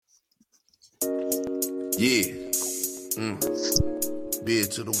Yeah.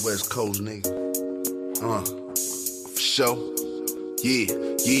 Bid to the West Coast, nigga. For sure.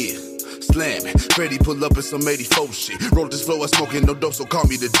 Yeah. Slamming. Freddy pull up in some 84 shit. Roll this flow, I smoking no dope, so call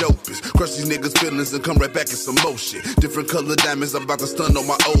me the dopest. Crush these niggas' feelings and come right back in some more shit. Different color diamonds, I'm about to stun on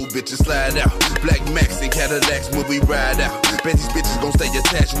my old bitches. Slide out. Black Max and Cadillacs when we ride out. Bet these bitches gon' stay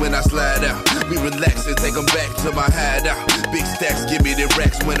attached when I slide out. We relax and take them back to my hideout. Big stacks, give me the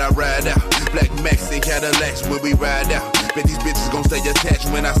racks when I ride out. Black Max and Cadillacs when we ride out. Bet these bitches gon' stay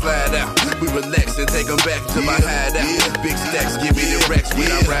attached when I slide out. We relax and take them back to my hideout. Big stacks, give me the racks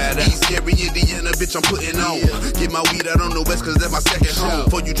when I ride out. East Gary, Indiana, bitch, I'm putting on. Get my weed out on the West, cause that's my second home.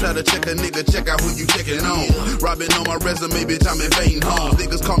 Before you try to check a nigga, check out who you checking on. Robbing on my resume, bitch, I'm invading homes.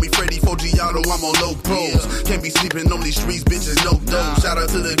 Niggas call me Freddy Foggiato, I'm on low pros. Can't be sleeping on these streets, bitches, no dough. Shout out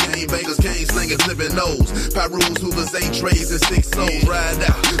to the game bangers, cane slinging, flipping nose. Pyrus, Hoovers, 8 trays, and 6 souls. Ride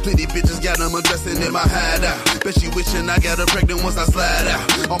out. Plenty bitches got them undressing in my hideout. Bet she wishing I got her pregnant once I slide out.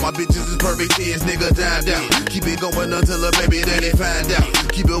 All my bitches is perfect tears, nigga, dined out. Keep it going until a baby daddy find out.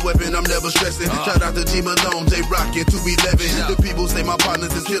 Keep it weapon, I'm never stressing. Shout out to G Malone, J Rock, and 211. The people say my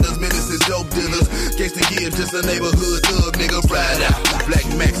partners is killers, menaces, dope dealers. Gangsta Gibbs, just a neighborhood thug, nigga, ride out. Black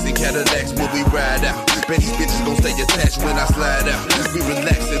Max and Cadillacs when we ride out. Bet these bitches gon' stay attached when I slide out. We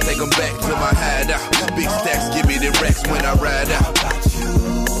relax and take them back to my hideout. Big stacks, give me the racks when I ride out. You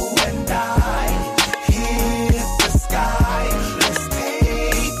and I hit the sky. Let's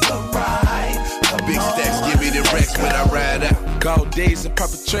take a ride. Big stacks, give me the racks when I ride out. Gold days and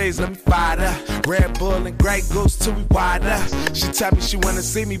purple trays, let me fight her. Red Bull and Grey Goose till we wider. She tell me she wanna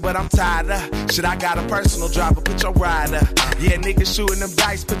see me, but I'm tired of. Shit, I got a personal driver, put your rider. Yeah, niggas shooting them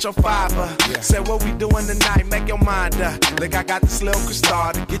dice, put your fiver. Said what we doing tonight, make your mind up. Look, I got this little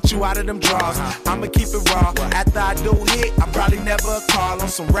crystal to get you out of them drawers. I'ma keep it raw. After I do hit, I probably never call on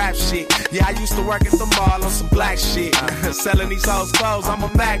some rap shit. Yeah, I used to work at the mall on some black shit. Selling these hoes clothes, I'm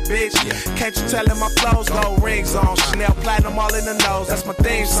a Mac bitch. Can't you tell in my clothes, gold rings on. Chanel platinum all in the nose, that's my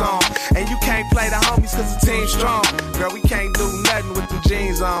theme song. And you can't play the homies cause the team's strong. Girl, we can't do nothing with them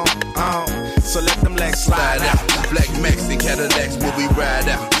jeans on. So let them legs slide out. Black Max and Cadillacs when we ride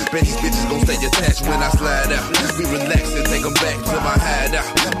out. Bet these bitches gon' stay attached when I slide out. We relax and take them back to my hideout.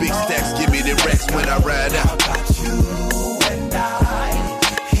 Big stacks, give me the racks when I ride out. You and I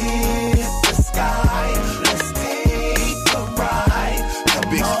hit the sky. Let's take a ride.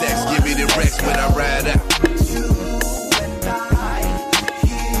 Big stacks, give me the racks when I ride out.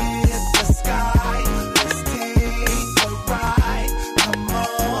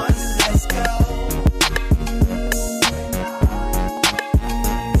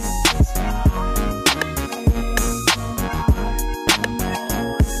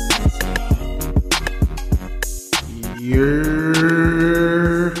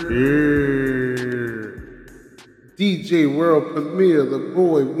 DJ World Premiere, the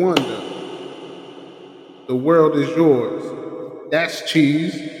boy wonder. The world is yours. That's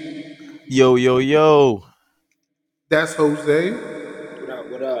Cheeze. Yo. That's Jose.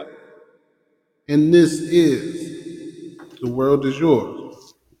 What up? And this is The World is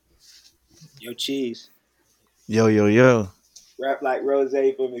Yours. Yo, Cheeze. Yo. Rap like Rose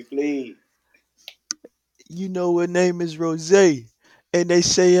for me, please. You know her name is Rose, and they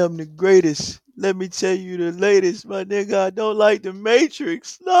say I'm the greatest. Let me tell you the latest, my nigga. I don't like the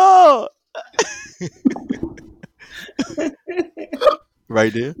Matrix. No.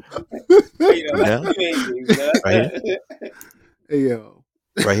 Right there. Yeah. Right here. Hey, yo.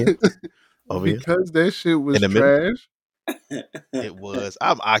 Right here. Over here. Because that shit was In the middle. trash. It was.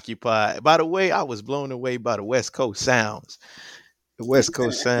 I'm occupied. By the way, I was blown away by the West Coast sounds. The West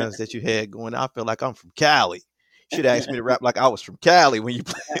Coast sounds that you had going. I feel like I'm from Cali. Should have asked me to rap like I was from Cali when you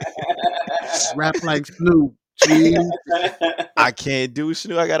play. Rap like Snoop. Cheese. I can't do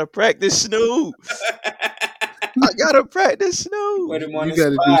Snoop. I gotta practice Snoop. You gotta You got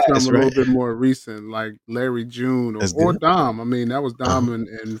to do something a little bit more recent, like Larry June or Dom. I mean, that was Dom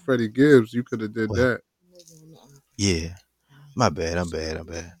and Freddie Gibbs. You could have did that. Yeah. My bad. I'm bad.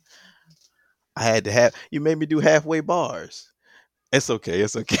 I had to have. You made me do halfway bars. It's okay.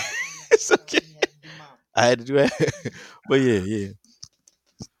 It's okay. I had to do that. But yeah.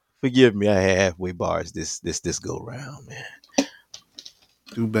 Forgive me. I had halfway bars this go round, man.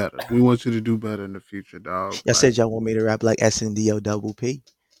 Do better. We want you to do better in the future, dog. Y'all said y'all want me to rap like SNDO double P.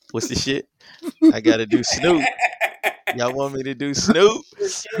 What's the shit? I gotta do Snoop. Y'all want me to do Snoop?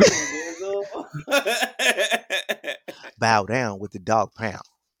 Bow down with the dog pound.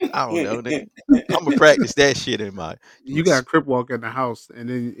 I don't know, nigga. I'm gonna practice that shit in my. You got crip walk in the house, and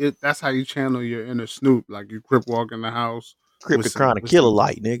then that's how you channel your inner Snoop. Like you crip walk in the house. Crip the Chronic Killer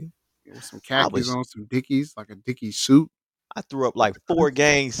Light, nigga. with some I khakis was on, some Dickies, like a Dickie suit. I threw up like 4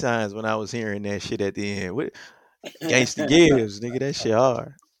 gang signs when I was hearing that shit at the end. What gangsta gives, nigga? That shit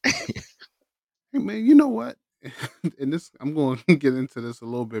hard. Hey man, you know what? And this, I'm going to get into this a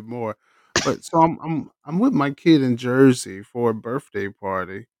little bit more. But so I'm with my kid in Jersey for a birthday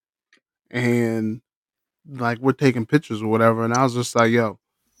party, and like we're taking pictures or whatever, and I was just like, "Yo,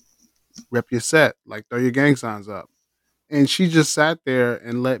 rep your set, like throw your gang signs up." And she just sat there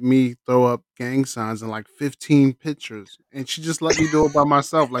and let me throw up gang signs in like 15 pictures, and she just let me do it by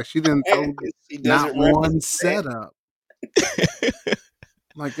myself. Like she didn't throw She not doesn't one represent. set up.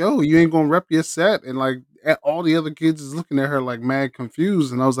 Like, yo, you ain't gonna rep your set, and like all the other kids is looking at her like mad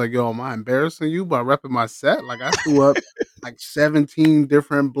confused, and I was like, yo, am I embarrassing you by repping my set? Like, I threw up like 17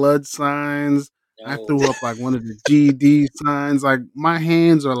 different blood signs. I No, threw up like one of the GD signs. Like, my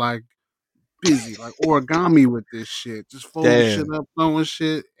hands are like busy, like origami with this shit, just folding shit Damn, up, throwing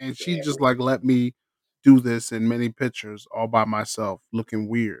shit, and she yeah. just like let me do this in many pictures all by myself, looking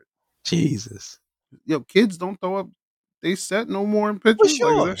weird. Jesus. Yo, kids don't throw up they set no more in For pictures.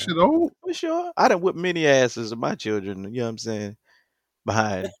 Like, is that sure. shit old? For sure. I done whipped many asses of my children, you know what I'm saying?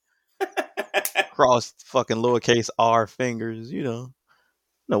 Behind crossed fucking lowercase R fingers, you know.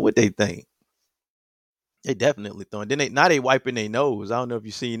 Know what they think. They definitely throwing. Then they wiping their nose. I don't know if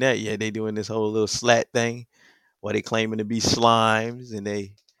you seen that yet. They doing this whole little slat thing where they claiming to be slimes and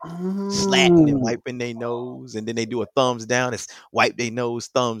they slatting and Oh, wiping their nose, and then they do a thumbs down. It's wipe their nose,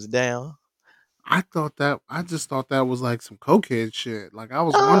 thumbs down. I just thought that was like some cokehead shit. Like, I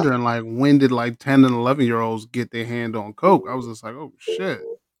was Uh, wondering, like, when did like 10 and 11-year-olds get their hand on coke? I was just like, oh shit,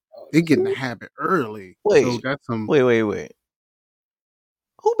 Oh, they get in the habit early. So wait, that's some wait.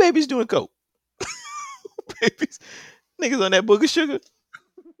 Who babies doing coke? Babies, niggas on that booger sugar.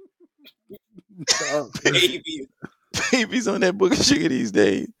 baby. Babies on that booger sugar these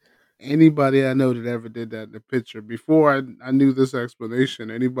days. anybody I know that ever did that in the picture before I knew this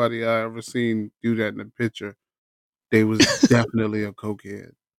explanation. Anybody I ever seen do that in the picture, they was definitely a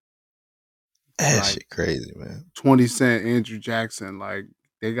cokehead. That Like shit crazy, man. 20 Cent, Andrew Jackson, like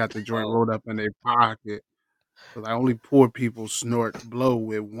they got the joint Oh, rolled up in their pocket. But like only poor people snort blow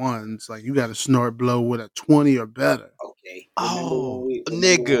with ones. Like you got to snort blow with a 20 or better. okay. Oh,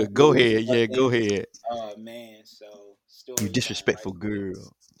 Remember when nigga, we go was ahead. Yeah, go ahead. oh man, so You story time right disrespectful quick.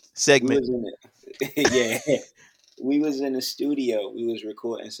 girl. We Segment. was in the yeah, we was in the studio. We was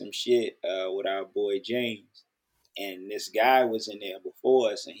recording some shit with our boy James. And this guy was in there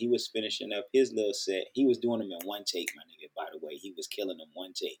before us and he was finishing up his little set. He was doing them in one take, my nigga, by the way. He was killing them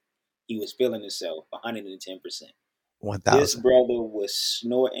one take. He was feeling himself 110%. This 1,000. brother was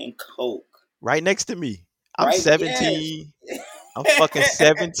snorting coke. Right next to me. I'm Right? Yes. 17. I'm fucking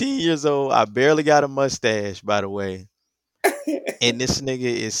 17 years old. I barely got a mustache, by the way. And this nigga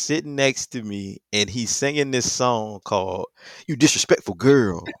is sitting next to me and he's singing this song called You Disrespectful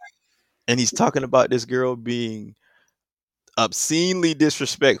Girl. And he's talking about this girl being obscenely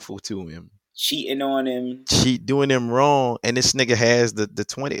disrespectful to him. Cheating on him. She doing him wrong. And this nigga has the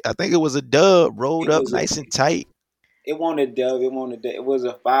 20. I think it was a dub rolled It up was a nice and tight. it wanted a dove, it wanted a, it was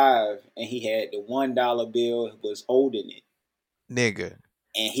a five and he had the $1 bill was holding it. Nigga.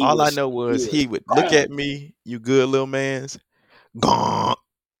 And All I know was he he was would look at me, you good little mans, gone.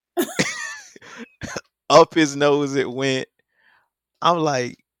 Up his nose it went. I'm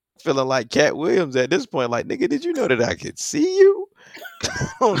like feeling like Cat Williams at this point. Like, nigga, did you know that I could see you? I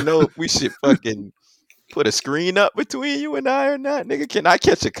don't know if we should fucking put a screen up between you and I or not, nigga. Can I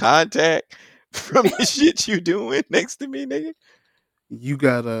catch a contact from the shit you doing next to me, nigga? You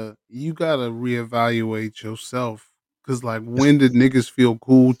gotta reevaluate yourself. Cause like when did niggas feel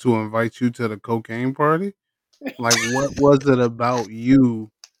cool to invite you to the cocaine party? Like what was it about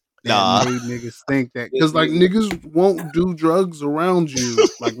you that Nah, made niggas think that? this Cause like nigga. niggas won't do drugs around you,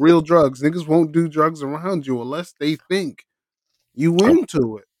 like real drugs. Niggas won't do drugs around you unless they think you I'm,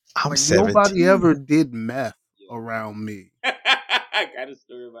 into it. I'm Like nobody 17. ever did meth Yo. around me. I got a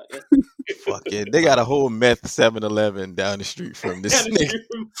story about that. Fuck it. They got a whole meth 7-Eleven down the street from Down this the nigga. street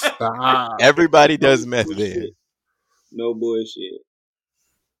from Stop. Everybody no does meth there. bullshit. No bullshit.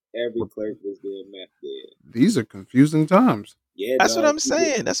 Every clerk was doing meth there. These are confusing times. Yeah, That's what dog. I'm People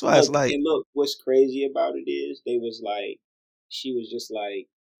saying. That's why it's look like, and look. What's crazy about it is they was like, she was just like,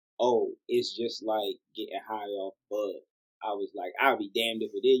 oh, it's just like getting high off bud. I was like, I'll be damned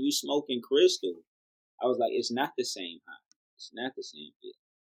if it is. You smoking crystal? I was like, it's not the same high. It's not the same thing.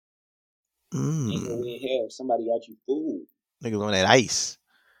 Ain't no way in hell somebody got you fooled. niggas on that ice.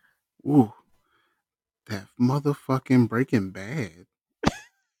 Ooh, that motherfucking Breaking Bad.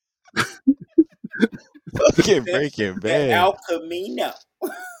 Fucking That, Breaking that Bad. El Camino.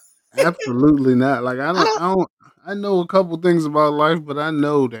 Absolutely not. Like I don't. I don't. I know a couple things about life, but I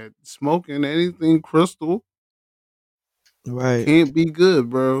know that smoking anything crystal Right. can't be good,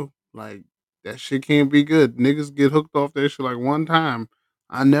 bro. Like that shit can't be good. Niggas get hooked off that shit like one time.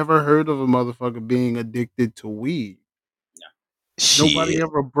 I never heard of a motherfucker being addicted to weed. Nobody Shit.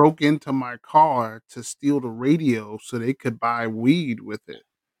 ever broke into my car to steal the radio so they could buy weed with it.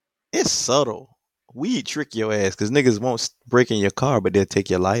 It's subtle. Weed trick your ass because niggas won't break in your car, but they'll take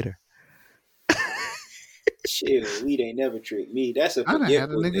your lighter. Chill, weed ain't never tricked me. That's a I done had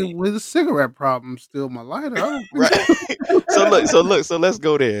a forgetful nigga thing. with a cigarette problem steal my lighter. I don't Right. think So let's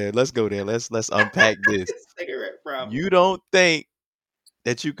go there. Let's go there. Let's unpack this. Cigarette problem. You don't think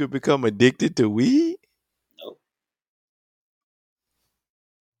that you could become addicted to weed? No.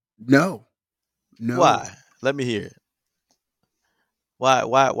 No. No. Why? Let me hear it.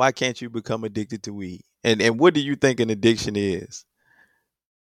 Why can't you become addicted to weed? And what do you think an addiction is?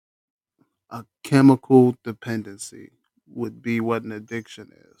 A chemical dependency would be what an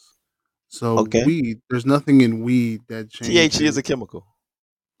addiction is. So Okay. weed, there's nothing in weed that THC changes is a chemical.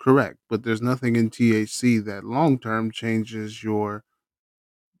 correct, but there's nothing in THC that long term changes your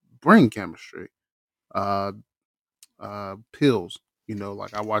brain chemistry. Uh pills,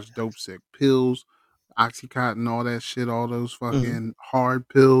 like I watch Dope Sick. Pills, Oxycontin, all that shit, all those Hmm. fucking hard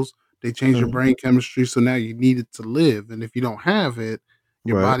pills, they change your Hmm. brain chemistry so now you need it to live. And if you don't have it,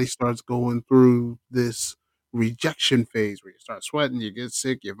 your Right. body starts going through this rejection phase where you start sweating, you get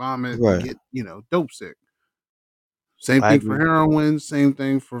sick, you vomit, you Right. get, dope sick. Same I thing for agree. heroin, same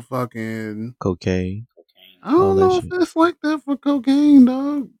thing for fucking Cocaine, Cocaine. I all don't that know if shit. it's like that for cocaine,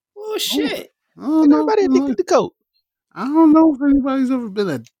 dog. Well, I don't, shit. I don't And know if everybody it's like addicted to coke. I don't know if anybody's ever been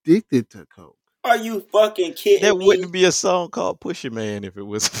addicted to coke. Are you fucking There kidding me? wouldn't be a song called Pusher Man if it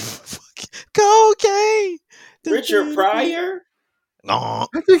was fucking cocaine. Dun, Richard dun, dun. Pryor? Oh,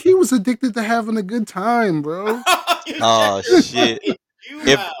 I think he was addicted to having a good time, bro. You shut oh your shit. fucking you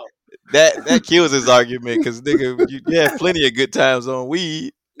If mouth. that kills his argument, because nigga, you have plenty of good times on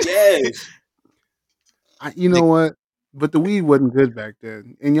weed. Yes. You know Nick, what? But the weed wasn't good back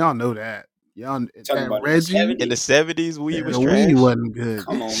then, and y'all know that. Y'all Talking that about in the Reggie, in the 70s? '70s, weed was the weed trash. wasn't good.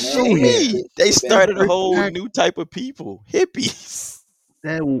 Come on, man. Oh They had yeah, good They shit back that started a then. brick whole pack, new type of people, hippies.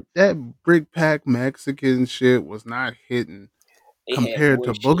 that brick pack Mexican shit was not hitting They had compared more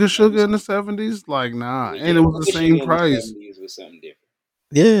to shit. Booger Let me Sugar in see. the '70s. Like nah, and it Yeah, was the Booger same Sugar in the price. 70s was something different.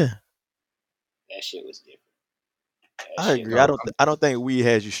 Yeah, That shit was different. That I shit agree. was So I don't think weed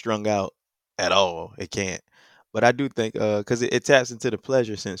has you strung out at all. It can't. But I do think because it taps into the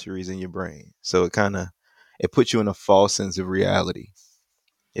pleasure sensories in your brain, so it puts you in a false sense of reality.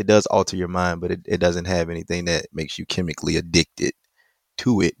 It does alter your mind, but it doesn't have anything that makes you chemically addicted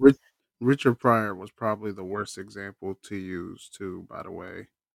to it. Rich, Richard Pryor was probably the worst example to use too. By the way,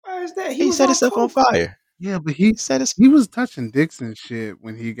 Why is that? He He was set on himself on coke. fire. yeah, but He set his he was touching dicks and shit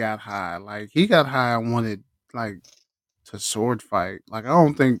when he got high. Like he got high and wanted like to sword fight. Like I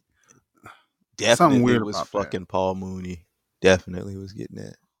don't think something definitely weird was about that. fucking Paul Mooney. Definitely was getting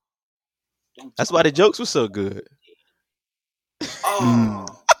that. Don't That's talk why the about jokes were so good. Mm.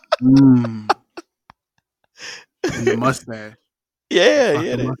 Oh, Mm. And the mustache, the Yeah,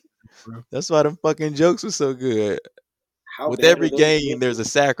 yeah. fucking mustache, bro. That's why them fucking jokes were so good. how With bad are every those game, there's a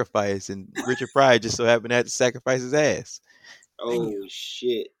nipples? sacrifice, and Richard Pryor just so happened to have to sacrifice his ass. Damn. Oh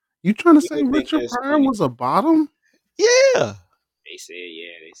shit. You trying to say People think Richard that's Pryor funny. was a bottom? Yeah, They said, yeah,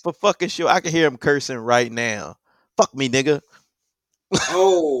 they said. for fucking sure. I can hear him cursing right now. Fuck me, nigga.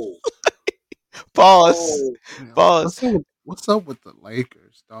 Oh, Pause. oh. Yeah, Pause. what's up with the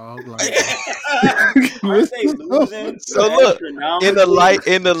Lakers, dog? Like Aren't what's they up losing with So the look,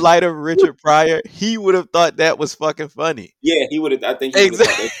 astronomically? in the light of Richard Pryor, he would have thought that was fucking funny. Yeah, he would have. I think he would have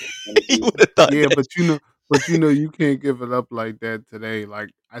thought Exactly. that was funny He too. would have thought Yeah, that. but you can't give it up like that today. Like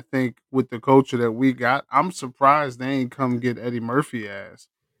I think with the culture that we got, I'm surprised they ain't come get Eddie Murphy ass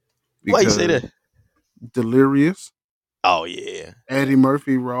Why you say because that? Delirious, Oh yeah. Eddie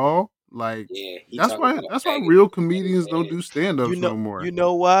Murphy Raw, like Yeah, he talking about a that's why bag of real dicks in his comedians don't head. do stand ups no more. You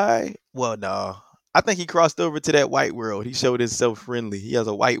know why? Well, no. I think he crossed over to that white world. He showed himself friendly. He has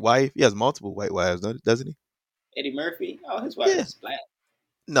a white wife. He has multiple white wives, doesn't he? Eddie Murphy. Oh, his wife Yeah. is black.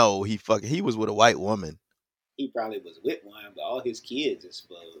 No, he was with a white woman. He probably was with one, but all his kids is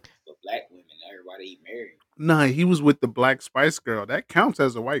for black women. Everybody he married. Nah, he was with the Black Spice Girl. That counts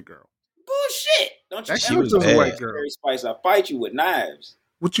as a white girl. Bullshit! Don't you That She ever counts was talk as a about white bad. girl. Scary Spice? I'll fight you with knives.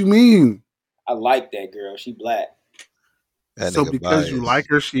 What you mean? I like that girl. She black. That So nigga because you like biased.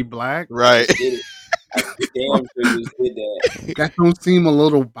 her, she black? I Right. just did it. I damn sure just did that. That don't seem a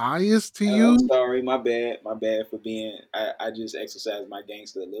little biased to I'm you? sorry, my bad. My bad for being. I just exercised my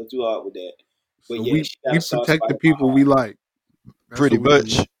gangster a little too hard with that. But So yeah, we she got we a soft protect spot the in my people we heart. like. That's Pretty what we do.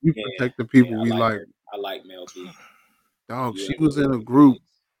 much. We Yeah, protect the yeah, people I we like like. her. I like Mel B. Dog, You she ever was get in a the chance? group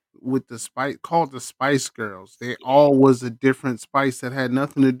with the Spice called the Spice Girls. They all was a different spice that had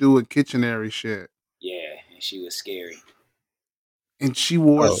nothing to do with kitchenary shit. Yeah, and she was scary. And she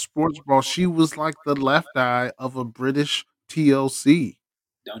wore a Oh, sports bra. She was like the left eye of a British TLC.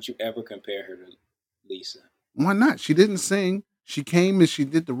 Don't you ever compare her to Lisa. Why not? She didn't sing. She came and she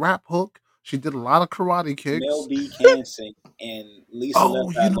did the rap hook. She did a lot of karate Mel kicks. B can sing, and Lisa Left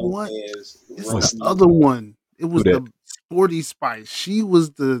Oh, Eye you know what? Lopez It's the what's runs other one. It who was that? the sporty spice. She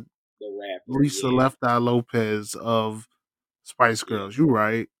was the the rapper. Lisa Yeah, Left Eye Lopez of Spice yeah. Girls. You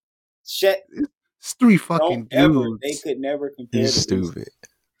right. Shit, It's three don't fucking ever. They dudes. could never You compare to Lisa. stupid.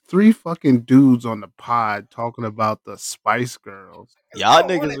 Three fucking dudes on the pod talking about the Spice Girls. Cause Y'all I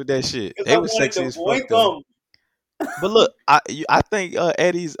niggas wanted, with that shit. cause They I was wanted sexy to as fuck boink though. them. But look, I think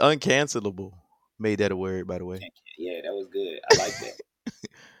Eddie's uncancelable made that a word, by the way. Yeah, that was good. I like that. I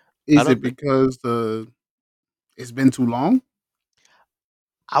Is it don't think because it's been too long?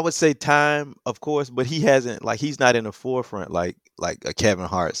 I would say time, of course, but he hasn't like he's not in the forefront like a Kevin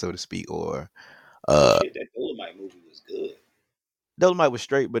Hart, so to speak, or Oh uh shit, that Dolomite movie was good. Dolomite was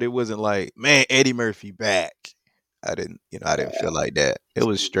straight, but it wasn't like, man, Eddie Murphy back. I didn't Uh, feel like that. It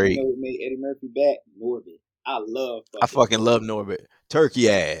was you know straight. what made Eddie Murphy back? Norbit. I love I fucking fucking love Norbit. Norbert. Turkey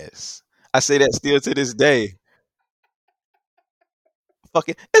ass. I say that still to this day.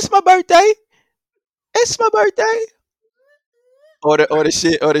 Fucking, it's my birthday. It's my birthday. Or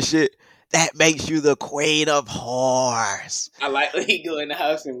the shit that makes you the queen of whores. I like when he go in the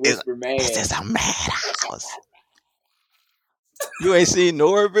house and It- whisper This mad. is a madhouse. You ain't seen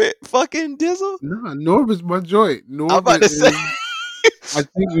Norbit fucking Dizzle? Nah, Norbit's my joint. I'm about Norbit to say is. I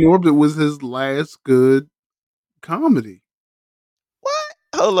think Norbit was his last good comedy. what?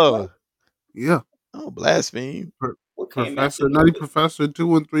 Hold on. What? Yeah, Oh, blaspheme. Pro- What came after Professor Nutty Norbit? Professor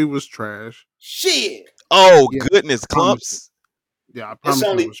 2 and 3 was trash. Shit. Oh, Yeah, goodness, promise you. clumps. Yeah, I It's promise you,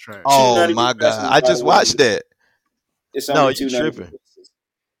 it only was trash. two Oh Nutty my god. Professors, I by the just way. watched that. It's No, only you two Nutty tripping. Professors.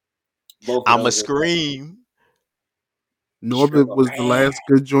 Both of I'ma those are scream. Norbit Sugar was the Man. last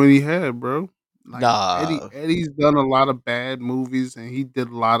good joint he had, bro. Like Nah. Eddie's done a lot of bad movies, and he did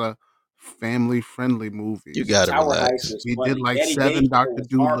a lot of family friendly You movies. gotta Tower Heist relax. was He did funny. like Eddie 7 Daycare Doctor was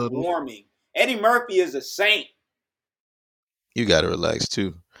Doolittles. heartwarming. Eddie Murphy is a saint. You gotta relax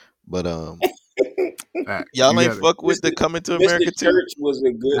too. But Facts. y'all You ain't got it. fuck with the Mr. Coming to Mr. America too? Church was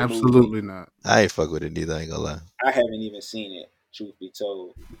a good movie. Absolutely not. I ain't fuck with it neither, I ain't gonna lie. I haven't even seen it, truth be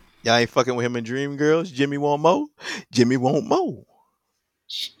told. Y'all ain't fucking with him in Dream Girls? Jimmy Want Mo? Jimmy Want Mo.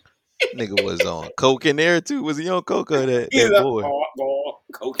 Nigga was on coke in there too. Was he on coke or He's that a boy?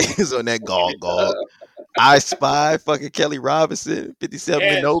 cocaine. He was on that Cocaine gog in gog. the I Spy, fucking Kelly Robinson, 57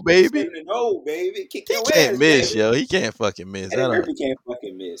 and Yes, no baby. 57 and old, baby. Kick He your can't ass, miss, baby. yo. He can't fucking miss. I Eddie don't. Murphy can't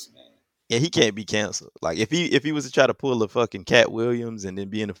fucking miss, man. Yeah, he can't be canceled. Like if he was to try to pull a fucking Cat Williams and then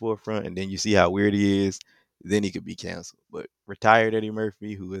be in the forefront, and then you see how weird he is, then he could be canceled. But retired Eddie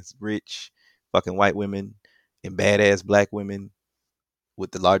Murphy, who is rich, fucking white women and badass black women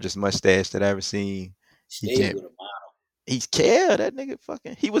with the largest mustache that I ever seen, he Stayed can't. with a model. He's care that nigga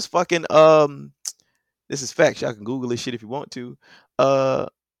fucking. He was fucking. This is facts. Y'all can Google this shit if you want to. Uh,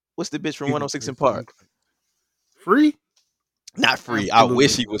 what's the bitch from He's a 106 in face of Park? income. Free? Not free. I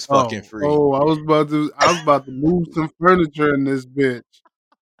wish Absolutely. he was fucking Oh, free. oh, I was about to move some furniture in this bitch.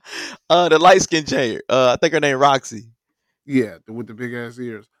 The light skin chair. I think her name Roxy. Yeah, with the big ass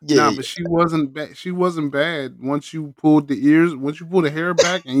ears. Yeah, Nah, yeah. but she wasn't bad. She wasn't bad once you pulled the ears, once you pulled the hair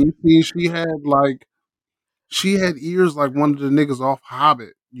back, and you see she had ears like one of the niggas off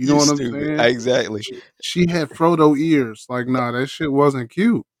Hobbit. You know You what I'm stupid. saying? Exactly. She had Frodo ears. Like, nah, that shit wasn't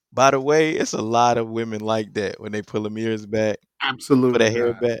cute. By the way, it's a lot of women like that when they pull them ears back, put Absolutely their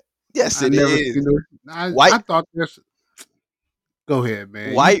hair not. back. Yes, I it never seen is. her. I White I thought that's. Go ahead,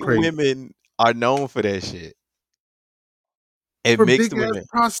 man. You white crazy women are known for that shit. And for mixed big ass women.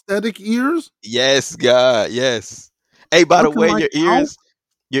 prosthetic ears, Yes, God, yes. Hey, by the looking way, like Alf.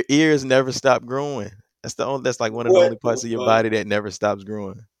 your ears never stop growing. That's like one of the What only the parts of your fuck? body that never stops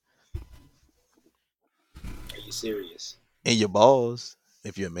growing. Are you serious? And your balls,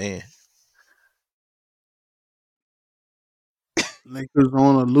 if you're a man. Lakers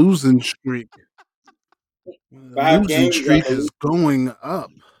on a losing streak. The 5 games losing without streak the is going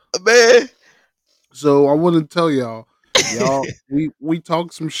up. Man. So I want to tell y'all, we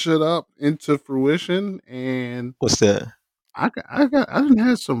talked some shit up into fruition, and What's that? I done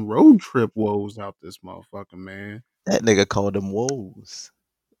had some road trip woes out this motherfucker, man. That nigga called them woes.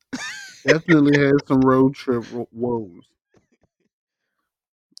 Definitely had some road trip woes.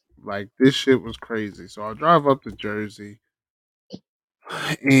 Like this shit was crazy. So I drive up to Jersey,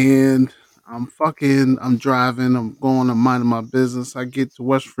 and I'm driving. I'm going. I'm minding my business. I get to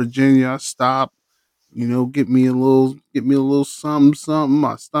West Virginia. I stop. Get me a little something, something.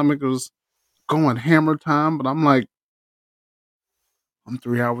 My stomach was going hammer time, but I'm like, I'm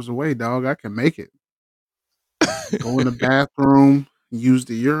 3 hours away, dog. I can make it. Go in the bathroom, use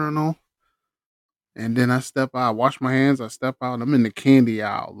the urinal, and then I step out, wash my hands, I step out, and I'm in the candy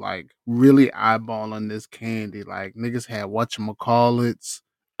aisle, like really eyeballing this candy. Like niggas had whatchamacallits,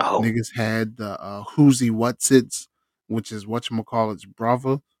 Oh, niggas had the Whoozy Whatsits, which is whatchamacallits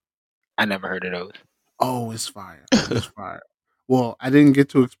brother. I never heard of those. Oh, it's fire. It's fire. Well, I didn't get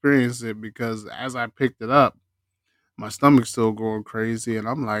to experience it because as I picked it up, my stomach's still going crazy, and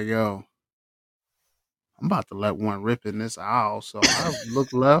I'm like, yo, I'm about to let one rip in this aisle. So I look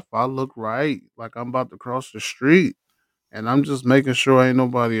left, I look right, like I'm about to cross the street, and I'm just making sure ain't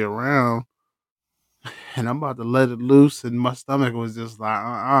nobody around, and I'm about to let it loose, and my stomach was just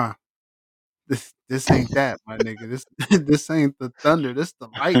like, this ain't that, my nigga. This this ain't the thunder. This the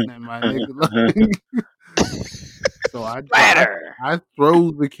lightning, my nigga. So Splatter. I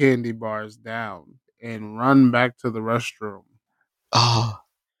throw the candy bars down and run back to the restroom. Oh,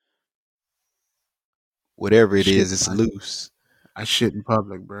 whatever it Shit, is, it's loose. I shit in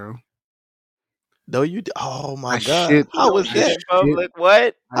public, bro. No, you. Oh my I God, shit. You how don't was I shit that? in shit. public.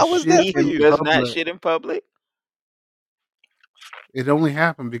 What? I How was shit that for Ethan in you? does not public. shit in public. It only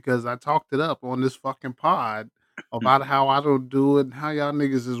happened because I talked it up on this fucking pod about how I don't do it and how y'all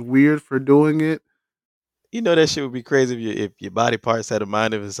niggas is weird for doing it. You know that shit would be crazy if your body parts had a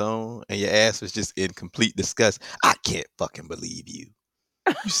mind of its own and your ass was just in complete disgust. I can't fucking believe you.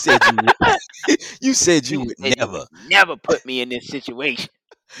 You said you would. You said you You would said you would never. never put me in this situation.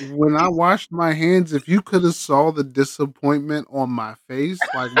 When I washed my hands, if you could have saw the disappointment on my face,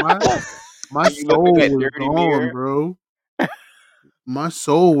 like my When you look in soul that was dirty gone, mirror, bro. My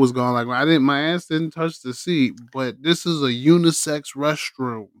soul was gone. Like I didn't, my ass didn't touch the seat. But this is a unisex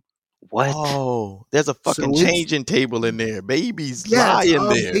restroom, what? Oh, there's a fucking so it's changing table in there. Babies lie yes, in a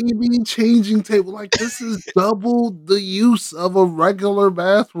there. baby changing table. Like this is double the use of a regular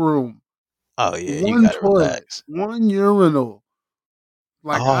bathroom. Oh yeah, you One gotta toilet, relax. one urinal.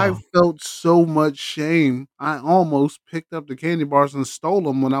 Like I Oh, felt so much shame. I almost picked up the candy bars and stole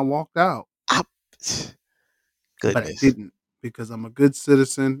them when I walked out, I, but I goodness. didn't because I'm a good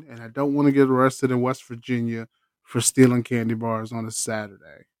citizen and I don't want to get arrested in West Virginia for stealing candy bars on a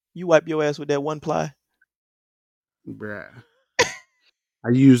Saturday. You wipe your ass with that one ply? Bruh. I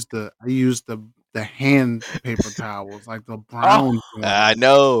used the hand paper towels, like the Oh, brown I joints.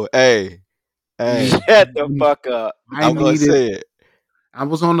 know. Hey, hey. And shut the fuck up. I I'm gonna needed say it. I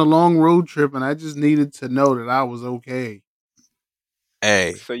was on a long road trip and I just needed to know that I was okay.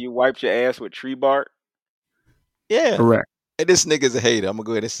 Hey, So you wiped your ass with tree bark? yeah. Correct. And this nigga's a hater. I'm gonna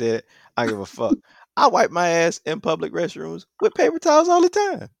go ahead and say it. I don't give a fuck. I wipe my ass in public restrooms with paper towels all the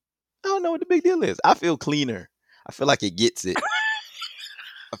time. I don't know what the big deal is. I feel cleaner. I feel like it gets it.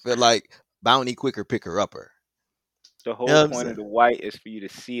 I feel like Bounty quicker picker upper. The You know whole what I'm point of saying? the white is for you to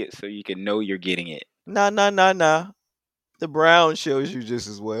see it so you can know you're getting it. Nah, nah, nah, nah. The brown shows you just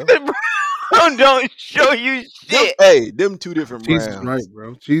as well. The brown don't show you Them, shit. hey, them two different Jesus right, browns.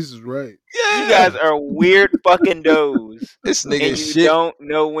 bro. Jesus right. You Yeah, guys are weird fucking does. this And nigga you shit. don't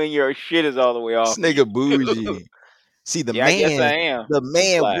know when your shit is all the way This off you. nigga bougie. See, Yeah, I guess I am. the Two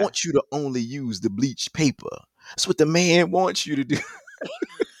man ply. wants you to only use the bleached paper. That's what the man wants you to do.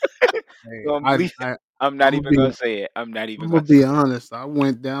 Hey, So at least I'm not I'm gonna even be gonna say it. I'm not even I'm gonna gonna say be it. honest. I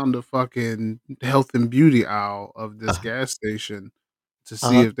went down the fucking health and beauty aisle of this gas station to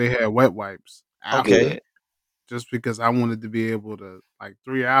see Uh-huh. if they had wet wipes after, Okay. Good. just because I wanted to be able to like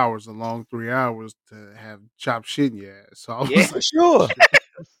 3 hours, a long 3 hours to have chopped shit in your ass. So I Yeah. was For like, sure. shit,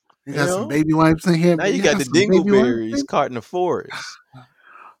 you You got some know? baby wipes in here? Now you You got got the some baby wipes? dingleberries caught in the forest.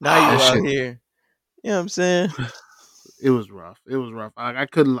 Now That you Oh, out shit, here. You know what I'm saying? it was rough. It was rough. I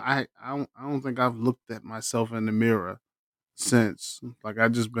couldn't. I don't think I've looked at myself in the mirror since. Like I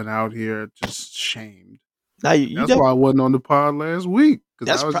just been out here just shamed. Now Like you that's why I wasn't on the pod last week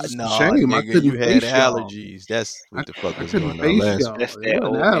because I that's was probably just no ashamed. I nigga, you couldn't had face y'all. allergies. That's I what the fuck I was couldn't going on face last. that's y'all. It that wasn't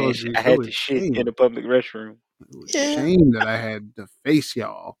old man shit. I allergies. It had to was shit in shame. the public restroom. It was Yeah. shame that I had to face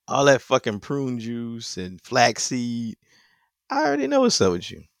y'all. All that fucking prune juice and flaxseed. I already know what's up with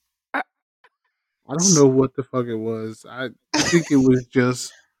you. I, I don't know what the fuck it was. I think it was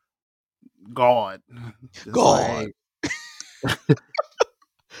just God. Just like, God. hey,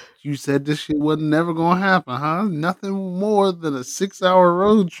 You said this shit wasn't never gonna happen, huh? Nothing more than a 6-hour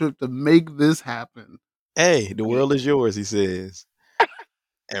road trip to make this happen. Hey, the world is yours, he says.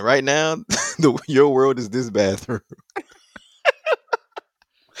 And right now, your world is this bathroom.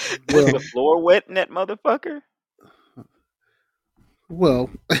 Was the Well, floor wet in that motherfucker? well,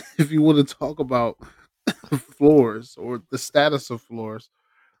 if you want to talk about floors or the status of floors,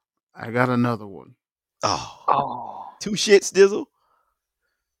 I got another one. Oh, Oh. two shits, Dizzle.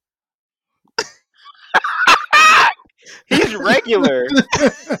 He's regular.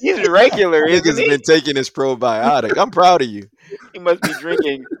 He's regular, isn't Niggas he? been taking this probiotic. I'm proud of you. He must be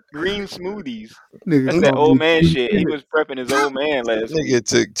drinking green smoothies. Nigga That's that called old me man two shit. He shits. was prepping his old man last week. Nigga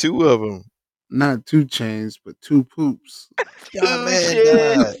took two of them. Not 2 chains, but 2 poops. God, Two man,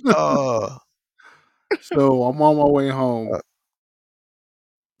 shit. God. Oh. So I'm on my way home.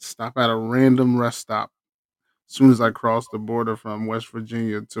 Stop at a random rest stop. As soon as I cross the border from West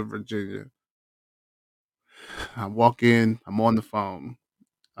Virginia to Virginia, I walk in. I'm on the phone.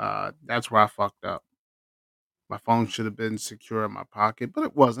 That's where I fucked up. My phone should have been secure in my pocket, but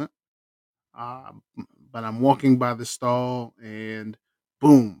it wasn't. Uh, but I'm walking by the stall, and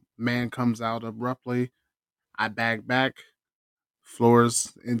boom, man comes out abruptly. I bag back.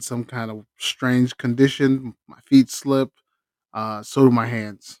 Floor's in some kind of strange condition. My feet slip. So do my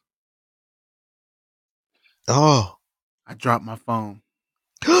hands. Oh. I drop my phone.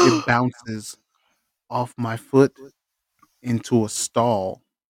 It bounces off my foot into a stall.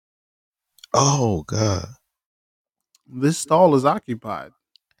 Oh, God. This stall is occupied.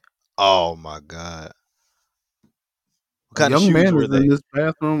 Oh, my God. What A kind of young shoes man were is in they? this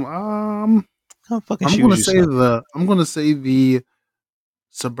bathroom. What kind of fucking shoes you snap? I'm gonna say the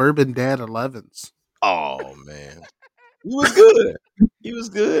Suburban Dad 11s. Oh, man. He was good. He was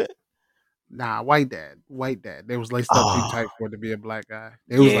good. Nah, white dad. They was laced up too Oh. tight for it to be a black guy.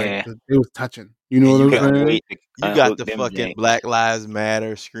 They was like Yeah. they was touching. You know And what you I'm got Couldn't saying? wait to you got unhook the them fucking janks. Black Lives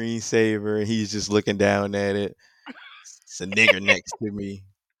Matter screensaver, and he's just looking down at it. It's a nigger next to me.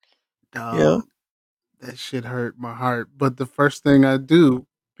 Yeah. Dog, that shit hurt my heart. But the first thing I do,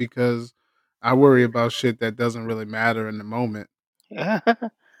 because I worry about shit that doesn't really matter in the moment.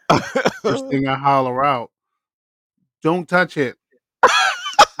 First thing I holler out, don't touch it.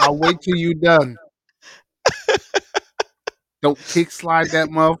 I'll wait till you done. Don't kick slide that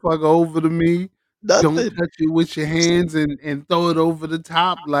motherfucker over to me. Don't Nothing. touch it with your hands and throw it over the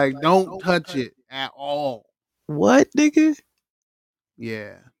top. Like, don't touch it at all. What, nigga?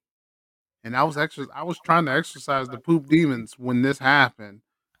 Yeah. And I was trying to exercise the poop demons when this happened.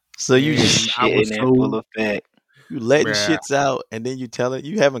 So you And just I was Shitting in full so effect. you letting yeah. shits out, and then you telling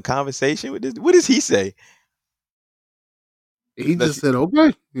you having conversation with this. What does he say? He Does just said,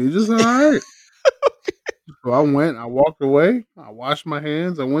 okay. He just said, all right. So I walked away, I washed my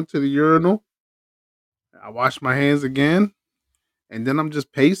hands, I went to the urinal, I washed my hands again, and then I'm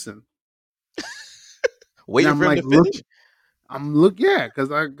just pacing. And waiting I'm for him like, to look, finish? yeah, because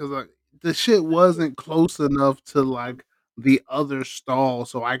the shit wasn't close enough to like the other stall,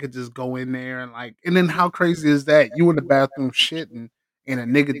 so I could just go in there and like. And then how crazy is that? You in the bathroom shitting, and a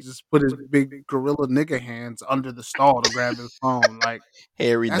nigga just put his big gorilla nigga hands under the stall to grab his phone. Like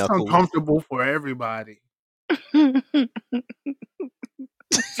Hairy that's knuckles. uncomfortable for everybody.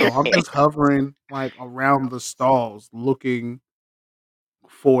 So I'm just hovering like around the stalls, looking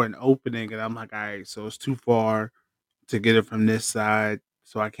for an opening, and I'm like, all right, so it's too far to get it from this side,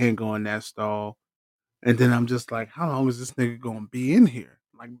 so I can't go in that stall. And then I'm just like, how long is this nigga gonna be in here?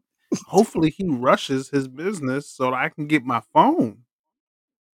 Like, hopefully he rushes his business so that I can get my phone.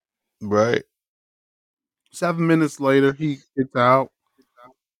 Right. 7 minutes later, he gets out.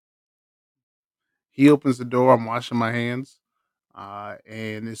 He opens the door. I'm washing my hands.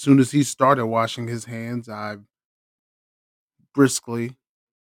 And as soon as he started washing his hands, I briskly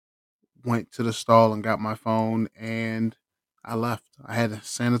went to the stall and got my phone and I left. I had a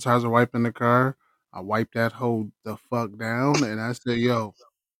sanitizer wipe in the car. I wiped that hoe the fuck down and I said, yo,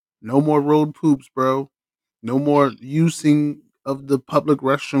 no more road poops, bro. No more using of the public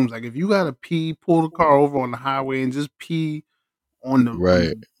restrooms. Like if you gotta pee, pull the car over on the highway and just pee on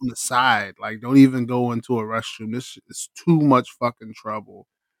Right. the side. Like don't even go into a restroom. This is too much fucking trouble.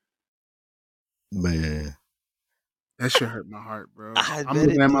 Man. That shit hurt my heart, bro. I I'm bet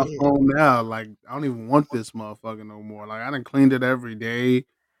looking it at my did. phone now, like I don't even want this motherfucker no more. Like I done cleaned it every day,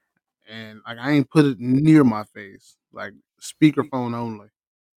 and like I ain't put it near my face. Like speakerphone only.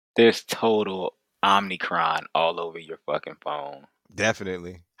 There's total Omnicron all over your fucking phone.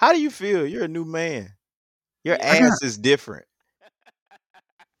 Definitely. How do you feel? You're a new man. Your Yeah. I got ass is different.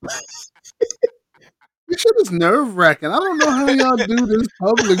 this shit is nerve wracking. I don't know how y'all do this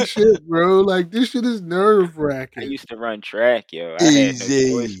public shit, bro. Like this shit is nerve I wracking. used to run track, yo. I had no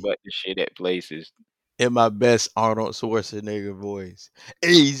choice Easy. but to shit at places. In my best Arnold Schwarzenegger voice.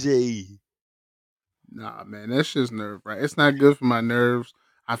 Easy. Nah, man, that shit's nerve wracking. It's not good for my nerves.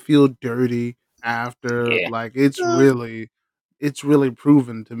 I feel dirty after. Yeah. Like Uh, it's really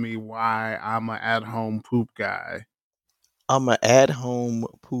proven to me why I'm a at home poop guy. I'm an at-home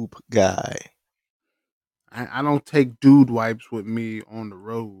poop guy. I don't take dude wipes with me on the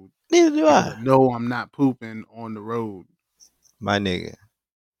road Neither do because I I. know I'm not pooping on the road. My nigga.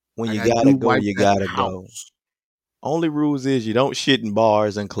 When Like you I gotta do go, wipes you at the gotta go. house. Only rules is you don't shit in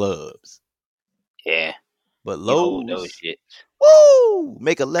bars and clubs. Yeah. But You hold those Lowe's, shits. woo!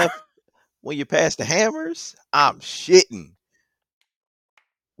 Make a left when you pass the hammers. I'm shitting.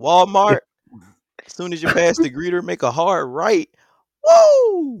 Walmart, as soon as you pass the greeter, make a hard right.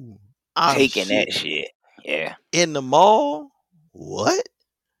 Woo! I'm Taking that shitting. shit. Yeah. In the mall, what?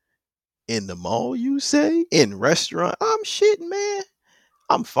 In the mall, you say? In restaurant, I'm shitting, man.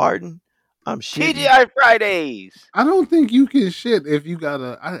 I'm farting. I'm shitting. TGI Fridays. I don't think you can shit if you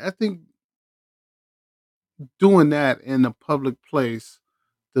gotta. I think doing that in a public place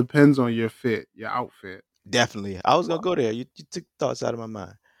depends on your fit, your outfit. Definitely. I was gonna go there. You took thoughts out of my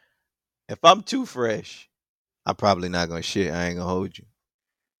mind. If I'm too fresh, I'm probably not gonna shit. I ain't gonna hold you.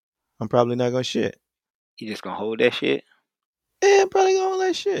 I'm probably not gonna shit. You just gonna hold that shit? Yeah, I'm probably gonna hold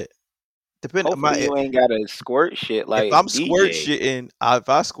that shit. Depending Hopefully you ain't gotta squirt shit if like I'm squirt DJ. shitting, if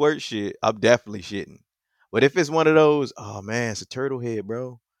I squirt shit, I'm definitely shitting. But if it's one of those, oh man, it's a turtle head,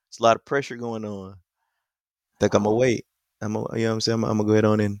 bro. It's a lot of pressure going on. Think I'm gonna Oh, wait. You know what I'm saying? I'm gonna go ahead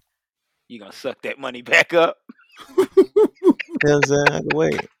on and, you gonna suck that money back up? you know what I'm saying? I can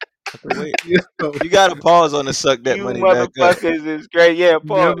wait. I can wait. Yo, You gotta pause on the suck that You money back up. motherfuckers is great. Yeah,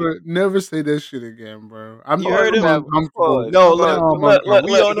 pause. never say that shit again, bro. You Pause heard I'm him? now. uncomfortable. Pause. No, Pause. look, Now I'm we Look.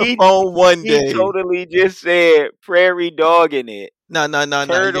 uncomfortable. on the phone one He day. totally just said prairie dogging it, No. You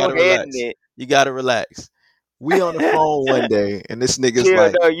turtle gotta heading relax. it. You gotta relax. We on the phone one day, and this nigga's Chill,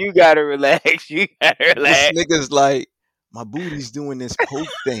 like, no, you gotta relax. You gotta this relax. nigga's like, my booty's doing this poke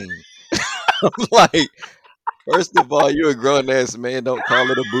thing. I'm like, first of all, you're a grown ass man. Don't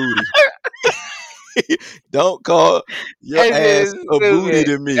call it a booty. Don't call your That shit ass is a booty stupid.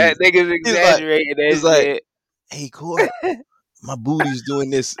 to me. That nigga's He's like, exaggerating he's that like, shit. hey, Court, my booty's doing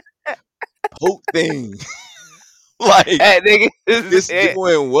this poke thing. Like, That nigga is it's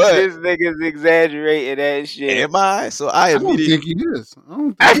doing what? this nigga's exaggerating that shit. Am I? So I I don't immediately, think he is. I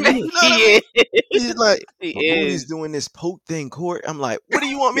don't think I he think is. you know what I he mean? is. He's like, He my booty's is. doing this poke thing, Court. I'm like, what do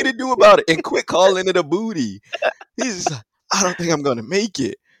you want me to do about it? And quit calling it a booty. He's just like, I don't think I'm gonna make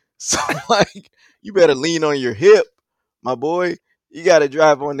it. So like, you better lean on your hip, my boy. You gotta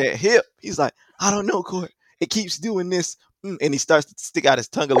drive on that hip. He's like, I don't know, Court. It keeps doing this, and he starts to stick out his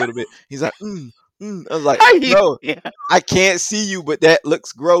tongue a little bit. He's like, I was like, How you? bro, Yeah. I can't see you, but that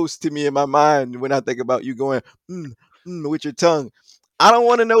looks gross to me in my mind when I think about you going with your tongue. I don't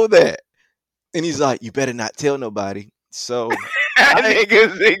want to know that. And he's like, you better not tell nobody. So That I ain't,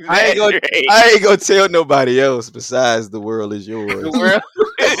 nigga's I ain't gonna exaggerating. I ain't gonna tell nobody else besides the world is The yours. world.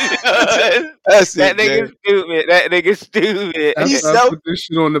 That's That it, nigga's man. stupid. That nigga's stupid. He's After I self put this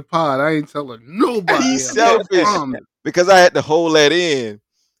shit on the pod, I ain't telling nobody he's else. I selfish promise. because I had to hold that in.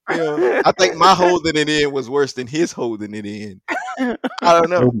 You know, I think my holding it in was worse than his holding it in. I don't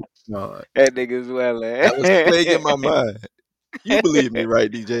know. Oh my god. That nigga's well. That was plaguing my mind. You believe me,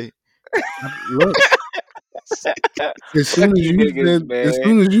 right, DJ? Look, Fuck you niggas, as man.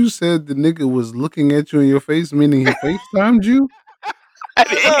 soon as you said the nigga was looking at you in your face, meaning he FaceTimed you, I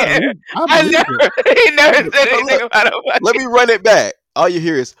Uh-uh. didn't- I I believe it. never, he never said So anything look, about a let fucking. me run it back. All you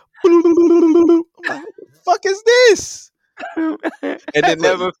hear is I'm like, what the fuck is this? And I then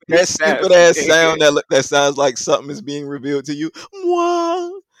look, never that FaceTime stupid some ass nigga. sound that sounds like something is being revealed to you.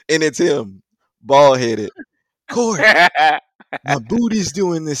 Mwah. And it's him, bald headed. Court, my booty's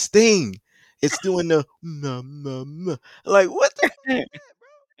doing this thing. It's doing the like what the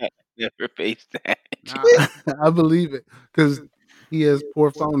Never FaceTime. Nah, fuck? I believe it because he has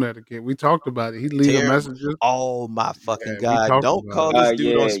poor phone etiquette. We talked about it. He leaving Terrible. messages. Oh my fucking Yeah, we god! talked Don't about call it. this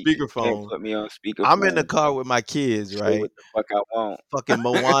dude on Yeah, you can't speakerphone. put me on I'm in the speakerphone. car with my kids, Say right? what the fuck I want. Fucking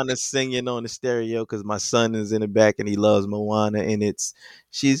Moana singing on the stereo because my son is in the back and he loves Moana, and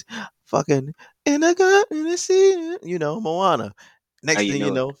she's fucking in the gut in the sea, Moana. How Next you thing you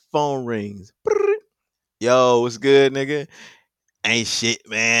know it? know, phone rings. Yo, what's good, nigga? Ain't shit,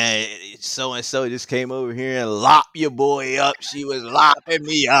 man. So and so just came over here and lopped your boy up. She was lopping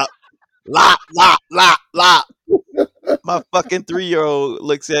me up. Lop, lop, lop, lop. My fucking 3-year-old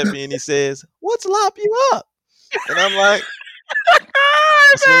looks at me and he says, "What's lop you up?" And I'm like,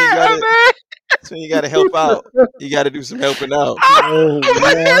 that's when you I'm gotta, mad. that's when you gotta help out. You gotta do some helping out. Yo,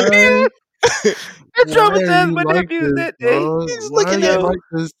 why? It Why are traumatized you my like nephews this, that day. dog? He's Why are looking you at me. Yo, like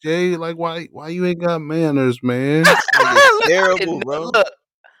this, Jay? Like, why you ain't got manners, man? This nigga's terrible, and bro. look,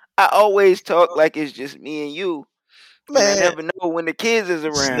 I always talk like it's just me and you, and I Man, never know when the kids is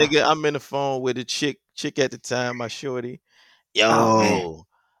this around. nigga, I'm in the phone with a chick at the time, my shorty. Oh man, Yo,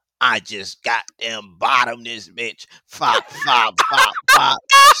 I just got them bottom this bitch. Fop, fop, fop, fop.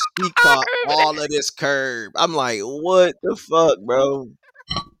 She caught all of this curb. I'm like, what the fuck, bro?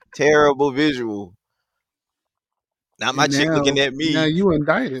 Terrible visual. Now my And chick looking at now me you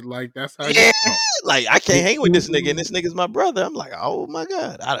indicted. Like that's how you yeah, talk. like I can't hang with this nigga, and As this nigga's my brother. I'm like, oh my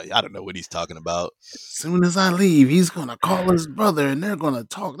god, I don't know what he's talking about. soon as I leave, he's gonna call his brother, and they're gonna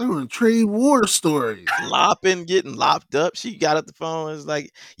talk. They're gonna trade war stories. Lopping, getting lopped up. She got up the phone. It's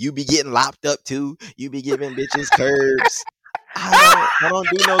like, you be getting lopped up too. You be giving bitches curbs. I don't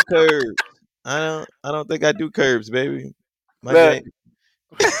do no curbs. I don't think I do curbs, baby. My look, jank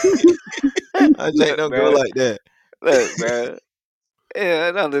my jank look, don't go bro, like that. look, bro.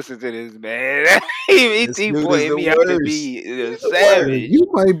 Yeah, don't listen to this man. This he dude is pointing the me out to worst. be a He's the Hey, worst. savage. you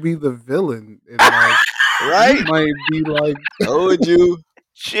might be the villain, and like you Right? might be like, Told you.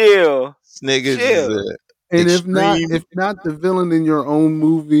 Chill, This niggas is chill. and extreme if not the villain in your own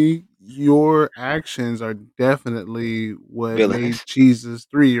movie, your actions are definitely what made Villainous. Cheese's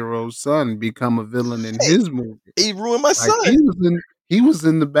 3-year-old son become a villain in hey, his movie. he ruined my Like son. he was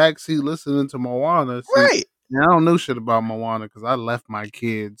in the back seat listening to Moana. See, Right. now I don't know shit about Moana because I left my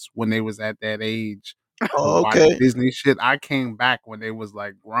kids when they was at that age to Oh, watch okay. Disney shit. I came back when they was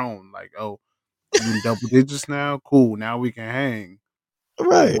like grown. Like, oh, you in double digits now? Cool. Now we can hang. You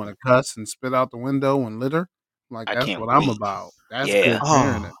Right. want to cuss and spit out the window and litter? Like I that's can't what I'm wait. about. That's Yeah, good Oh.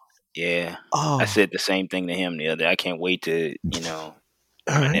 parenting. yeah. I Oh. said the same thing to him the other. I can't wait to, All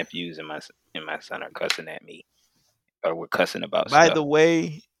my right. nephews and my son are cussing at me, or we're cussing about By stuff. the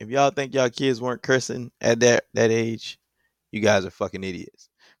way, if y'all think y'all kids weren't cursing at that age, you guys are fucking idiots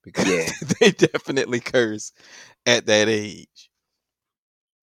because Yeah, they definitely curse at that age.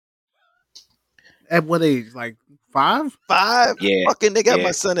 At what age? Like 5? Five, yeah, fucking. They got my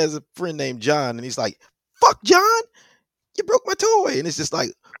yeah, son as a friend named John, and he's like, "Fuck John, you broke my toy," and it's just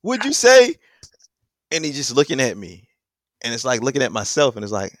like, "What'd you say?" And he's just looking at me, and it's like looking at myself, and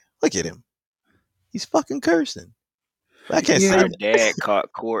it's like, "Look at him, he's fucking cursing." But I can't Yeah, say our that. dad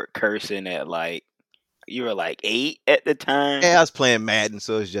caught Court cursing at like, you were like 8 at the time. Yeah, I was playing Madden,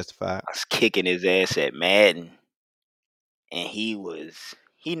 so it's justified. I was kicking his ass at Madden, and he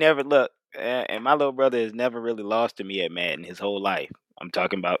never looked. And my little brother has never really lost to me at Madden his whole life. I'm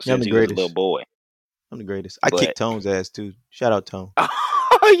talking about Yeah, I'm since the he was a little greatest. boy. I'm the greatest. I But kicked Tone's ass too. Shout out Tone.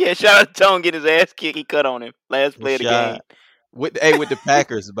 oh yeah, shout out to Tone, get his ass kicked. He cut on him last Good play of the game. shot. With the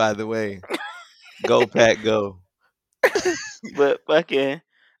Packers, by the way. Go Pack, go. But fucking,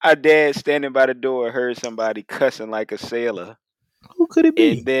 our dad standing by the door heard somebody cussing like a sailor. Who could it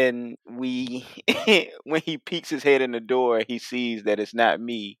And be? then when he peeks his head in the door, he sees that it's not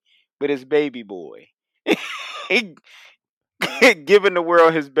me, but it's baby boy. He giving the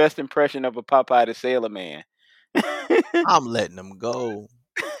world his best impression of a Popeye the Sailor Man. I'm letting them go.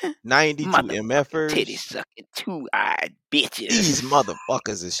 92 Motherfucking titty MFers. sucking 2-eyed These bitches.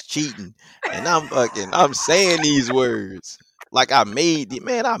 motherfuckers is cheating. And I'm saying these words. Like I made these.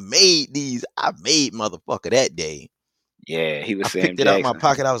 I made motherfucker that day. Yeah, he I was Sam picked it out of my Jackson.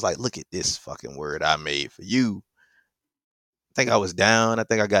 pocket. I was like, look at this fucking word I made for you. I think I was down. I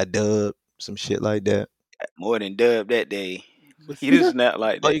think I got dubbed. Some shit like that. More than Dub that day. but He see just not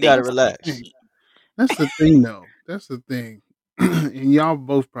like Oh, that. you gotta that's the relax. thing. That's the thing, though. That's the thing. And y'all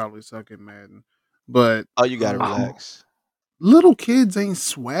both probably suck at Madden, but Oh, you gotta Oh, relax. little kids ain't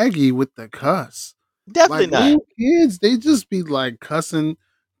swaggy with the cuss. Like Definitely not. little kids, they just be like cussing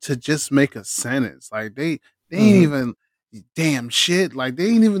to just make a sentence. Like they ain't Hmm. even damn shit. Like they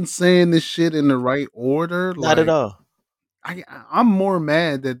ain't even saying this shit in the right order. Not at Like all. I'm more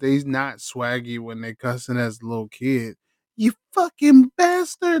mad that they's not swaggy when they cussing as a little kid. You fucking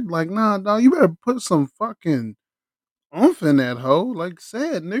bastard! Like nah, dog, you better put some fucking oomph in that hoe. Like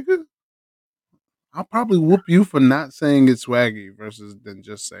said, nigga. I'll probably whoop you for not saying it's swaggy versus than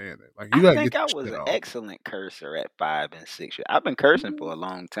just saying it. Like you I gotta get think I your was shit an off. excellent cursor at 5 and 6 years. I've been cursing for a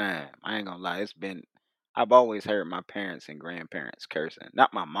long time. I ain't gonna lie. I've always heard my parents and grandparents cursing.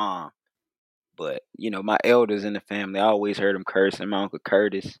 Not my mom, but my elders in the family. I always heard them cursing. My uncle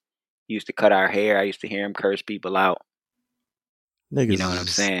Curtis used to cut our hair. I used to hear him curse people out. You Niggas know what I'm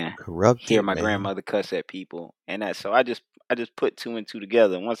is saying? Hear corrupted, my man. grandmother cuss at people, and that. So I just put two and two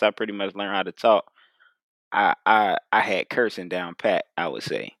together. Once I pretty much learned how to talk, I had cursing down pat, I would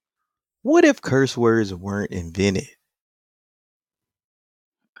say. What if curse words weren't invented?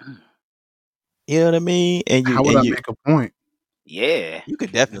 You know what I mean? And you How would and I you make a point? Yeah. you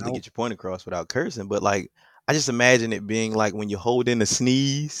could definitely How, get your point across without cursing, but like I just imagine it being like when you hold in a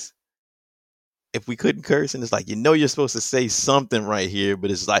sneeze. If we couldn't curse, and it's like you're supposed to say something right here, but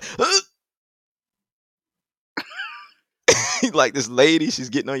it's like like this lady, she's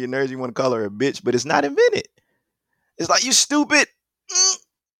getting on your nerves. You want to call her a bitch, but it's not invented. It's like you stupid. Mm.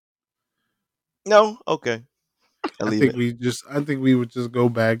 No, okay, I leave it. I think we would just go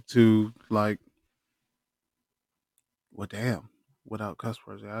back to like, well, damn, without cuss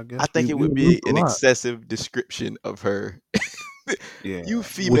words. I I guess think it we would would lose be a an lot. excessive description of her. Yeah, You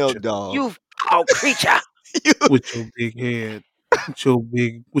female dog. You foul creature. You with your big head,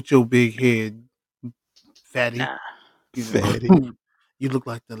 with your big head, fatty. Nah. You know, fatty. you look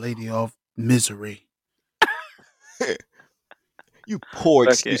like the lady off Misery. You poor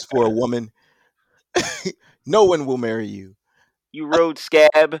Okay. excuse for a woman. No one will marry you. You road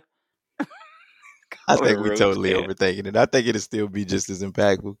scab. I Call her think we road totally scab. overthinking it. I think it'll still be just as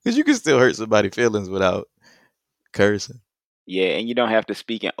impactful because you can still hurt somebody's feelings without cursing. Yeah, and you don't have to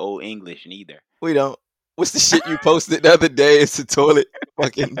speak in old English neither. We don't. What's the shit you posted the other day? It's a toilet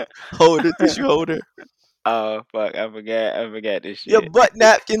fucking holder, tissue holder. Oh fuck, I forgot this Your shit. butt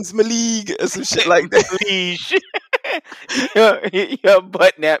napkins, Maligue, or some shit like that. Liege. your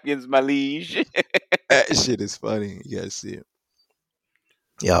butt napkins, my liege. That shit is funny. You gotta see it.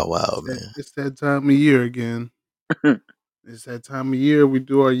 Y'all wild, man. It's that time of year again. It's that time of year we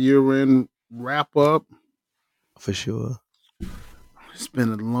do our year end wrap up. For sure. It's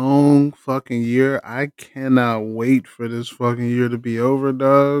been a long fucking year. I cannot wait for this fucking year to be over,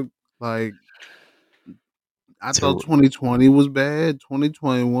 dog. Like, I thought Totally. 2020 was bad.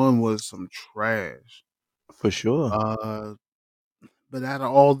 2021 was some trash. For sure. Uh, but out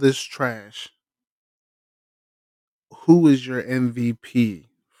of all this trash, who is your MVP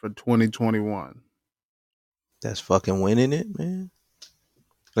for 2021? That's fucking winning it, man.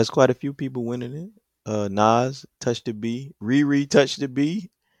 There's quite a few people winning it. Nas touched the B. Riri touched the B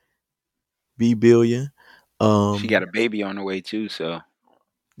billion. She got a baby on the way too, so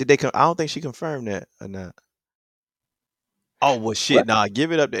Did they come? I don't think she confirmed that or not. Oh well, shit. what? Nah,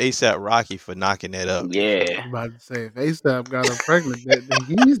 give it up to ASAP Rocky for knocking that up. I Yeah. was about to say, if ASAP got her pregnant, then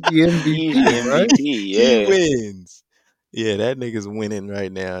he's the He's the MVP, right? MVP, He yeah. wins. Yeah, that nigga's winning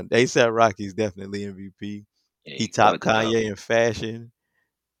right now. ASAP Rocky's definitely MVP. Yeah, He he topped fucked up. Kanye in fashion,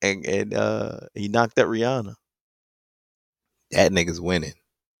 and he knocked up Rihanna. That nigga's winning.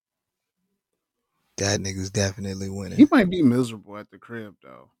 That nigga's definitely He winning. might be miserable at the crib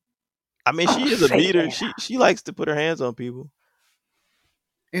though. I mean, she Oh, is a beater. Satan. She likes to put her hands on people.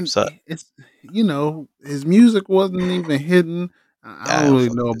 And So it's his music wasn't even hidden. I I don't don't really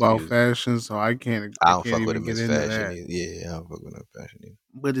fuck know with his about music. fashion, so I I don't can't fuck with even him get as into fashion that. either. Yeah, I don't fuck with no fashion either.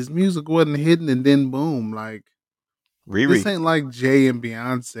 But his music wasn't hidden, and then boom, like this Riri, ain't like Jay and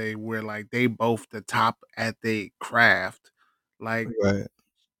Beyonce, where like they both the top at their craft. Like right?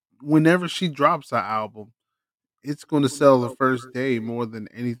 whenever she drops an album, it's going to sell the first day more than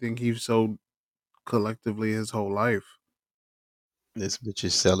anything he's sold collectively his whole life. This bitch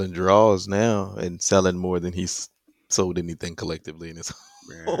is selling draws now and selling more than he's sold anything collectively in his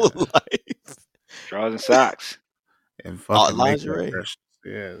whole Yeah. life. Drawers and socks. And Oh, fucking makeup lingerie. brushes.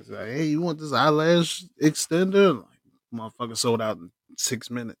 Yeah. It's like, hey, you want this eyelash extender? Like, motherfucker sold out in 6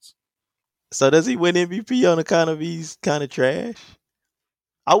 minutes. So does he win MVP on account of he's kind of trash?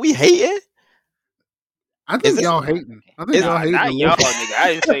 Are we hating? I Is think this y'all hating. I think is y'all Nah, hating a not y'all, little. nigga. I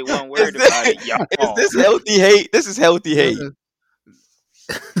didn't say one is word about it. this is Y'all. this healthy hate? This is healthy hate.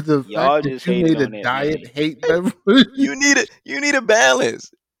 The fact Y'all that just you hated made a on that diet man. hate beverage. You need a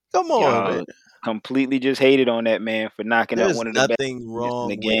balance. Come on, man. Y'all completely just hated on that man for knocking up There's one of the best nothing artists in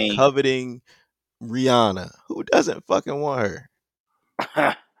the wrong with game. coveting Rihanna. Who doesn't fucking want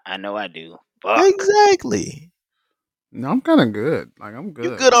her? I know I do. Fuck. Exactly. No, I'm kind of good. Like I'm You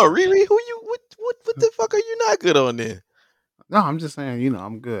good. good on Riri? What the fuck are you not good on then? No, I'm just saying,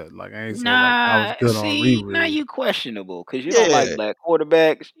 I'm good. Like I ain't say like I was Nah, good on see, now Riri. you questionable because you don't like Yeah, black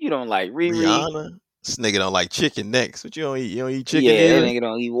quarterbacks. You don't like Riri. Rihanna. This nigga don't like chicken necks. What you don't eat? You don't eat chicken Yeah, that either? nigga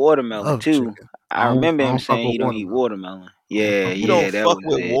don't eat I watermelon love too. chicken. I remember I him don't fuck saying with he don't eat watermelon. watermelon. I don't Yeah, fuck You with don't yeah, that fuck was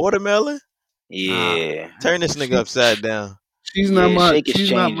with it. watermelon? Nah. Yeah, Turn this nigga She upside down. yeah. Shake his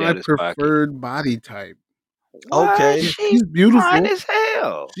she's not change my out his pocket. preferred body type. What? Okay. She's She's fine beautiful. as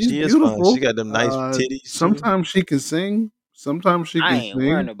hell. She's She is fine. She beautiful. got them nice titties too. Sometimes she can sing. Sometimes she I can ain't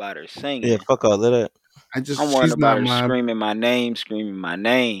worrying sing. about her Yeah, singing. fuck all of that. I'm worrying She's about not her my screaming my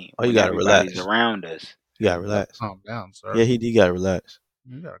name Oh, you when gotta everybody's relax. around us. You gotta You gotta relax. calm down, Yeah, sir. he gotta relax.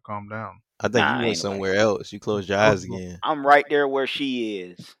 You gotta calm down. I think Nah, you went ain't nobody. somewhere else. You closed your eyes again. I'm right there where she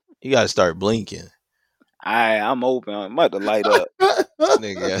is. You gotta start blinking. I'm open. I'm about to light up. This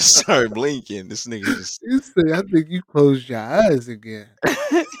nigga gotta start blinking. This nigga just You say, I think you closed your eyes again.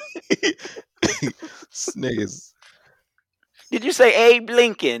 this nigga's Did you say Abe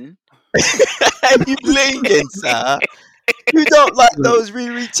Lincoln? you blinking, sir. You don't like Look, those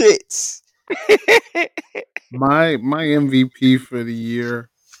Riri tits. my MVP for the year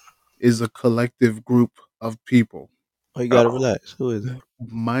is a collective group of people. Oh, you gotta Oh, relax. Who is it?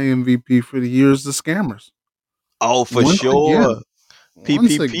 My MVP for the year is the scammers. Oh, for Once sure. again,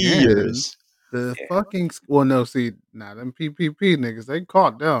 once again, PPPers. the fucking well, no, see, now them PPP niggas, they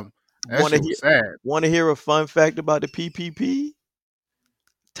caught them. That Wanna shit hear was sad. wanna hear a fun fact about the PPP?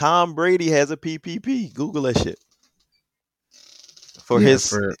 Tom Brady has a PPP. Google that shit. For Yeah, his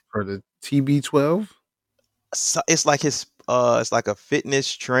for the TB12. it's like his it's like a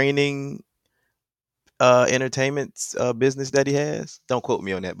fitness training entertainment business that he has. Don't quote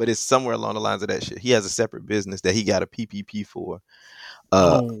me on that, but it's somewhere along the lines of that shit. He has a separate business that he got a PPP for.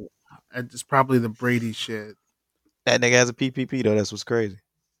 Uh Oh, it's probably the Brady shit. that nigga has a PPP though. That's what's crazy.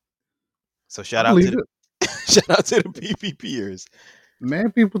 So I believe it. shout out to the PPPers.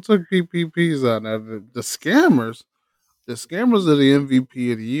 Man, people took PPPs out of it. The scammers. The scammers are the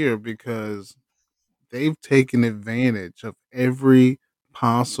MVP of the year because they've taken advantage of every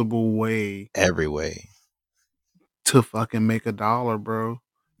possible way Every way. to fucking make a dollar, bro.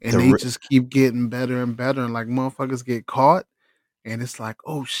 And The they re- just keep getting better and better. And like motherfuckers get caught, and it's like,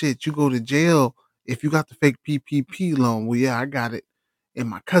 oh shit, you go to jail if you got the fake PPP loan. Well, yeah, I got it in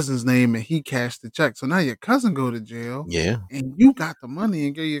my cousin's name, and he cashed the check. So now your cousin go to jail, yeah. and you got the money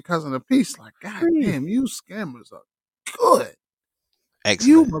and give your cousin a piece. Like, god damn, you scammers are good.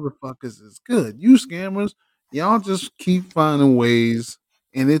 You Excellent. motherfuckers is good. You scammers, y'all just keep finding ways,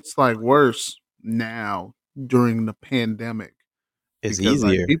 and it's like worse now during the pandemic It's because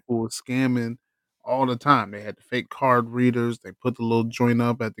like easier. people were scamming all the time. They had the fake card readers. They put the little joint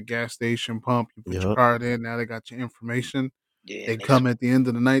up at the gas station pump. You put your Yep. card in. Now they got your information. yeah, They and come at the end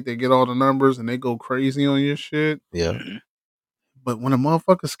of the night. They get all the numbers and they go crazy on your shit. Yep. Mhm. But when a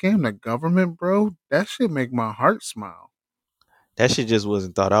motherfucker scam the government, bro, that shit make my heart smile. That shit just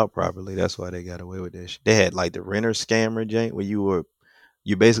wasn't thought out properly. That's why they got away with that shit. They had like the renter scammer jank where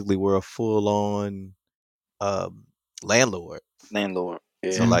you basically were a full on um, landlord. landlord.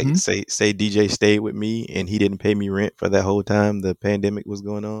 So Yeah, like Mm-hmm. say DJ stayed with me and he didn't pay me rent for that whole time the pandemic was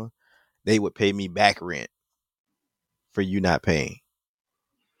going on, they would pay me back rent for you not paying.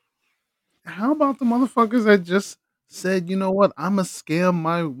 How about the motherfuckers that just said, you know what, I'm gonna scam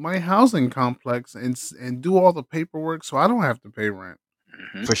my housing complex and do all the paperwork so I don't have to pay rent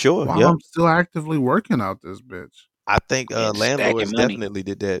hmm For sure. while Yep. I'm still actively working out this bitch. I think and stacking landlords money. definitely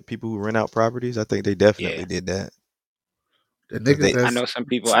did that. People who rent out properties, I think they Yeah, definitely did that. The Cause niggas they I that's know some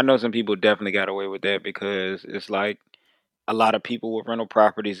people. I know some people definitely got away with that because it's like a lot of people with rental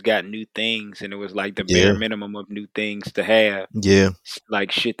properties got new things, and it was like the bare yeah, minimum of new things to have, yeah,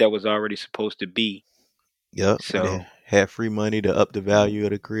 like shit that was already supposed to be. yep. And they So, had free money to up the value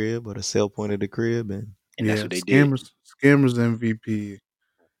of the crib or the sell point of the crib and and that's yeah, what they did. scammers MVP.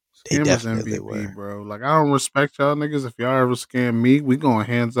 they Scammers definitely MVP, were. bro. Like I don't respect y'all niggas. If y'all ever scam me, we going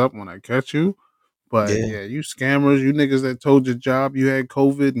hands up when I catch you. But Yeah. yeah, you scammers, you niggas that told your job you had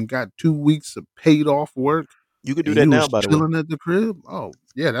COVID and got 2 weeks of paid off work You could do and that you now, was by the way. chilling at the crib. Oh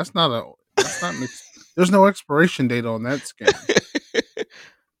yeah, that's not an there's no expiration date on that scam.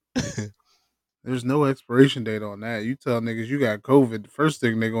 There's no expiration date on that. You tell niggas you got COVID, the first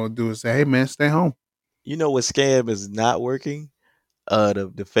thing they're gonna do is say, "Hey man, stay home." You know what scam is not working?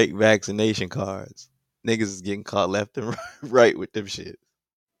 The fake vaccination cards. Niggas is getting caught left and right with them shit.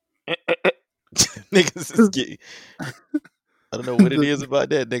 Niggas is Cause getting. I don't know what it the is about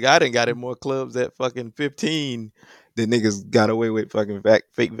that nigga. I done got in more clubs at fucking 15 than niggas got away with fucking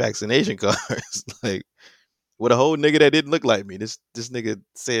fake vaccination cards. Like with a whole nigga that didn't look like me. This nigga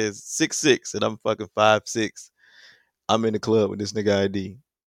says 6'6" and I'm fucking 5'6". I'm in the club with this nigga ID.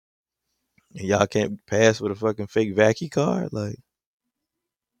 And y'all can't pass with a fucking fake vaccine card? Like,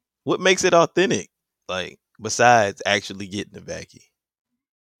 what makes it authentic? Like, besides actually getting the vaccine.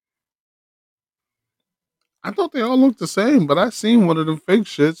 I thought they all looked the same, but I seen one of them fake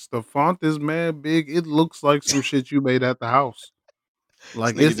shits. The font is mad big. It looks like some shit you made at the house. This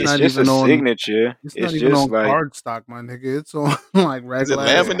Like nigga It's just a signature. it's not It's even just on like card stock, my nigga. It's on like is it regular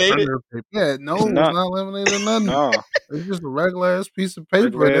ass yeah, laminated? printer paper. Yeah, it's no, it's not. not laminated or nothing. No, It's just a regular ass piece of paper.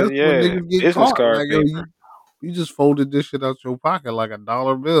 regular. That's when Yeah, niggas get business caught. card Like, yo, paper. You just folded this shit out your pocket like a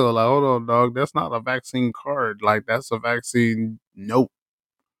dollar bill. Like, hold on, dog. That's not a vaccine card. Like, that's a vaccine note.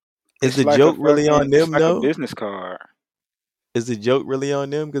 Is It's the like a joke really fucking. on It's them like a though? business card. Is the joke really on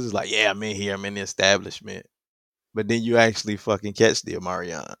them? Because it's like, yeah, I'm in here, I'm in the establishment, but then you actually fucking catch the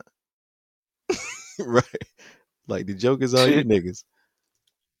Omarion, right? Like the joke is on you Shit. niggas.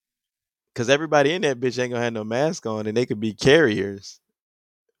 Because everybody in that bitch ain't gonna have no mask on, and they could be carriers.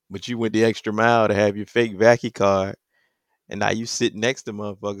 But you went the extra mile to have your fake vacky card, and now you sit next to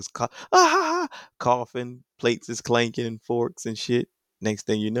motherfuckers, coughing, plates is clanking, and forks and shit. Next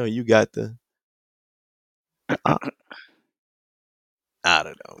thing you know, you got the I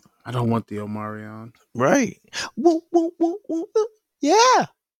don't know. I don't want the Omarion. Right. Woo, woo, woo, woo, woo. Yeah.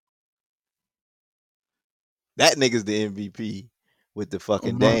 That nigga's the MVP with the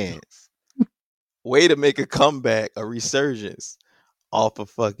fucking Omarion. dance. Way to make a comeback, a resurgence off of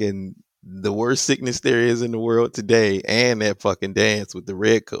fucking the worst sickness there is in the world today and that fucking dance with the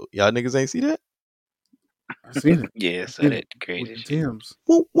red coat. Y'all niggas ain't see that? I seen it. Yeah, I so seen it that with crazy the shit. Tims.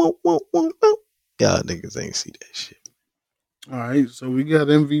 Woo, woo, woo, woo, woo. Y'all niggas ain't see that shit. All right, so we got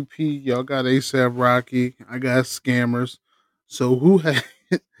MVP. Y'all got ASAP Rocky. I got Scammers. So who had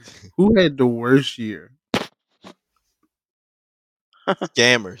who had the worst year?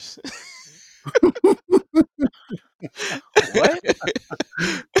 Scammers. What?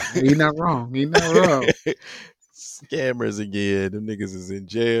 He not wrong. He not wrong. Scammers again. Them niggas is in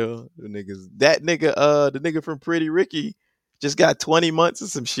jail. Them niggas the nigga from Pretty Ricky just got 20 months or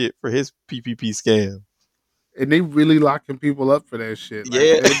some shit for his PPP scam. And they really locking people up for that shit, like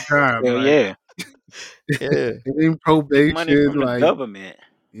Yeah. dead time. Hell Like yeah. Yeah. it ain't Big money probation. from the Like government.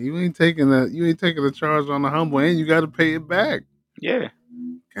 you ain't taking the charge on the humble, and you got to pay it back. Yeah.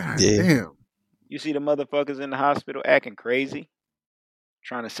 God Yeah. damn. You see the motherfuckers in the hospital acting crazy,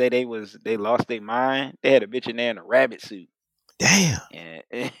 trying to say they lost their mind. They had a bitch in there in a rabbit suit. Damn. And,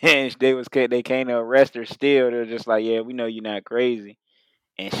 they came to arrest her still. They're just like, yeah, we know you're not crazy.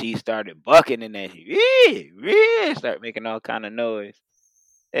 And she started bucking in that shit. Start making all kind of noise.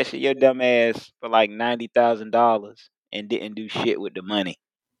 That shit your dumb ass for like $90,000 and didn't do shit with the money.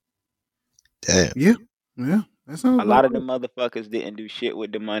 Damn. Yeah, yeah. That sounds A about lot of right. them motherfuckers didn't do shit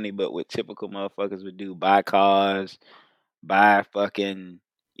with the money, but what typical motherfuckers would do, buy cars, buy fucking,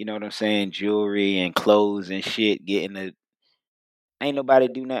 you know what I'm saying, jewelry and clothes and shit, getting the ain't nobody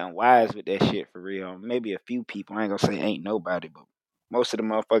do nothing wise with that shit for real. Maybe a few people. I ain't gonna say ain't nobody, but most of the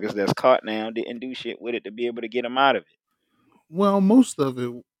motherfuckers that's caught now didn't do shit with it to be able to get them out of it. Well, most of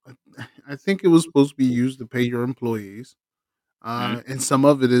it, I think it was supposed to be used to pay your employees, Hmm? and some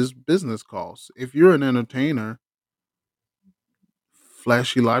of it is business costs. If you're an entertainer,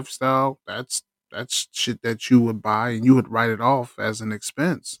 flashy lifestyle, that's shit that you would buy and you would write it off as an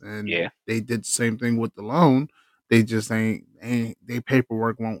expense. Yeah. And they did the same thing with the loan. They just ain't they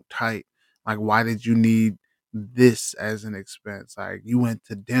paperwork won't tight. Like, why did you need this as an expense? Like, you went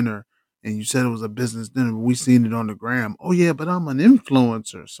to dinner and you said it was a business dinner, but we seen it on the gram. Oh yeah, but I'm an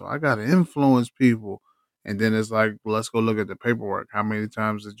influencer, so I gotta influence people. And then it's like, well, let's go look at the paperwork. How many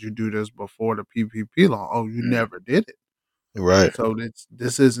times did you do this before the PPP law? Oh, you Mm. never did it. Right. So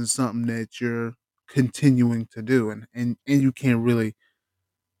this isn't something that you're continuing to do, and you can't really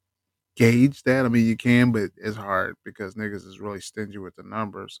gauge that. I mean, you can, but it's hard because niggas is really stingy with the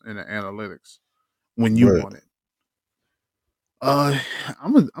numbers and the analytics when you Right. want it. Uh,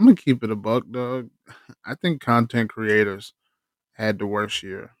 I'm gonna keep it a buck, dog. I think content creators had the worst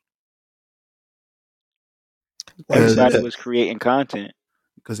year Why you say because Everybody that? was creating content.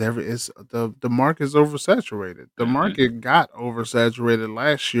 every it's the market's oversaturated. The Hmm. market got oversaturated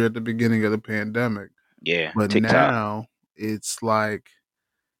last year at the beginning of the pandemic, Yeah. but TikTok. now it's like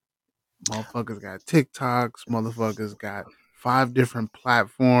motherfuckers got TikToks, motherfuckers got 5 different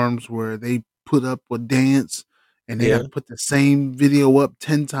platforms where they put up a dance and they got Yeah. to put the same video up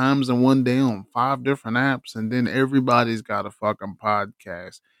 10 times in one day on 5 different apps. And then everybody's got a fucking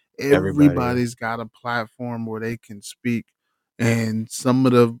podcast. Everybody is. Everybody's got a platform where they can speak. And some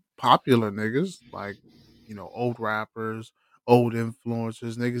of the popular niggas, like, old rappers, old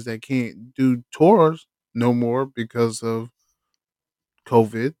influencers, niggas that can't do tours no more because of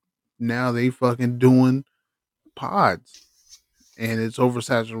COVID. Now they fucking doing pods, and it's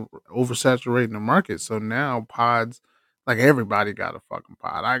oversaturating the market. So now pods, like everybody got a fucking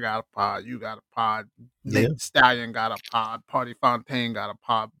pod. I got a pod. You got a pod. Yeah. Nate Stallion got a pod. Party Fontaine got a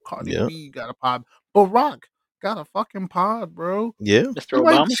pod. Cardi Yeah. B got a pod. Barack got a fucking pod, bro. Yeah. Mr.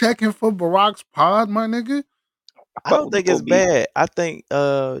 Nobody Obama. checking for Barack's pod, my nigga. I I fuck don't with think it's Before B. bad. I think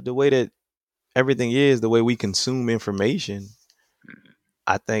the way that everything is, the way we consume information,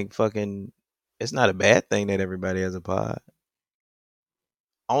 I think fucking It's not a bad thing that everybody has a pod.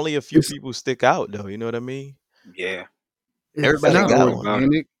 Only a few It's people stick out though. You know what I mean? Yeah, it's that's Everybody a not good got part one. about it.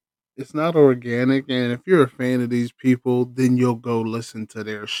 organic. It's not organic, and if you're a fan of these people, then you'll go listen to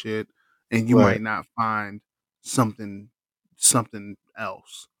their shit, and you Right. might not find something something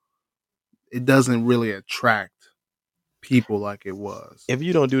else. It doesn't really attract people like it was. If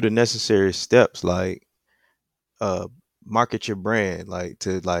you don't do the necessary steps, like uh market your brand, like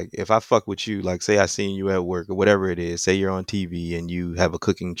to like if I fuck with you, like say I seen you at work or whatever it is, say you're on TV and you have a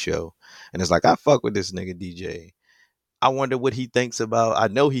cooking show, and it's like I fuck with this nigga DJ. I wonder what he thinks about. I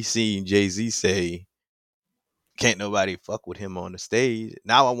know he's seen Jay-Z say, "Can't nobody fuck with him on the stage."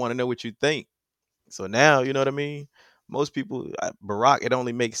 Now I want to know what you think. So now, you know what I mean? Most people, Barack, it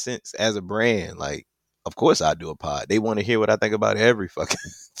only makes sense as a brand. Like, of course I do a pod. They want to hear what I think about every fucking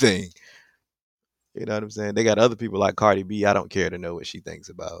thing. You know what I'm saying? They got other people like Cardi B. I don't care to know what she thinks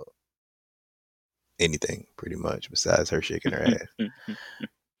about anything, pretty much, besides her shaking her ass.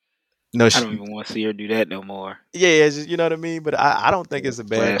 No, I don't even want to see her do that no more. yeah, it's just, you know what I mean? But I don't think Yeah, it's a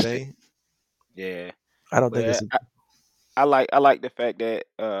bad plastic. thing. Yeah, I don't think it's but a, I like the fact that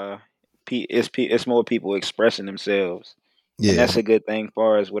it's more people expressing themselves, and yeah, that's a good thing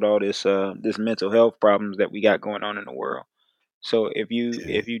for us with all this mental health problems that we got going on in the world. So yeah,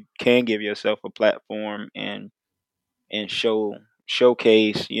 if you can give yourself a platform and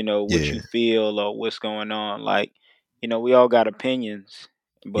showcase, what yeah, you feel or what's going on, like, we all got opinions,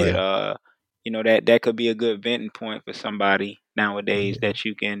 but yeah, that could be a good venting point for somebody nowadays, yeah, that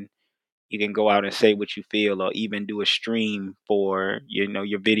you can go out and say what you feel, or even do a stream for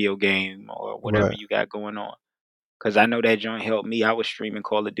your video game or whatever right. you got going on. Because I know that joint helped me. I was streaming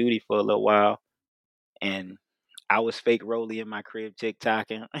Call of Duty for a little while, and I was fake Rolly in my crib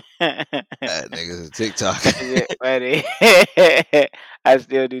TikToking. That nigga's a TikTok. That shit funny. I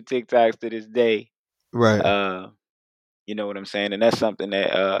still do TikToks to this day. Right. Uh, you know what I'm saying? And that's something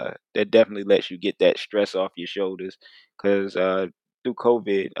that definitely lets you get that stress off your shoulders. Because through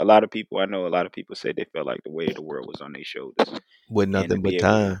COVID, I know a lot of people said they felt like the weight of the world was on their shoulders, With and to nothing but be able to,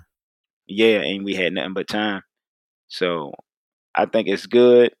 time. yeah, and we had nothing but time. So I think it's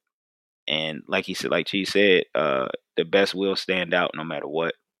good. And like he said, like Cheese said, the best will stand out no matter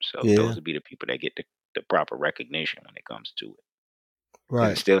what. So Yeah. those would be the people that get the proper recognition when it comes to it. Because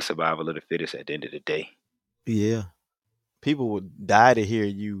Right. it's still survival of the fittest at the end of the day. Yeah. People would die to hear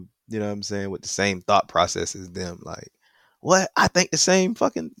you, you know what I'm saying, with the same thought process as them. Like, what? I think the same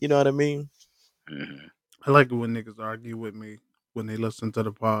fucking, you know what I mean? Hmm. I like it when niggas argue with me when they listen to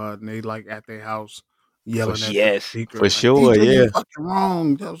the pod and they like at their house For yelling sh- at the Yes. speaker for like sure, DJ, you yeah. fucking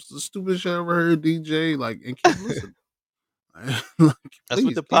wrong. That was the stupidest shit I ever heard, DJ. Like, and keep listening. Like, That's what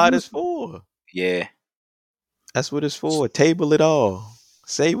please the keep pot is listening. for. Yeah. That's what it's for. Table it all.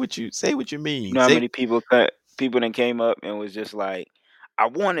 Say what you You mean. know how Say many people then came up and was just like, I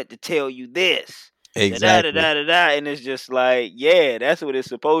wanted to tell you this. Da da da exactly. da da da, and it's just like, yeah, that's what it's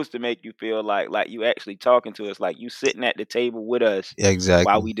supposed to make you feel like you actually talking to us, like you sitting at the table with us while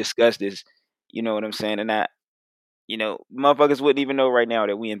Exactly. we discuss this. You know what I'm saying? And motherfuckers wouldn't even know right now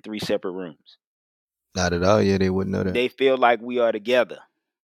that we in three separate rooms. Not at all. Yeah, they wouldn't know that. They feel like we are together,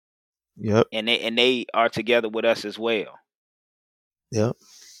 Yep. and they are together with us as well. Yep.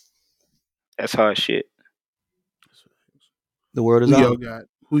 That's hard shit. The word is Who y'all out. got?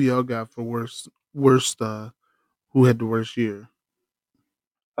 Who y'all got for worst? Who had the worst year?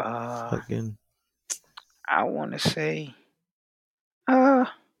 Fucking I want to say, uh,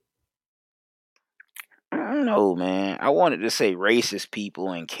 I don't know, man. I wanted to say racist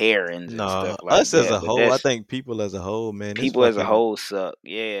people and Karens and no. stuff like Us as that, a but whole, I that's think people as a whole, man, this people as a fucking whole suck.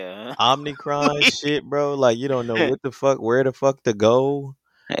 Yeah. Omnicron shit, bro. Like you don't know what the fuck, where the fuck to go.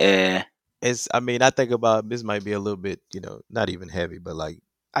 Yeah. It's I mean, I think about this might be a little bit, not even heavy, but like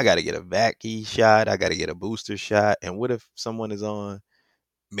I gotta get a vaccine shot, I gotta get a booster shot. And what if someone is on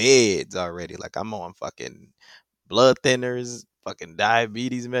meds already? Like I'm on fucking blood thinners, fucking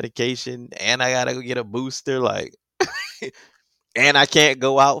diabetes medication, and I gotta go get a booster, like and I can't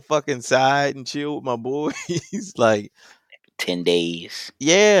go out fucking side and chill with my boys. Like, 10 days.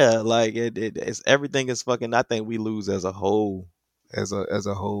 yeah, like it's everything is fucking I think we lose as a whole. As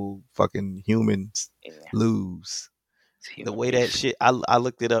a whole fucking humans Yeah. lose. It's The human way that race. shit I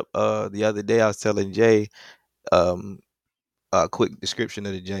looked it up the other day. I was telling Jay um a quick description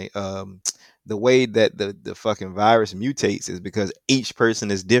of the way that the fucking virus mutates is because each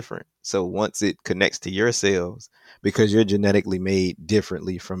person is different. So once it connects to your cells, because you're genetically made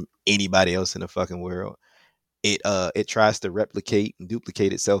differently from anybody else in the fucking world, it tries to replicate and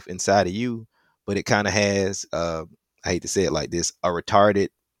duplicate itself inside of you, but it kind of has I hate to say it like this, a retarded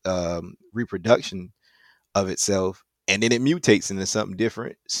reproduction of itself, and then it mutates into something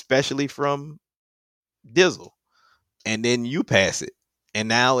different, especially from Dizzle, and then you pass it, and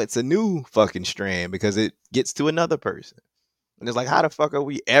now it's a new fucking strand because it gets to another person, and it's like, how the fuck are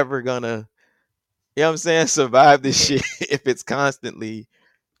we ever gonna, you know what I'm saying, survive this Yeah. shit if it's constantly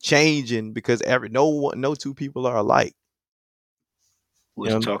changing because no two people are alike. You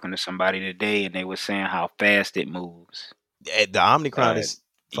Was know, talking to somebody today and they were saying how fast it moves. the Omnicron Uh, is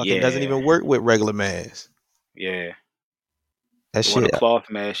fucking doesn't yeah, even work with regular masks. yeah. That Well, the shit. cloth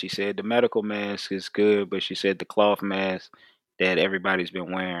mask, she said the medical mask is good, but she said the cloth mask that everybody's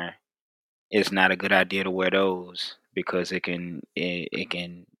been wearing, it's not a good idea to wear those because it can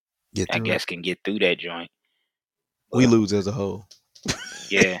Get I through it. guess can get through that joint. We But lose as a whole.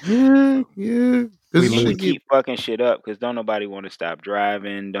 yeah, Yeah, yeah. We This and we lose. shit get keep fucking shit up because don't nobody want to stop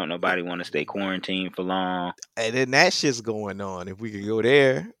driving. Don't nobody want to stay quarantined for long. And then that shit's going on. If we could go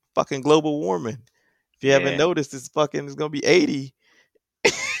there, fucking global warming. If you haven't Yeah, noticed, it's gonna be 80,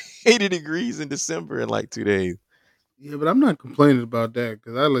 80 degrees in December in like 2 days. yeah, but I'm not complaining about that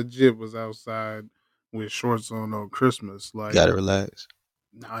because I legit was outside with shorts on Christmas. Like, Gotta relax.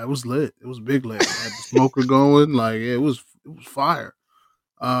 nah, it was lit. It was big lit. Had the smoker going. Like, yeah, it was fire.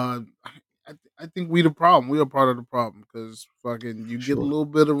 I think we the problem. We are part of the problem because fucking you get a Sure. little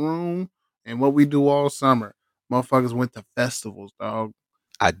bit of room, and what we do all summer, motherfuckers went to festivals, dog.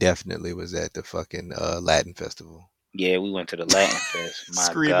 I definitely was at the fucking Latin festival. yeah. We went to the Latin Fest. My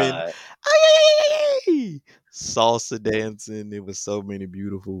Screaming, God. "Ay!" Salsa dancing. It was so many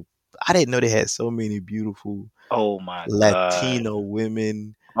beautiful. I didn't know they had so many beautiful Oh my God. Latino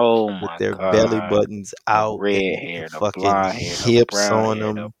women Oh with my their belly God. buttons The out red and the hair, the fucking blonde hair, the hips brown on hair,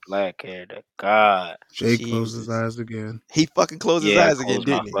 the them. black hair, the God. Jay closed his Jesus. eyes again. He fucking closed his Yeah, I eyes again, closed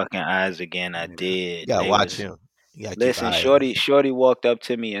my didn't he? fucking eyes again. I Yeah. You did. gotta They watch was him. You gotta keep an listen, eye on him. Shorty walked up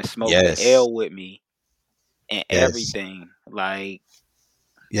to me and smoked the Yes. L with me and Yes. everything. Like,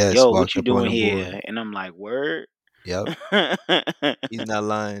 Yes. yo, what Walked you up on doing them boys. here? And I'm like, word? Yep. He's not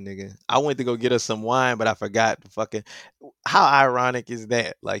lying, nigga. I went to go get us some wine, but I forgot to fucking. How ironic is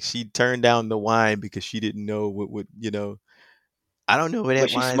that? Like she turned down the wine because she didn't know what would, I don't know where But that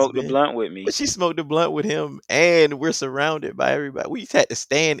she wine's smoked the been. blunt with But me. she smoked a blunt with him, and we're surrounded by everybody. We had to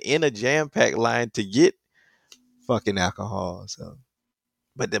stand in a jam packed line to get fucking alcohol. So,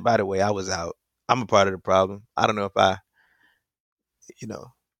 but by the way, I was out. I'm a part of the problem. I don't know if you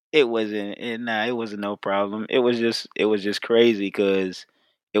know, It wasn't no problem. It was just crazy because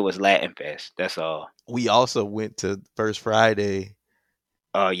it was Latin Fest. That's all. we also went to First Friday,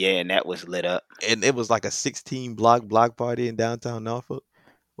 Oh yeah, and that was lit up. and it was like a 16 block party in downtown Norfolk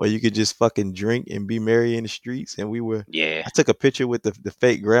where you could just fucking drink and be merry in the streets. And Yeah. I took a picture with the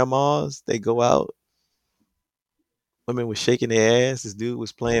fake grandmas. They go out. Women was shaking their ass. This dude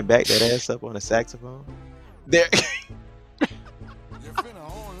was playing back that ass up on a saxophone. There,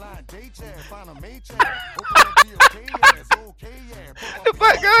 the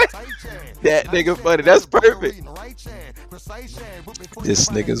fuck, guy? That nigga funny. That's perfect. This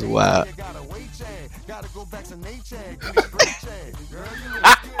nigga's wild.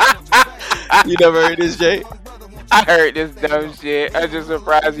 You never heard this, Jay? I heard this dumb shit. I'm just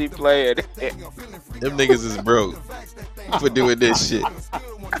surprised he played it. Them niggas is broke for doing this shit.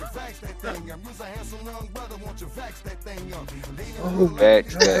 Oh,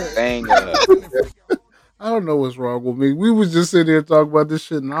 Backs that thing up. I don't know what's wrong with me. We was just sitting here talking about this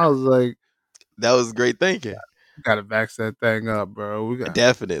shit, and I was like, That was great thinking. "Gotta vax that thing up, bro.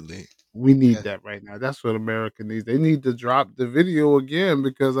 Definitely. We need Yeah. that right now. That's what America needs. They need to drop the video again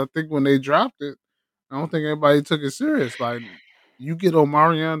because I think when they dropped it, I don't think anybody took it serious. Like, you get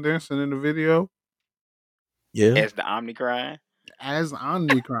Omarion dancing in the video Yeah. As the Omnicron. as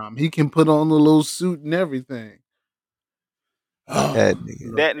Omnicron. He can put on the little suit and everything. That Oh, nigga.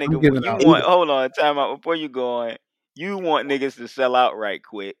 look, That I'm nigga, giving you out. want, hold on, time out before you go on. You want niggas to sell out right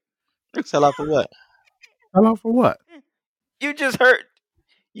quick. Sell out for what? How about for what? You just heard.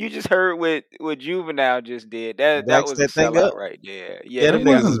 You just heard what Juvenile just did. That Backs was a that thing up. sellout right there. Yeah, Yeah, That them that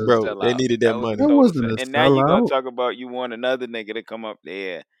niggas was is wasn't a a broke. They sellout. needed That that was a money. that total wasn't sell. a And now you gonna sellout. talk about you want another nigga to come up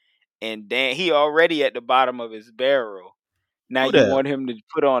there and Dan. He already at the bottom of his barrel. Now Who you that? want him to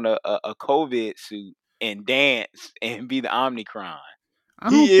put on a COVID suit and dance and be the Omnicron. I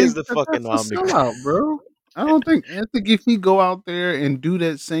He don't is think the that fucking that's a Omnicron. sellout, bro. I don't think. I think if he go out there and do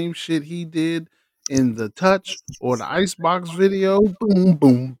that same shit he did in the Touch or the Icebox video, boom,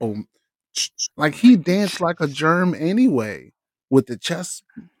 boom, boom, like he danced like a germ anyway, with the chest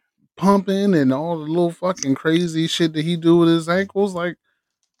pumping and all the little fucking crazy shit that he do with his ankles. Like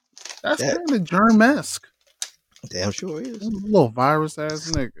that's That kind of germ esque. Damn sure is. Little virus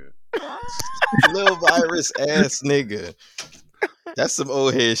ass nigga. Little virus ass nigga. That's some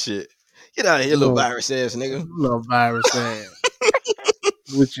old head shit. Get out of here, little Little virus ass nigga. little virus ass.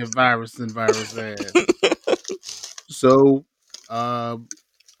 With your virus and virus ass. So, uh,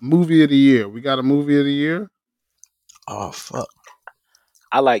 movie of the year. We got a movie of the year. Oh fuck.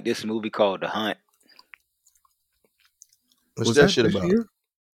 I like this movie called The Hunt. What's Was that that shit this about? year?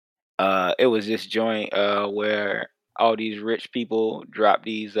 It was this joint where all these rich people drop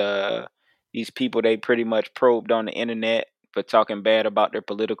these people they pretty much probed on the internet for talking bad about their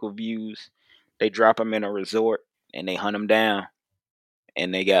political views. They drop them in a resort and they hunt them down,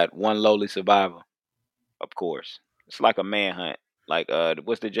 and they got one lowly survivor. Of course, it's like a manhunt. Like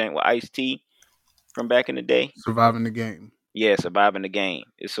what's the joint with Ice T from back in the day? Surviving the game. Yeah, surviving the game.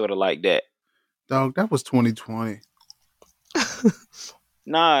 It's sort of like that. Dog, that was 2020.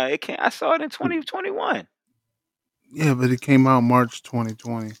 Nah, it can't. I saw it in 2021. Yeah, but it came out March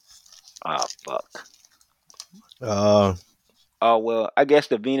 2020. Oh fuck. Uh Oh well, I guess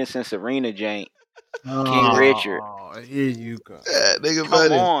the Venus and Serena joint. King Richard. Oh, here you go. that nigga Come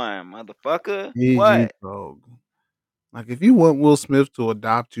funny. on, motherfucker. Here you What? go. Like, if you want Will Smith to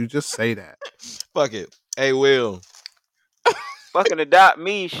adopt you, just say that. Fuck it. Hey Will. Fucking adopt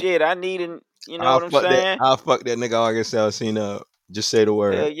me, shit. I need an. You know what I'm saying? I'll fuck that nigga August Alsina up. Just say the Hell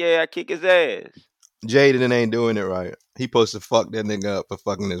word. yeah, I kick his ass. Jaden ain't doing it right. He supposed to fuck that nigga up for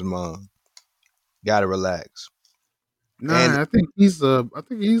fucking his mom. Gotta relax. And Nah, I think he's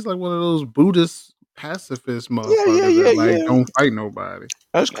like one of those Buddhist pacifist yeah, motherfuckers yeah, that like yeah. don't fight nobody.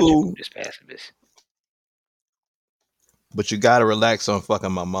 That's Got your cool. Buddhist pacifist. But you gotta relax on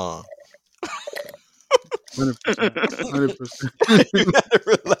fucking my mom. 100%. 100%. You gotta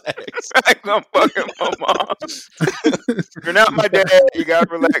relax. Relax on fucking my mom. You're not my dad. You gotta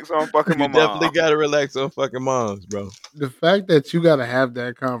relax on fucking my You definitely mom. gotta relax on fucking moms, bro. The fact that you gotta have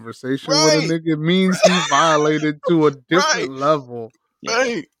that conversation with a Right, nigga means he violated to a right, different level. Yeah.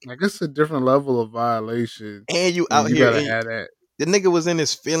 right. Like, it's a different level of violation And you when out you here, gotta and have that. the nigga was in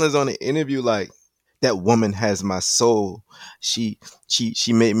his feelings on the interview, like that woman has my soul. She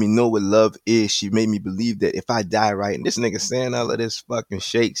made me know what love is. She made me believe that if I die right, and this nigga saying all of this fucking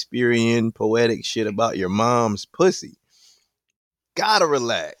Shakespearean poetic shit about your mom's pussy. Gotta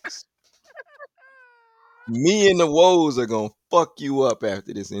relax. Me and the woes are gonna fuck you up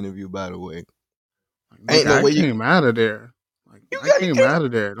after this interview, by the way. Like, Ain't nigga, no I way came out of there. Like, you I got you came can't out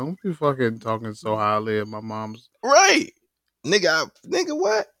of there. Don't be fucking talking so highly of my mom's. right. Nigga,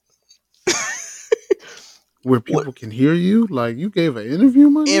 what? Where What people can hear you. Like, you gave an interview,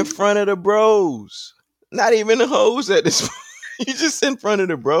 my in nigga. front of the bros? Not even the hoes at this point. You just in front of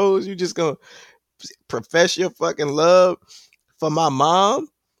the bros. You just gonna profess your fucking love for my mom.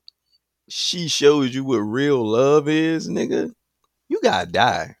 She shows you what real love is, nigga. You gotta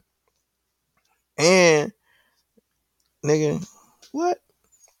die. And nigga, what?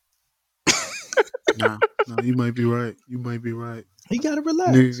 Nah, no, you might be right. You might be right. He gotta Nigga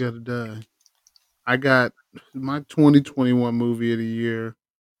relax. gotta die. I got my 2021 movie of the year.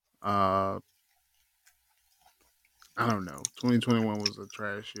 Uh, I don't know. 2021 was a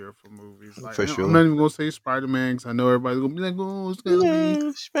trash year for movies. Like, For I'm sure. not even gonna say Spider Man because I know everybody's gonna be like, "Oh, Yeah,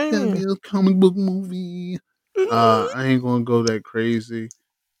 it's gotta be a comic book movie." I ain't gonna go that crazy.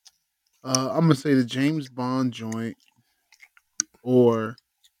 I'm gonna say the James Bond joint or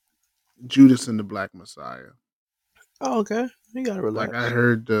Judas and the Black Messiah. Oh, okay. You gotta Like, I relax.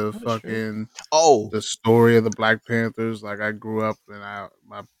 heard the That's true. fucking Oh, the story of the Black Panthers. Like, I grew up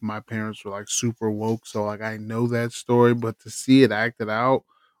and my parents were like super woke, so like I know that story. But to see it acted out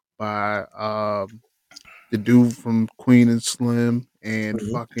by the dude from Queen and Slim and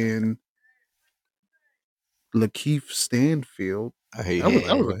mhm. fucking Lakeith Stanfield, I hate him, Yeah. by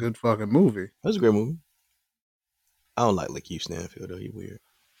that the was a way. good fucking movie. That was a great movie. I don't like Lakeith Stanfield though. He weird.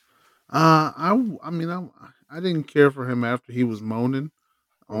 I mean, I didn't care for him after he was moaning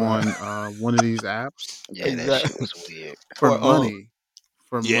Right. on one of these apps Yeah, that shit Exactly. was weird. for Or money.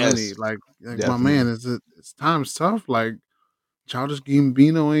 For money, yes, like my man, definitely. it's times tough. Like, Childish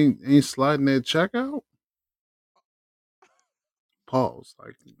Gambino ain't sliding that check out. Pause.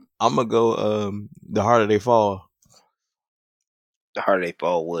 Like, I'm gonna go. The harder they fall. The Harder They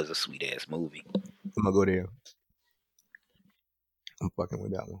Fall was a sweet ass movie. I'm gonna go there. I'm fucking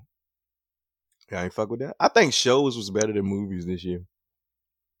with that one. Yeah, I ain't fuck with that. I think shows was better than movies this year.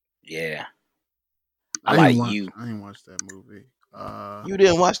 Yeah. I like you. I ain't watch that movie. You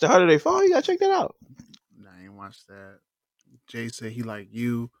didn't watch the harder they fall? You gotta check that out. Nah, I ain't watched that. Jay said he like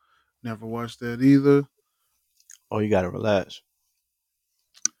you. Never watched that either. Oh, you gotta relax.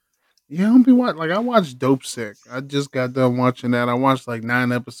 Yeah, I don't be watch like I watched Dope Sick. I just got done watching that. I watched like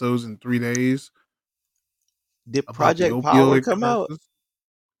 9 episodes in 3 days Did about the Project Power opioid come out? crisis.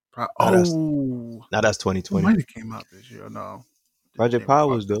 Oh, that's Oh, now that's it 2020. might have came out this year. No, Project Jamie Power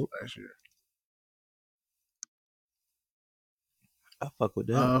Foxx was was dope. last year. I fuck with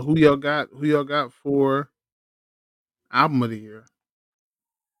that. Who y'all got? Who y'all got for album of the year?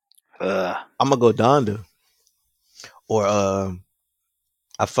 Uh, I'm gonna go Donda or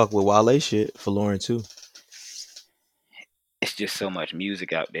I fuck with Wale shit for Lauren too. it's just so much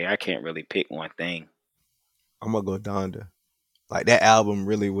music out there. I can't really pick one thing. I'm gonna go Donda. Like that album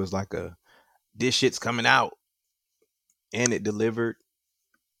really was like a this shit's coming out and it delivered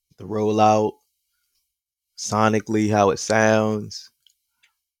the rollout sonically how it sounds.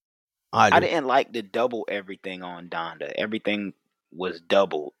 I I just didn't like the double everything on Donda. Everything was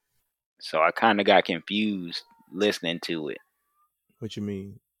doubled, so I kind of got confused listening to it. what you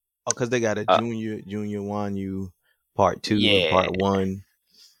mean? Oh, because they got a Uh, Junior Wanyu part two and yeah, part one.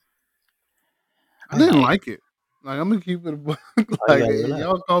 I I didn't get like like it. Like I'm gonna keep it a buck. oh you Like gotta relax.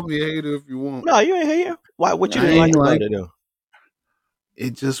 y'all call me a hater if you want. No, you ain't here. Why what you nah, I didn't like ain't about like it though?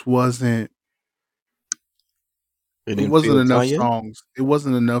 it. Just wasn't. It It didn't wasn't feel enough Kanye? songs. It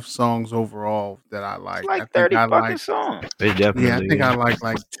wasn't enough songs overall that I it's liked. I like think 30 I fucking liked. songs. It Yeah, I definitely think I is.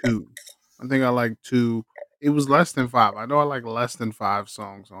 like two. I think I like two. It was less than five. I know I like less than five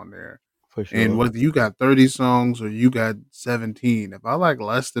songs on there. For And sure. whether you got 30 songs or you got 17, if I like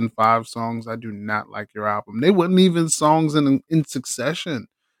less than five songs, I do not like your album. They wasn't even songs in succession.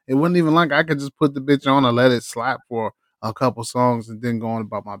 It wasn't even like I could just put the bitch on and let it slap for a couple songs and then go on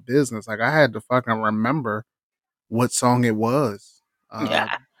about my business. Like I had to fucking remember what song it was. Uh,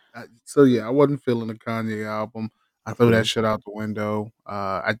 Yeah, so yeah, I wasn't feeling the Kanye album. I I threw feel that you. shit out the window.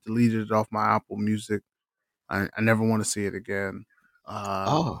 I deleted it off my Apple Music. I never want to see it again.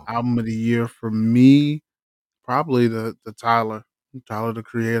 Oh. Album of the year for me, probably the Tyler the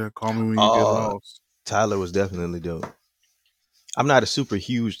Creator. Call me when you get Oh, lost. Tyler was definitely dope. I'm not a super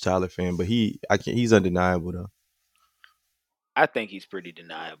huge Tyler fan, but he's undeniable though. I think he's pretty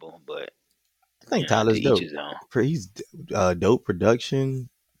deniable, but I think you know, to Tyler's each dope. his own. He's dope production.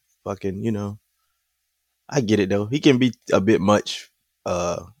 Fucking, I get it though. He can be a bit much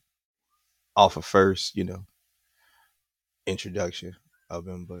uh off of first, introduction of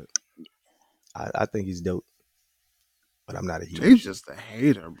him, but I think he's dope. But I'm not a Jay's huge. just a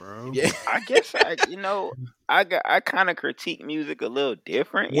hater, bro. Yeah. I guess I kind of critique music a little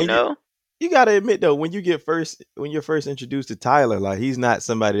different, you when you know. you gotta admit though, when you're first introduced to Tyler, like he's not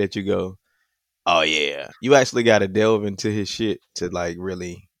somebody that you go, oh yeah. You actually gotta delve into his shit to like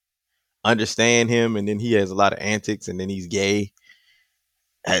really understand him, and then he has a lot of antics, and then he's gay.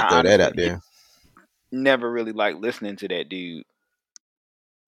 I had to I throw that out honestly there. never really liked listening to that dude.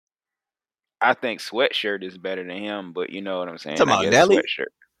 I think Sweatshirt is better than him, but you know what I'm saying. Talking I about guess Nelly. Sweatshirt,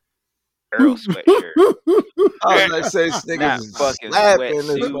 Earl Sweatshirt, I was about to say this nigga not just fucking slapping this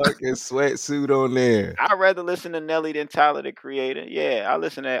sweatsuit. fucking sweatsuit on there. I'd rather listen to Nelly than Tyler the Creator. Yeah, I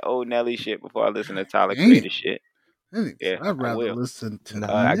listen to that old Nelly shit before I listen to Tyler Damn. Creator shit. That nigga said, Yeah, I'd I rather will. listen to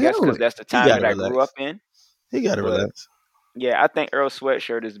Nah, I guess because Nelly. that's the he time gotta that I grew relax. up in. He gotta But relax. yeah, I think Earl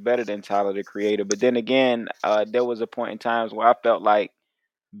Sweatshirt is better than Tyler the Creator. But then again, there was a point in times where I felt like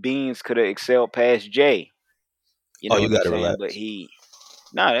Beans could have excelled past Jay. You Oh, know you what I'm gotta saying? But relax.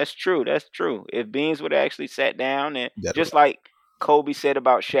 no, that's true. That's true. If Beans would have actually sat down and You gotta just relax. like Kobe said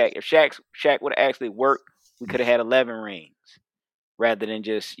about Shaq, if Shaq would have actually worked, we could have had 11 rings rather than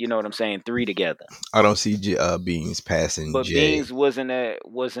just you know what I'm saying, three together. I don't see Beans passing But Jay. Beans wasn't a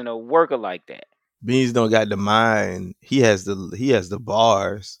worker like that. Beans don't got the mind. He has the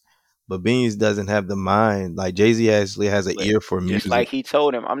bars, but Beans doesn't have the mind. Like Jay-Z actually has an But ear for just music. like he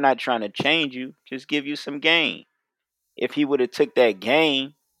told him, I'm not trying to change you, just give you some game. If he would have took that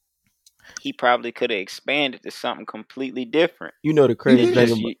game, he probably could have expanded to something completely different. You know the He crazy It's thing did.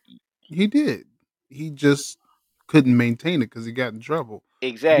 just about you He did. He just couldn't maintain it because he got in trouble.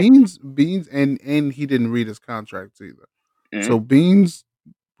 exactly. Beans, and he didn't read his contracts either. Hmm. So Beans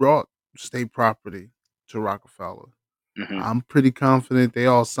brought state property to Rockefeller. Hmm. I'm pretty confident they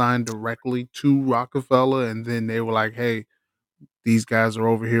all signed directly to Rockefeller, and then they were like, "Hey, these guys are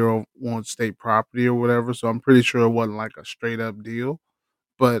over here on state property or whatever." So I'm pretty sure it wasn't like a straight up deal.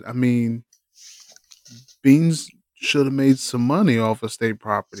 But I mean, Beans should have made some money off of state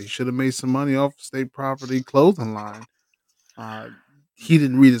property. Should have made some money off of state property clothing line. Uh, he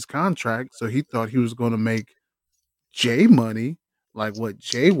didn't read his contract, so he thought he was going to make Jay money, like what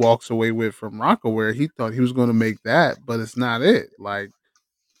Jay walks away with from Rockaware. He thought he was going to make that, but it's not it. Like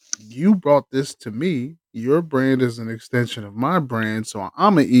you brought this to me. Your brand is an extension of my brand, so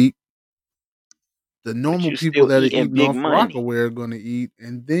I'm gonna eat. the But normal you people still that are eating eating big off money. Rockaway are going to eat,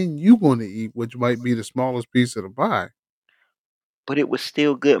 and then you going to eat, which might be the smallest piece of the pie. But it was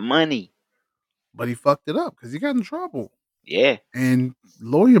still good money. But he fucked it up because he got in trouble Yeah. and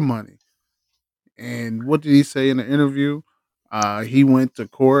lawyer money. And what did he say in the interview? He went to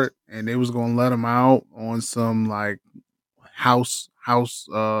court and they was gonna let him out on some like house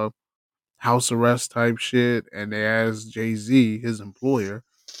arrest type shit. And they asked Jay-Z, his employer,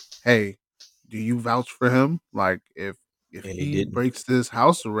 "Hey, do you vouch for him? Like if And he he didn't. breaks this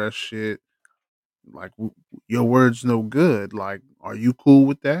house arrest shit, like your word's no good. Like, are you cool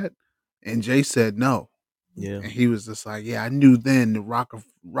with that?" And Jay said no. Yeah. And he was just like, "Yeah, I knew then the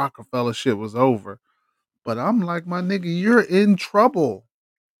Rockefeller shit was over." But I'm like, my nigga, you're in trouble.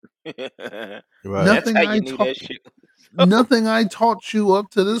 Right. That's how Nothing you I knew taught that shit. nothing I taught you up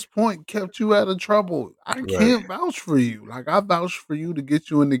to this point kept you out of trouble. I Right. can't vouch for you. Like I vouched for you to get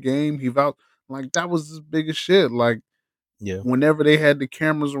you in the game. He vouched like that was his biggest shit. Like Yeah. whenever they had the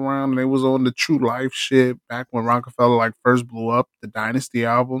cameras around and they was on the True Life shit back when Rockefeller like first blew up, the Dynasty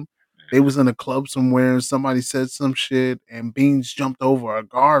album. They was in a club somewhere and somebody said some shit and Beans jumped over a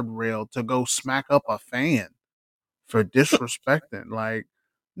guardrail to go smack up a fan for disrespecting. Like,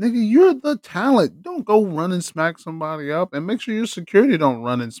 nigga, you're the talent. Don't go run and smack somebody up, and make sure your security don't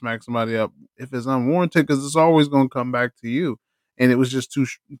run and smack somebody up if it's unwarranted, because it's always gonna come back to you. And it was just too.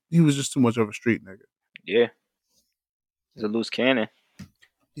 He was just too much of a street nigga. Yeah. It's a loose cannon.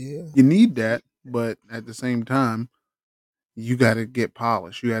 Yeah. You need that, but at the same time, you got to get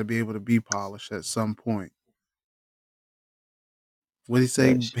polished. You got to be able to be polished at some point. What do you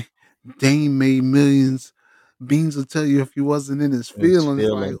say? That shit. Dame made millions. Beans will tell you if he wasn't in his It's feelings.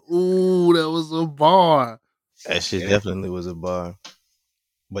 Like, feeling. ooh, that was a bar. That shit Yeah. definitely was a bar.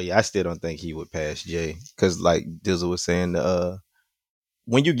 But yeah, I still don't think he would pass Jay. Cause like Dizzle was saying,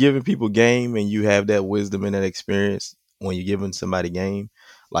 when you're giving people game and you have that wisdom and that experience, when you're giving somebody game,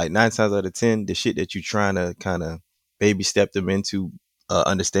 like 9 times out of 10, the shit that you're trying to kind of baby step them into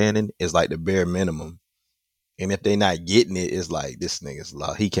understanding is like the bare minimum. And if they not getting it, it's like this nigga's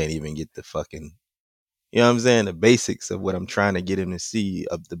law. He can't even get the fucking, you know what I'm saying? The basics of what I'm trying to get him to see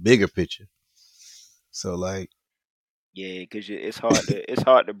of the bigger picture. So like, Yeah, because it's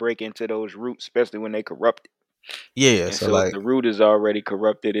hard to break into those roots, especially when they corrupt. yeah. And So so if like, the root is already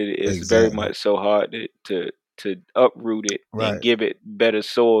corrupted, it's very exactly. much so hard to uproot it and Right. give it better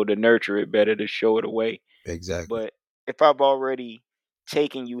soil to nurture it better to show it away. Exactly. But if I've already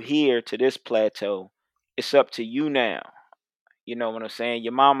taken you here to this plateau, it's up to you now. You know what I'm saying?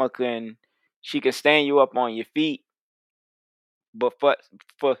 Your mama she can stand you up on your feet, but for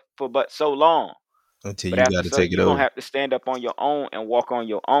but so long. Until But you after got to so take it you're gonna over. have to stand up on your own and walk on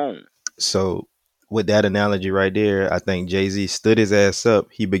your own. So with that analogy right there, I think Jay-Z stood his ass up.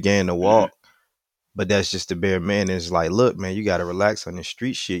 He began to Hmm. walk. But that's just the bare man. It's like, look, man, you gotta relax on the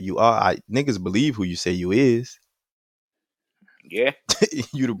street shit. You are niggas believe who you say you is. Yeah,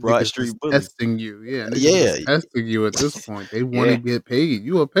 You the Broad Niggas is Street bully. testing you. Yeah, niggas is Yeah, testing you at this point. They want to yeah, get paid.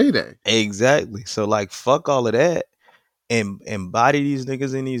 You a payday. exactly. So like fuck all of that and embody these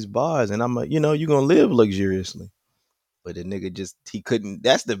niggas in these bars. And I'm like, you gonna live luxuriously. But the nigga just he couldn't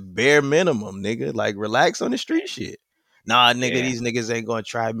that's the bare minimum, nigga. Like relax on the street shit. Nah, nigga, yeah. these niggas ain't gonna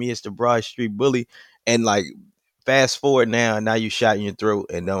try me. It's the Broad Street bully. And like fast forward now you shot in your throat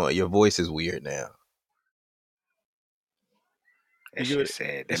and don't your voice is weird now. That You get shit what sad.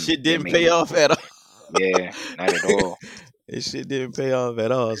 that Them shit them didn't pay English off boys. at all. Yeah, not at all. This shit didn't pay off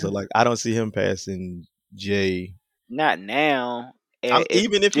at all. So like I don't see him passing Jay. Not now. I'm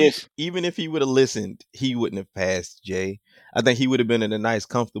If just even if he would have listened, he wouldn't have passed Jay. I think he would have been in a nice,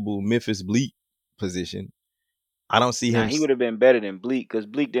 comfortable Memphis Bleak position. I don't see now him. he would have been better than Bleak because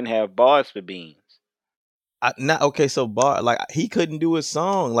Bleak didn't have bars for Beans. Not okay. So Bar, like he couldn't do his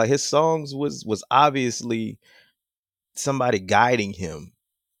song. Like his songs was obviously somebody guiding him.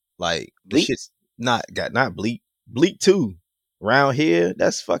 Like the Bleak, shit's not Bleak. Bleak too. Around here,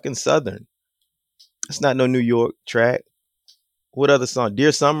 that's fucking Southern. It's not no New York track. What other song?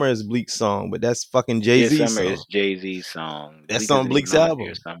 Dear Summer is Bleak's song, but that's fucking Jay Dear Z's Summer song. is Jay-Z's song. That's Bleak on isn't even Bleak's on Dear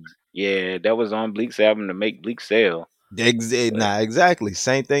album. Summer. Yeah, that was on Bleak's album to make Bleak sell. But Nah, exactly.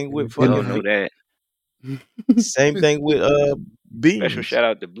 Same thing And with it didn't y'all fucking. know help. that. Same thing with Special Beans. shout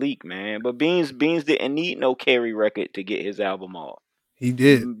out to Bleak, man. But Beans didn't need no carry record to get his album off. He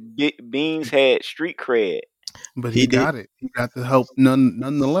did, Beans had street cred. but he He did. got it. He got the help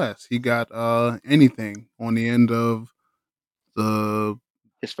nonetheless. He got anything on the end of the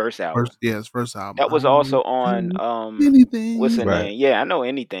His first album. first yeah, his first album. That I was don't also know on what's anything. the Right. name? Yeah, I know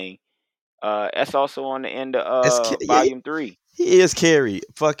anything. That's also on the end of Yeah, volume 3. he is Carrie.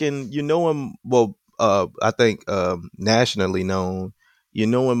 Fucking, you know him. Well, I think nationally known. You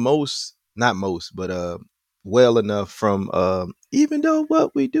know him most, not most, but well enough from even though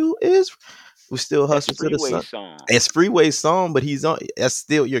what we do is we still That's hustle to the Freeway sun. song. It's Freeway song, but he's on. That's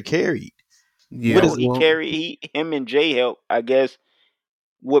still you're carried. What Yeah, No, is he well, carried him and Jay helped. I guess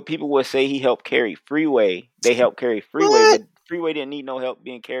what people would say he helped carry Freeway. They helped carry Freeway, what? but Freeway didn't need no help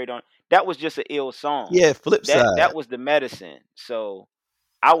being carried on. That was just an ill song. Yeah, flip That side, was the medicine. So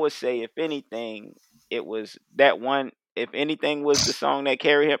I would say if anything, it was that one. If anything was the song that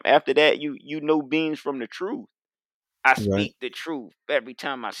carried him. After that, you know Beans from the truth. I right? speak the truth every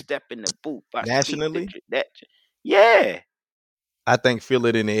time I step in the booth. I speak the Nationally, truth. Yeah. I think "Feel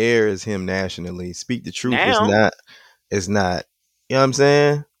It in the Air" is him nationally. "Speak the Truth" is Now not. Is not. You know what I'm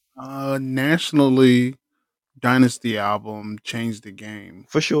saying? nationally, Dynasty album changed the game.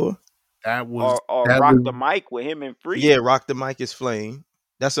 For sure. That was or that rock was, the mic with him and Yeah, Free. "Rock the Mic" is flame.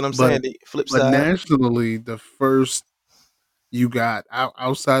 That's what I'm but saying. The flip but side, nationally, the first you got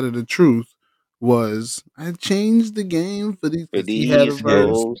outside of the truth was I changed the game for these For because he had a these yeah,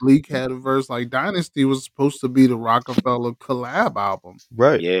 verse, hoes. Bleak had a verse. Like Dynasty was supposed to be the Rockefeller collab album.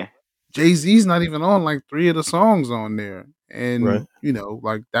 right, Yeah. Jay-Z's not even on like three of the songs on there. right, And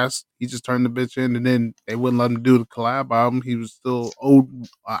like that's he just turned the bitch in, and then they wouldn't let him do the collab album. He was still owed an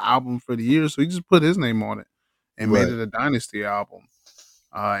album for the year, so he just put his name on it and made right, it a Dynasty album.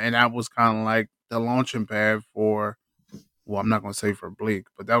 And that was kind of like the launching pad for, well, I'm not gonna say for Bleak,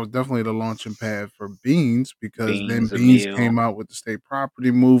 but that was definitely the launching pad for Beans because then Beans a Beans meal. came out with the State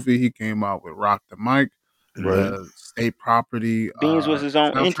Property movie. He came out with Rock the Mic, right. the State Property Beans was his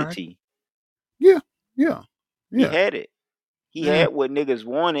own soundtrack. entity. Yeah, yeah, He yeah. had it. He Eh, had what niggas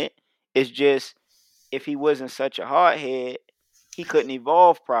wanted. It's just if he wasn't such a hardhead, he couldn't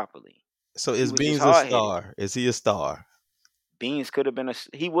evolve properly. So He is was just Beans a hard headed. star? Is he a star? Beans could have been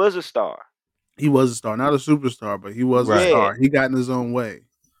he was a star. he was a star, not a superstar, but he was a Right, Yeah, star. He got in his own way.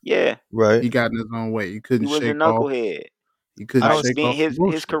 yeah. right. He got in his own way. He He couldn't was a shake off. knucklehead. He couldn't I don't. Like shake being off the his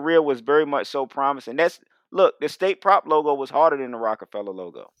bullshit. career was very much so promising. That's look, the state prop logo was harder than the Rockefeller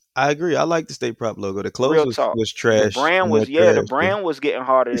logo. I agree. I like the State Prop logo. The clothes Real was talk. was The trash, brand more was the trash, but brand was getting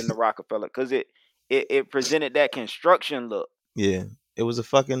harder than the Rockefeller because it presented that construction look. yeah, it was a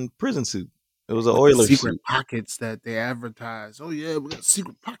fucking prison suit. It was an With the Oiler secret suit. pockets that they advertise. Oh yeah, we got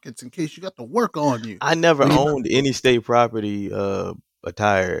secret pockets in case you got to work on you. I never When you owned any state property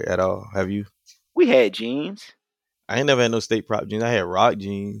attire at all. Have you? We had jeans. I ain't never had no state prop jeans. I had rock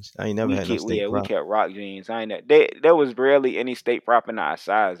jeans. I ain't never had no state We prop. kept rock jeans. I ain't know there was rarely any state prop in our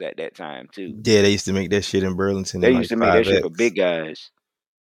size at that time too. Yeah, they used to make that shit in Burlington They in used like to make that five shit for X. big guys.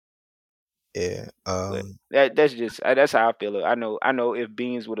 Yeah. But that's just that's how I feel. I know if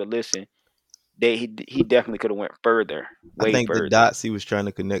Beans would have listened, he definitely could have went further, I way think the further. dots he was trying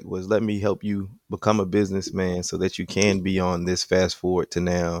to connect was let me help you become a businessman so that you can be on this fast forward to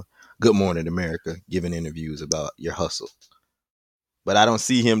now. Good Morning America, giving interviews about your hustle. But I don't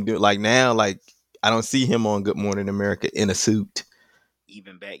see him do like now. Like I don't see him on Good Morning America in a suit.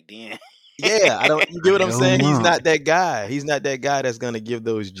 Even back then. Yeah, I don't. You get what I'm hell saying? He's no. not that guy. He's not that guy that's gonna give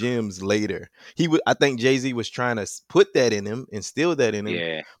those gems later. He would. I think Jay-Z was trying to put that in him, instill that in him.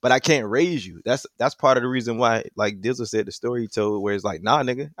 Yeah, But I can't raise you. That's part of the reason why, like Dizzle said, the story he told, where it's like, nah,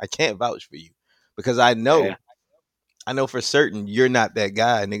 nigga, I can't vouch for you because yeah. I know for certain you're not that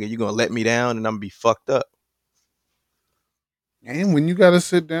guy, nigga. You're gonna let me down, and I'm gonna be fucked up. And when you got to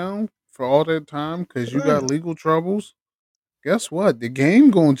sit down for all that time because you got Right. legal troubles, guess what? The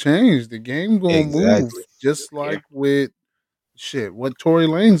game gonna change. The game gonna move. Exactly. Just Yeah. like with shit, what Tory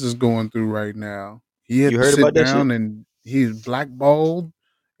Lanez is going through right now. He had You to heard sit about that shit? down and he's blackballed,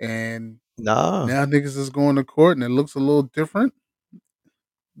 and Nah. now niggas is going to court and it looks a little different.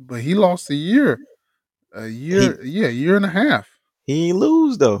 But he lost He a year and a half. he ain't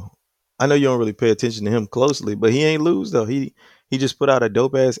lose though. I know you don't really pay attention to him closely, but he ain't lose though. He just put out a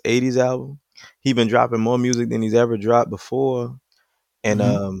dope ass '80s album. He been dropping more music than he's ever dropped before, and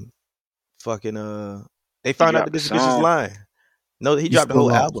Mm-hmm. fucking they He found out that dropped a this bitch is song. lying. No, he He dropped the still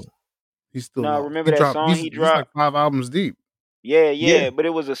whole album. lost. He still No, lost. remember that song he He's like dropped? 5 albums deep. Yeah, Yeah, yeah. But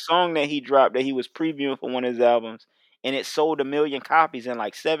it was a song that he dropped that he was previewing for one of his albums, and it sold 1 million copies in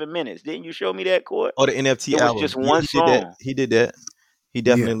like 7 minutes. Didn't you show me that, Court? or the NFT It was album. just Yeah, one he did that. song, He did that. He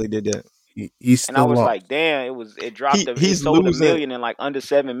Yeah, definitely did that. he and I still was lost. like, damn, it He's sold a losing. million in like under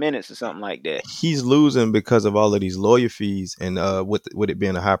 7 minutes or something like that. He's losing because of all of these lawyer fees, and with it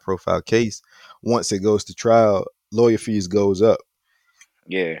being a high profile case, once it goes to trial, lawyer fees goes up.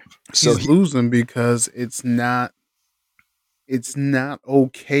 Yeah, So He's losing because it's not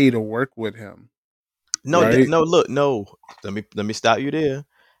okay to work with him, no, right? no, look, no. Let me stop you there.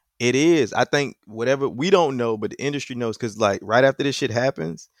 It is. I think whatever we don't know, but the industry knows because like right after this shit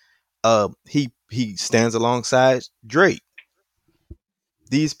happens, he stands alongside Drake.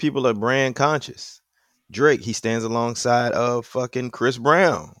 These people are brand conscious. Drake, he stands alongside of fucking Chris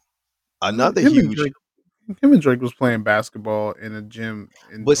Brown, another Him and huge. Drake, him and Drake was playing basketball in a gym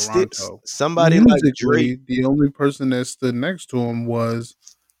in But still, Toronto. somebody like Drake. Musically, the only person that stood next to him was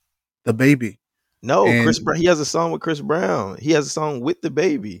the baby. No, Chris And Brown. He has a song with Chris Brown. He has a song with the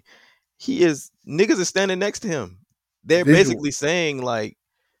baby. He is niggas is standing next to him. They're visual. basically saying like,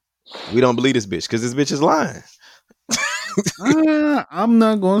 we don't believe this bitch because this bitch is lying. I'm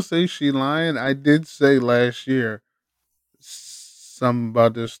not gonna say she lying. I did say last year something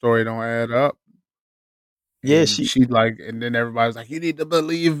about this story don't add up. Yeah, And she she like, and then everybody's like, you need to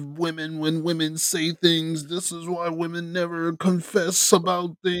believe women when women say things. This is why women never confess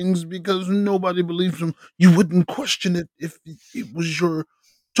about things because nobody believes them. You wouldn't question it if it was your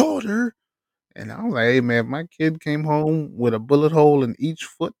daughter. And I was like, hey man, if my kid came home with a bullet hole in each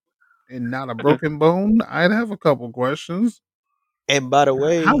foot and not a broken bone, I'd have a couple questions. and by the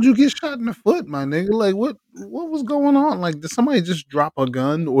way, How'd you get shot in the foot, my nigga? Like, what was going on? Like, did somebody just drop a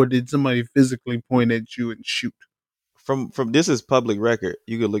gun, or did somebody physically point at you and shoot? from this is public record.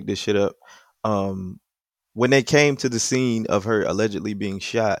 You could look this shit up. Um, when they came to the scene of her allegedly being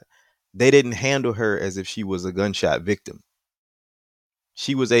shot, they didn't handle her as if she was a gunshot victim.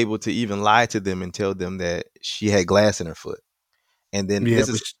 She was able to even lie to them and tell them that she had glass in her foot. And then Yeah, this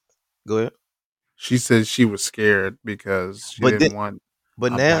but is go ahead. she said she was scared because she But then, didn't want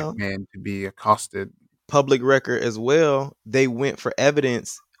but a black now man to be accosted. public record as well. They went for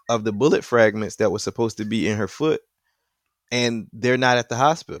evidence of the bullet fragments that was supposed to be in her foot, and they're not at the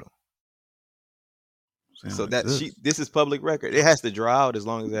hospital. They So don't that she exist. this is public record. It has to draw out as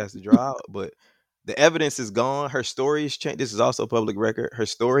long as it has to draw out, but the evidence is gone. Her story has changed. This is also public record. Her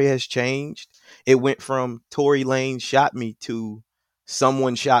story has changed. It went from Tory Lane shot me to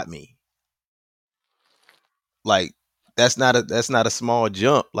someone shot me. Like that's not a small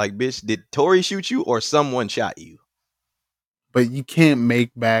jump. Like bitch, did Tory shoot you or someone shot you? But you can't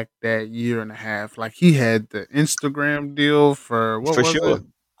make back that year and a half. Like he had the Instagram deal for what For was it? sure.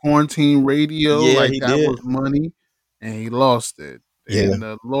 Quarantine radio. Yeah, Like he that did. was money, and he lost it. Yeah, And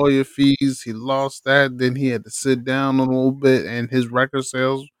the lawyer fees, he lost that. Then he had to sit down a little bit, and his record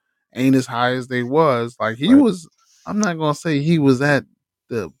sales ain't as high as they was. Like he right. was. I'm not gonna say he was at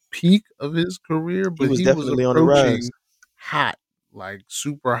the peak of his career, He but was he was definitely on the rise. approaching hot, like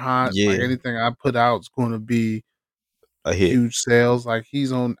super hot. Like Yeah, anything I put out is going to be a hit. huge sales. Like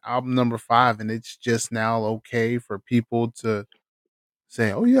he's on album number 5, and it's just now okay for people to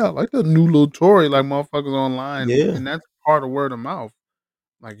say, "Oh yeah, I like the new little Tory," like motherfuckers online, Yeah, and that's part of word of mouth.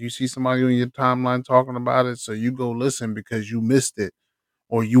 Like you see somebody on your timeline talking about it, so you go listen because you missed it,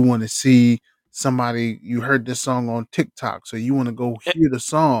 or you want to see somebody you heard this song on TikTok, so you want to go hear the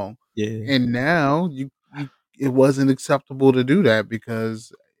song, yeah, and now you it wasn't acceptable to do that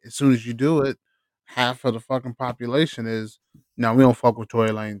because as soon as you do it, half of the fucking population is no, we don't fuck with Tory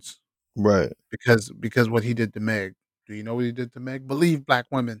Lanez right. because what he did to Meg. Do you know what he did to Meg? Believe black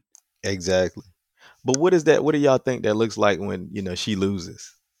women. Exactly. But what is that? What do y'all think that looks like when she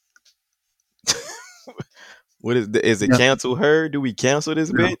loses? What is it? Yeah, Cancel her? Do we cancel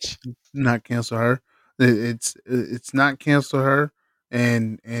this no, bitch? not cancel her. It's not cancel her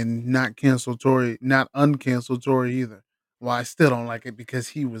and not cancel Tory, not uncancel Tory either. Well, I still don't like it because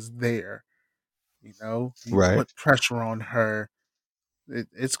he was there. You know, he Right. put pressure on her.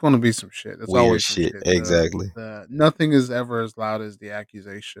 It's going to be some shit. It's Weird always some shit. shit. Exactly. The nothing is ever as loud as the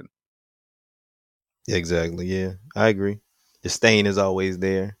accusation. Exactly. Yeah, I agree. The stain is always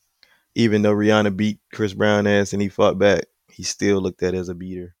there. Even though Rihanna beat Chris Brown ass and he fought back, he still looked at it as a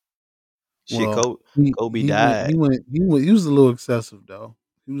beater. Shit, Well, Kobe died. he was a little excessive though.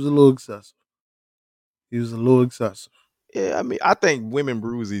 He was a little excessive. He was a little excessive. Yeah, I mean, I think women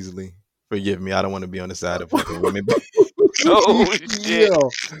bruise easily. Forgive me, I don't want to be on the side of fucking women. Oh shit. Yo,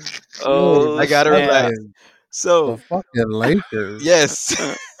 yo, Oh I gotta that snap. relax. is the So fucking Lakers. yes,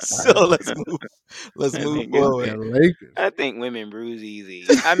 so let's move. Let's move The Nigga forward. said, fucking Lakers. I think women bruise easy.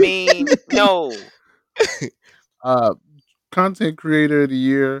 I mean, no. Uh, content creator of the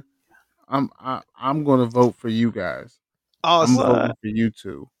year. I'm gonna vote for you guys. Oh, I'm son, voting for you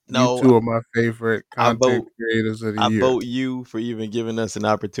two. You no, two are my favorite I content vote. creators of the I year. vote you for even giving us an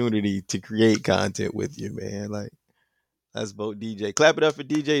opportunity to create content with you, man. Like, let's vote DJ. Clap it up for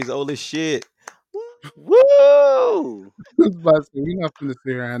DJ's old as shit. Woo! I was about to say, we're not gonna sit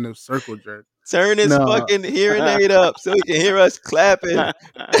here and have no circle jerk. Turn his No, fucking hearing aid up so he can hear us clapping.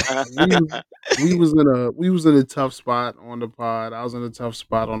 we was we was in a tough spot on the pod. I was in a tough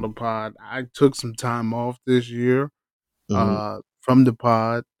spot on the pod. I took some time off this year Mhm. from the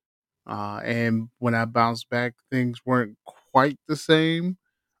pod. And when I bounced back, things weren't quite the same.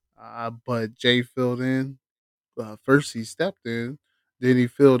 But Jay filled in. First, he stepped in, then he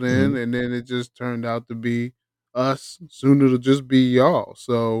filled in, Mhm. and then it just turned out to be us. Soon it'll just be y'all.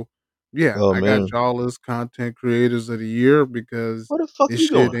 So, yeah, Oh I got man, y'all as content creators of the year because where the fuck this you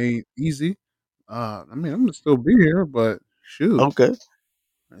shit going? ain't easy. I mean, I'm gonna still be here, but shoot, Okay,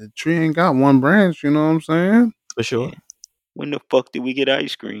 the tree ain't got one branch. You know what I'm saying? for Yeah. sure. When the fuck did we get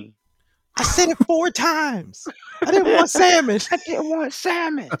ice cream? I said it 4 times. I didn't want salmon. I didn't want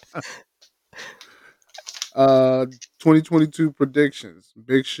salmon. Uh, 2022 predictions.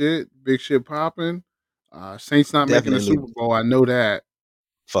 Big shit popping. Saints not making the Definitely. Super Bowl. I know that.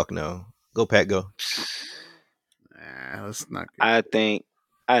 Fuck no. Go Pack, go. Nah, let's not get I crazy. think,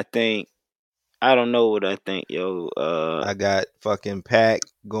 I think, I don't know what I think, yo. I got fucking Pack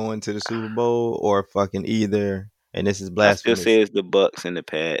going to the Super Bowl or fucking either. And this is I still blasphemous. say it's the Bucks and the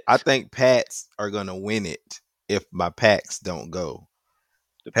I Pats. think Pats are gonna win it if my Packs don't go.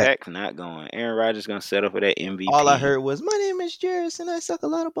 The Pat, Pats not going. Aaron Rodgers gonna settle for that all I MVP. heard was, "My name is Jayz and I suck a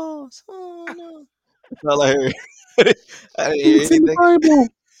lot of balls." Oh no, that's all I heard. I didn't And hear it's in the anything. Bible.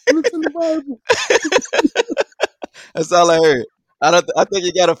 And it's in the Bible. That's all I heard. I don't. I think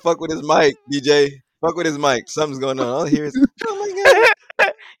you gotta fuck with his mic, DJ. Fuck with his mic. Something's going on. All I hear is, "Oh my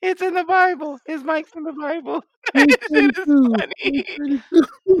god." It's in the Bible. His mic's in the Bible. Verse Shit is 32. Verse funny.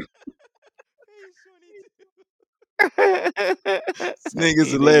 32. This nigga's You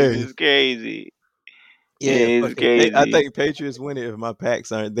niggas hilarious. is crazy. Yeah, It's fucking. I crazy. think Patriots win it if my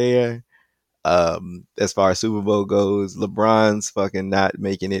packs aren't there. As far as Super Bowl goes, LeBron's fucking not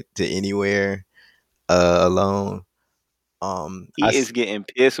making it to anywhere alone. He is getting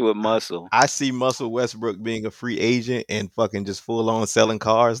pissed with muscle. I see Muscle Westbrook being a free agent and fucking just full on selling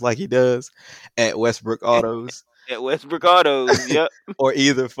cars like he does at Westbrook Autos, At Westbrook Autos, yep. or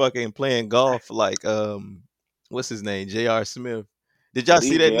either fucking playing golf like what's his name, J.R. Smith. Did y'all At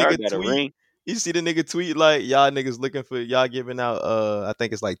see least that JR nigga got a tweet? ring. You see the nigga tweet like y'all niggas looking for y'all giving out I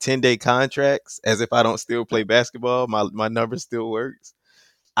think it's like 10-day contracts as if I don't still play basketball. My number still works.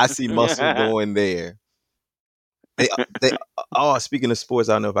 I see Muscle going there. They oh, speaking of sports,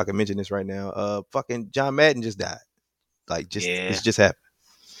 I don't know if I can mention this right now. Fucking John Madden just died. Like just Yeah. it's just happened.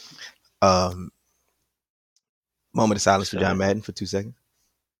 Um Moment of silence for John Son. Madden for 2 seconds.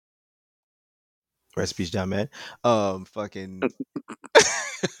 Rest in peace, John Madden. Fucking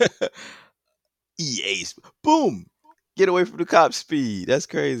EA. Boom. Get away from the cop speed. That's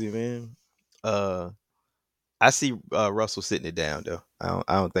crazy, man. Uh I see Russell sitting it down though.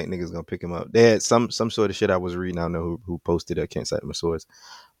 I don't think niggas gonna pick him up. They had some sort of shit I was reading. I don't know who posted it. I can't cite my source.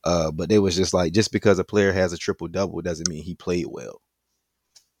 But they was just like, just because a player has a triple double doesn't mean he played well.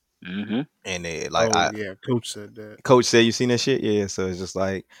 Mm-hmm. And they like Oh, I yeah. Coach said that. coach said, you seen that shit? Yeah. So it's just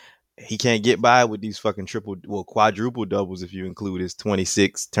like he can't get by with these fucking quadruple doubles if you include his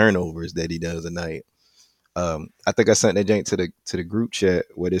 26 turnovers that he does a night. I think I sent that jank to the group chat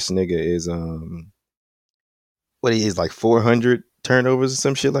where this nigga is what he is like 400 turnovers or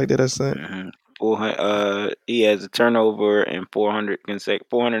some shit like that. I sent. Mm-hmm. 400. He has a turnover in 400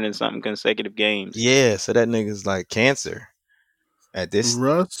 and something consecutive games. Yeah, so that nigga's like cancer at this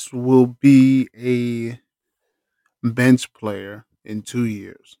Russ will be a bench player in 2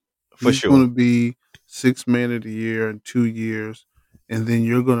 years. for He's going sure. to be six man of the year in 2 years. And then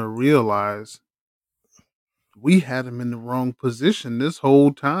you're going to realize we had him in the wrong position this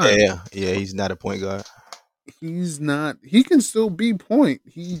whole time. Yeah, yeah, he's not a point guard He's not, he can still be point.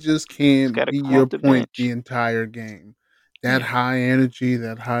 He just He's got can't to be come your off the point the bench. entire game. That Yeah. high energy,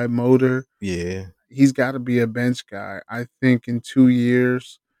 that high motor, Yeah. he's got to be a bench guy. I think in 2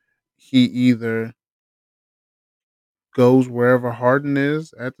 years, he either goes wherever Harden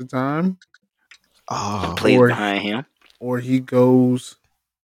is at the time, And Oh, plays or behind him. or he goes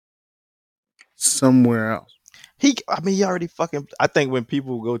somewhere else. I mean, he already fucking. I think when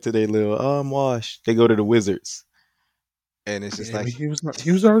people go to their little wash, they go to the Wizards, and it's just Yeah, like but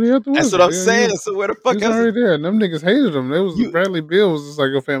he was already at the that's what Wizards. I'm Yeah, saying. So where the he fuck was else is already there. And them niggas hated him. They was you? Bradley Beal was just like,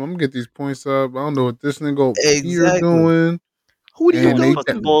 "Yo, fam, I'm gonna get these points up. I don't know what this nigga over here Exactly. doing." Who do you Throwing And the go they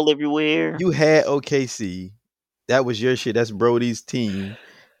fucking to? ball everywhere. You had OKC. That was your shit. That's Brody's team.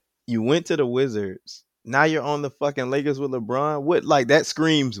 You went to the Wizards. Now you're on the fucking Lakers with LeBron. What like that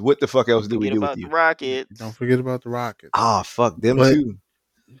screams? What the fuck else Don't do we forget do with about the you? don't Rockets. forget about the Rockets. Ah, fuck them But too.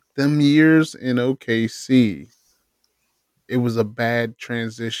 them years in OKC, it was a bad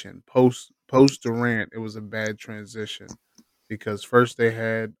transition. post Durant, it was a bad transition because first they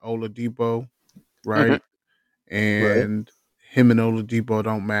had Oladipo, Mhm. right? Right. And him and Oladipo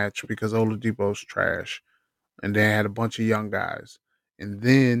don't match because Oladipo's trash. And they had a bunch of young guys. And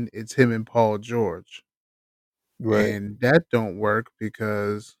then it's him and Paul George. Right. And that don't work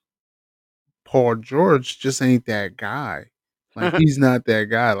because Paul George just ain't that guy. Like he's not that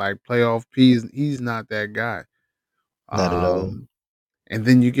guy. Like playoff P, he's not that guy. Not at all. Um, and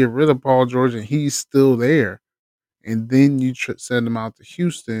then you get rid of Paul George, and he's still there. And then you send him out to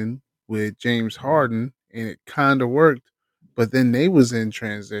Houston with James Harden, and it kind of worked. But then they was in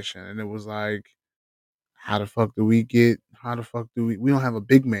transition, and it was like, how the fuck do we get? How the fuck do we don't have a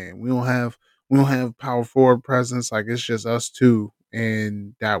big man? We don't have power forward presence. Like it's just us two,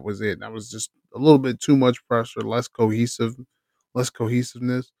 and that was it. That was just a little bit too much pressure, less cohesiveness.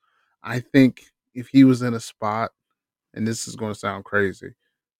 I think if he was in a spot, and this is going to sound crazy,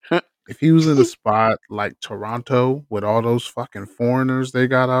 if he was in a spot like Toronto with all those fucking foreigners they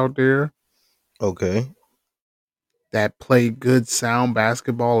got out there Okay. that play good sound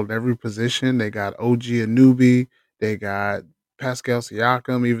basketball at every position, they got OG Anunoby, they got Pascal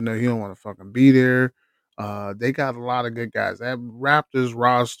Siakam, even though he don't want to fucking be there. They got a lot of good guys. That Raptors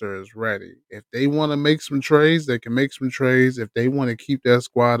roster is ready. If they want to make some trades, they can make some trades. If they want to keep that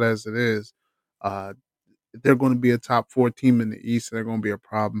squad as it is, uh, they're going to be a top four team in the East, and they're going to be a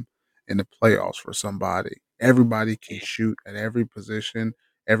problem in the playoffs for somebody. Everybody can Yeah. shoot at every position.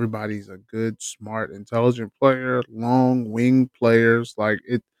 Everybody's a good, smart, intelligent player. Long wing players, like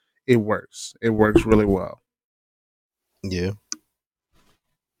it. It works. It works really well. Yeah.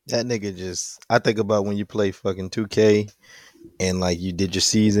 That nigga just I think about when you play fucking 2K and like you did your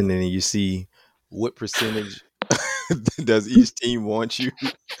season and then you see what percentage does each team want you.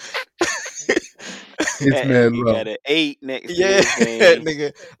 It's That mad nigga low. got an 8 next to Yeah, his name.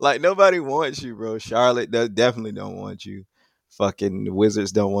 nigga. Like nobody wants you, bro. Charlotte does definitely don't want you. Fucking the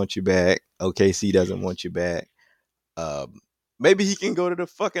Wizards don't want you back. OKC doesn't want you back. Um, maybe he can go to the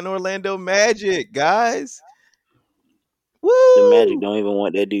fucking Orlando Magic, guys. The Magic Woo! don't even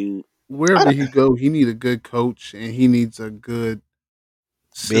want that dude. I Wherever don't- he go, he need a good coach and he needs a good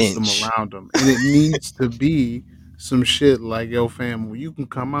system Bench. around him. And it needs to be some shit like, yo, fam, when you can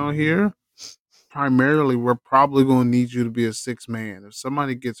come out here primarily we're probably going to need you to be a six man. If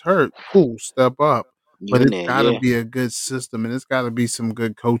somebody gets hurt, cool, step up. You But in it's there, got to yeah. be a good system and it's got to be some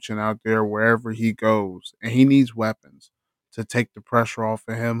good coaching out there wherever he goes. And he needs weapons to take the pressure off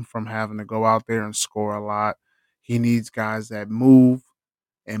of him from having to go out there and score a lot. He needs guys that move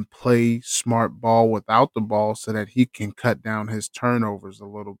and play smart ball without the ball so that he can cut down his turnovers a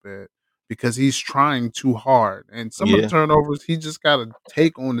little bit because he's trying too hard. And some of the Yeah, turnovers he just got to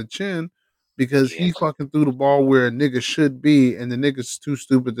take on the chin because Yeah. he fucking threw the ball where a nigga should be, and the nigga's too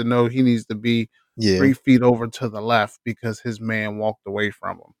stupid to know he needs to be yeah. 3 feet over to the left because his man walked away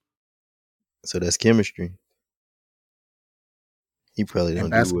from him. So that's chemistry. He probably And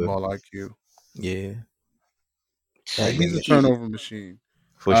don't do well. basketball IQ. Yeah, that Like he's a nigga He turnover machine.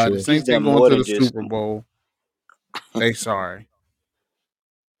 for The sure. he's Saints done ain't going more to than the just Super Bowl. They sorry.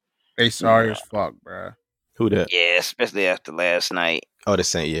 They sorry nah. as fuck, bruh. Who that? Yeah, especially after last night. Oh, the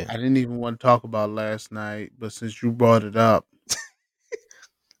Saint. Yeah. I didn't even want to talk about last night, but since you brought it up,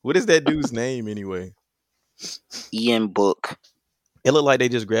 What is that dude's name anyway? Ian Book. It looked like they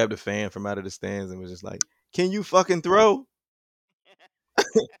just grabbed a fan from out of the stands and was just like, "Can you fucking throw?"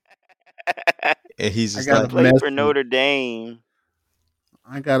 And he's I just got He a like, played for message. Notre Dame.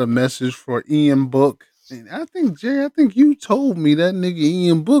 I got a message for Ian Book. And I think Jay, I think you told me that nigga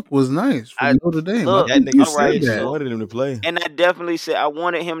Ian Book was nice I from Notre Dame. I look, "That think you nigga all said said right, he that. so wanted him to play." and I definitely said I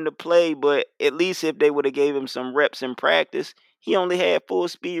wanted him to play, but at least if they would have gave him some reps in practice, he only had full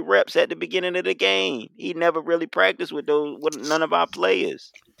speed reps at the beginning of the game. He never really practiced with none of our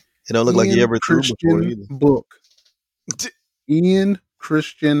players. It don't look like he Ian ever threw before Christian either. Book. Ian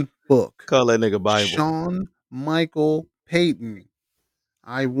Christian Book. Call that nigga Bible. Sean Michael Payton.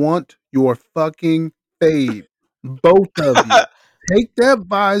 I want your fucking fade. Both of you. Take that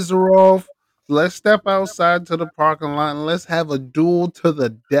visor off. Let's step outside to the parking lot and let's have a duel to the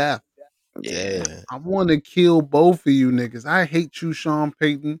death. Yeah. Yeah, I want to kill both of you niggas. I hate you, Sean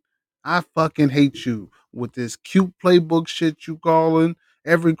Payton. I fucking hate you with this cute playbook shit you calling.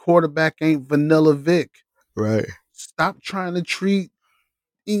 Every quarterback ain't Vanilla Vick. right. Stop trying to treat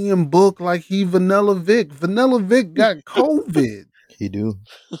Ian Book like he Vanilla Vick. Vanilla Vick got COVID. He do.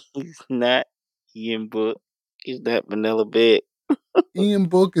 He's not Ian Book. He's that vanilla bit. Ian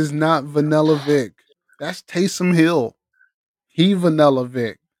Book is not Vanilla Vick. That's Taysom Hill. He Vanilla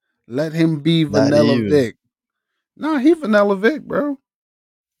Vick. Let him be Not Vanilla even. Vick. Nah, he Vanilla Vick, bro.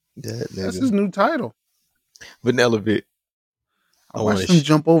 That That's nigga. his new title. Vanilla Vick. I I want watched him to.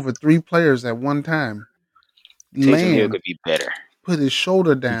 jump over 3 players at one time, Taysom Hill land, could be better. put his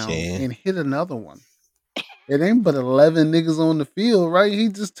shoulder He down, can. and hit another one. It ain't but 11 niggas on the field, right? He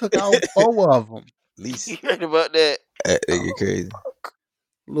just took out 4 of them. At You least heard about that? that nigga crazy.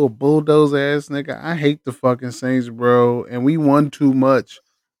 Little bulldoze ass nigga. I hate the fucking Saints, bro. And we won too much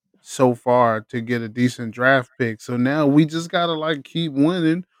so far to get a decent draft pick. So now we just gotta like keep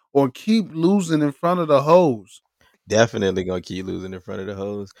winning or keep losing in front of the hoes. Definitely gonna keep losing in front of the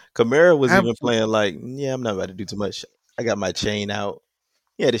hoes. Kamara was even Absolutely. playing like, yeah, I'm not about to do too much. I got my chain out.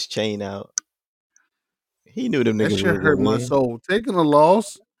 He had his chain out. He knew them That niggas shit weren't gonna hurt my win. soul. Taking a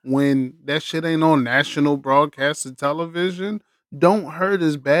loss when that shit ain't on national broadcasted television don't hurt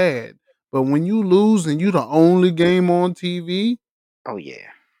as bad. But when you lose and you the only game on TV Oh yeah,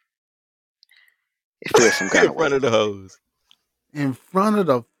 it feels some kind In of front way. of the hoes. in front of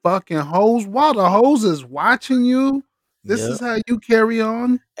the fucking hoes while the hoes is watching you, this Yep. is how you carry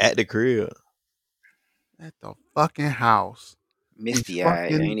on At the crib. at the fucking house. These Misty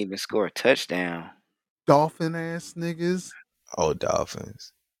eyed, fucking ain't even score a touchdown. dolphin ass niggas. Oh,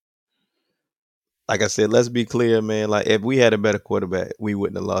 Dolphins. Like I said, let's be clear, man. Like if we had a better quarterback, we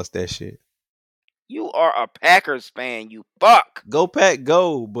wouldn't have lost that shit. You are a Packers fan, you fuck. Go Pack,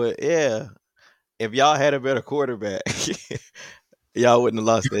 go. But yeah, if y'all had a better quarterback, y'all wouldn't have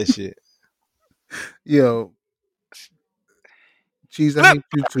lost that shit. Yo, Cheese, I Flip hate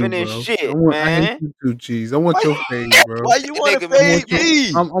you too, flopping this bro. shit, I hate man. you too, Cheese. I want Why your you, fade, bro. why you want to Nigga I fade want your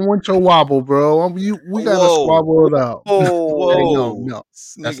be me? I want your wobble, bro. We gotta Whoa, squabble it out. Hey, no, whoa. whoa. no,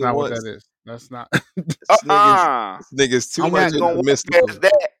 This that's nigga not what that wants is. That's not. this nigga's Uh-uh. this nigga's too I'm You're much not I'm into gonna the walk past mystical.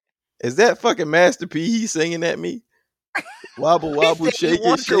 that. Is that fucking Master P? He's singing at me. Wobble, He wobble, said he shake it,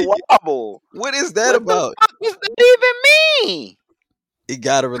 wants your shake it. wobble. What is that What the about? fuck does that even mean? You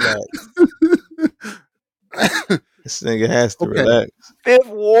gotta relax. This nigga has to okay. relax. Fifth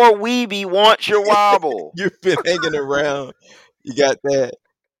War Weeby wants your wobble. You've been hanging around. You got that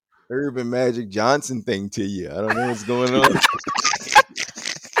Urban Magic Johnson thing to you. I don't know what's going on.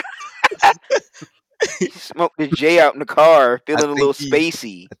 He smoked the J out in the car, I feeling a think little he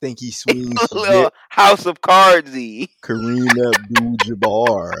spacey. I think he swings A little Vic, House of Cardsy. Kareem Abdul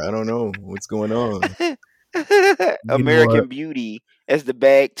Jabbar. I don't know what's going on. You know what? American Beauty as the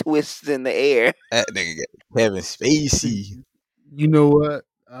bag twists in the air. That nigga got Kevin Spacey. You know what?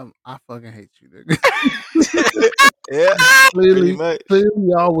 I fucking hate you, nigga. Yeah, pretty clearly, much. clearly,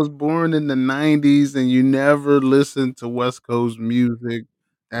 y'all was born in the '90s and you never listened to West Coast music.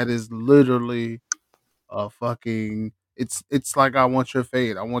 That is literally a fucking. It's like I want your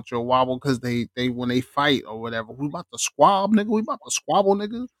fade. I want your wobble because they when they fight or whatever. We about to squab, nigga. We about to squabble,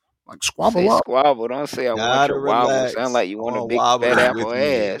 nigga. Like Say squabble up. squabble. Don't say I want Gotta your wobble. Sound relax like you want a on big fat wobbling apple with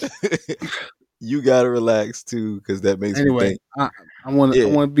me. ass. You gotta relax too, because that makes me Anyway, think. I Yeah,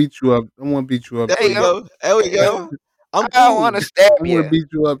 want to beat you up. I want to beat you up, there There we you Cheese. go. go. There we There you go. go. I'm I want cool. to stab I want to you. beat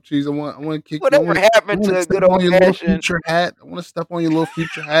you up, Cheese. I want to kick you. Whatever I happened want to to a step good old on your little fashioned? future hat. I want to step on your little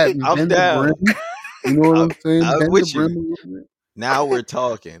future hat and I'm bend the down. brim. You know what I, I'm saying? I'm Bend the with brim you. a little bit. Now we're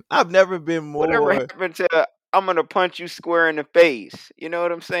talking. I've never been Whatever more. happened to I'm gonna punch you square in the face? You know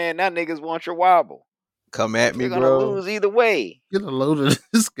what I'm saying? Now niggas want your wobble. Come at me, They're gonna bro. lose either way. Get a load of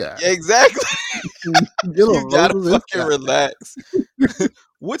this guy. Yeah, exactly. Get a You load gotta of this fucking guy. relax.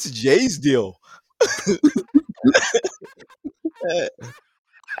 What's Jay's deal? Eh,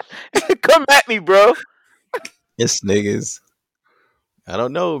 Come at me, bro. It's niggas. I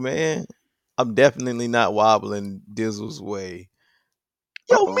don't know, man. I'm definitely not wobbling Dizzle's way.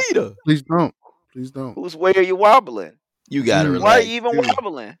 Uh Yo, oh. Mita, Please don't. Please don't. Whose way are you wobbling? you gotta Why are relax you even too.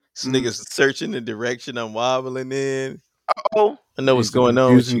 wobbling? This nigga's searching the direction I'm wobbling in. Oh, I know what's These are going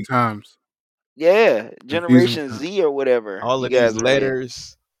on with confusing you. times. yeah. Confusing Generation times. Z or whatever All you of these guys are in.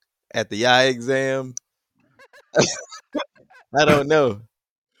 letters at the eye exam. I don't know.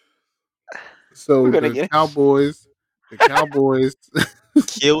 We're So gonna get the Cowboys.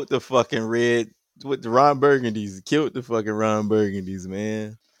 Killed the fucking red with the Ron Burgundies. Killed the fucking Ron Burgundies,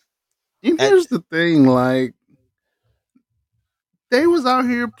 man. And At, here's the thing, like they was out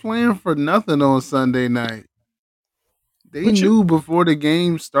here playing for nothing on Sunday night. They but you, knew before the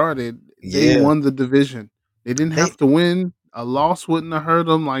game started they yeah, won the division. They didn't they have to win. A loss wouldn't have hurt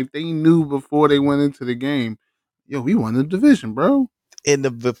them. Like they knew before they went into the game. Yo, we won the division, bro. in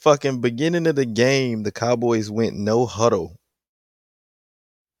the fucking beginning of the game, the Cowboys went no huddle.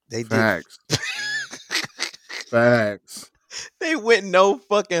 They did. Facts. Facts. They went no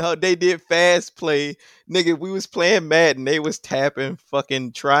fucking huddle. They did fast play, nigga. We was playing Madden. They was tapping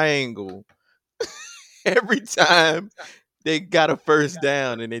fucking triangle every time They got a first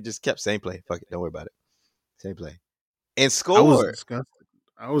down and they just kept same play. Fuck it, don't worry about it. Same play and I was score.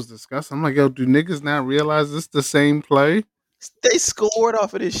 disgusted. I'm like, yo, do niggas not realize this the same play? They scored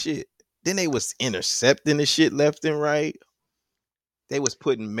off of this shit. Then they was intercepting the shit left and right. They was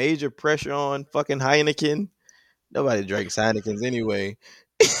putting major pressure on fucking Heineken. Nobody drinks Heinekens anyway.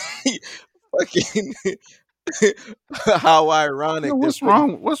 Fucking how Yo, ironic they're what's putting.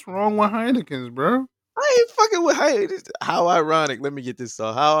 wrong? What's wrong with Heinekens, bro? I ain't fucking with Heineken. How ironic. Let me get this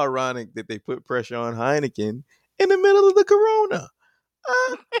off. How ironic that they put pressure on Heineken in the middle of the Corona.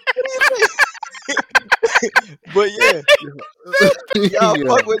 What do you think? But yeah, y'all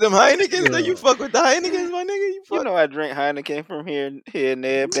Yo, fuck with them Heinekens. Do you yo. fuck with the Heinekens, my nigga? You You fuck. know I drink Heineken from here and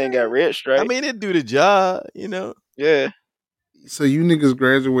there. Then got red I stripe. mean, it do the job, you know. Yeah, So you niggas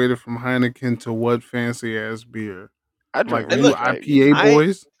graduated from Heineken to what fancy ass beer? I Like, drink were And red you look, stripe. IPA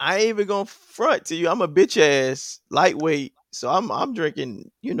boys? I ain't even gonna front to you. I'm a bitch ass lightweight, so I'm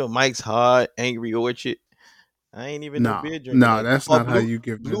drinking, Mike's Hard, Angry Orchard. I ain't even no No, beer drinking no, like that. that's Oh, not how you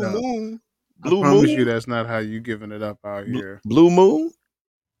giving it Blue up. Moon, I Blue promise you, Moon, that's not how you giving it up out here. Blue Moon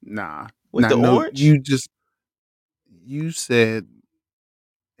Nah, with the no. orange, You said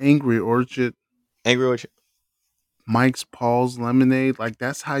Angry Orchard, Angry Orchard. Mike's Paul's Lemonade. Like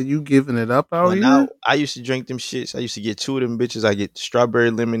that's how you giving it up out Well, now here? I used to drink them shits. I used to get two of them bitches. I get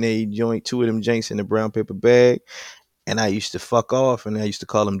strawberry lemonade joint, two of them jinks in the brown paper bag, and I used to fuck off, and I used to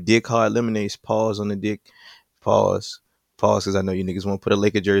call them Dick Hard lemonades. Pause on the dick, pause, pause, because I know you niggas want to put a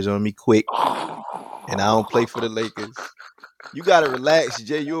Laker jersey on me quick, and I don't play for the Lakers. You gotta relax,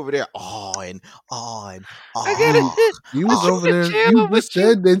 Jay. You over there on. I gotta You Oh. sit. you I was Oh. over gotta there. chill You with just you.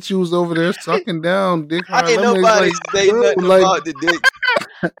 said that you was over there sucking down Dick I Hard ain't Lemonade. nobody Like, say bro, nothing like about the dick.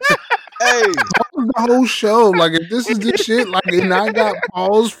 Hey, the whole show. Like if this is the shit, like and I got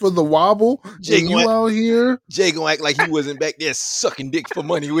pause for the wobble Jay and gonna you out here. Jay gonna act like he wasn't back there sucking dick for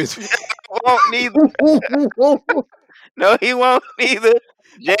money with me. Won't neither. No, he won't neither.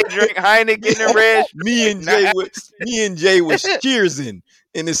 Jay drink Heineken and red me stripe. and Nah. Jay was me and Jay was cheersing,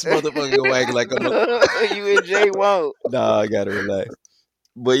 and this motherfucker gonna act like I'm a You and Jay won't. nah. I gotta relax.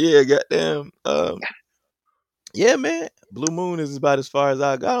 But yeah, goddamn. Yeah, man. Blue Moon is about as far as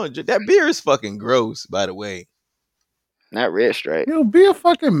I go. That beer is fucking gross, by the way. Not red stripe. Yo, be a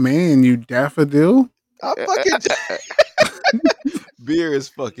fucking man, you daffodil. I fucking beer is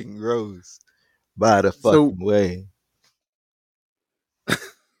fucking gross. By the So, fucking way.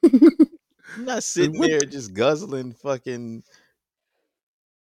 I'm not so sitting what? there just guzzling fucking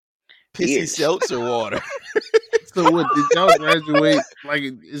pissy Beers. seltzer water. So what? Did y'all graduate? Like,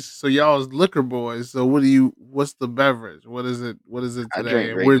 so y'all is liquor boys. So what do you? What's the beverage? What is it? What is it I today?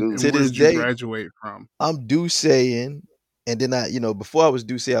 drink Grey Goose. To Where this did you day, graduate from? I'm Douceing, and then before I was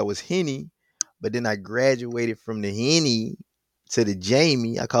Douce, I was Henny, but then I graduated from the Henny to the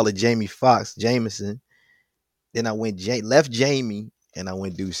Jamie. I call it Jamie Foxx, Jameson. Then I left Jamie, and I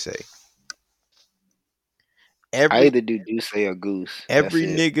went Douce. I Every either do Douce or Goose. That's every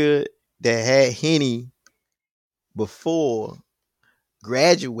it. nigga that had Henny before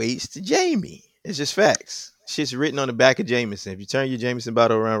graduates to Jamie. It's just facts. Shit's written on the back of Jameson. If you turn your Jameson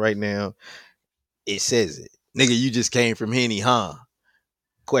bottle around right now, it says it. Nigga, you just came from Henny, huh?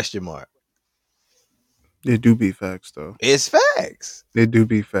 Question mark. They do be facts, though. It's facts. They do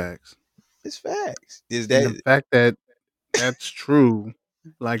be facts, It's facts. Is and the that fact that that's true,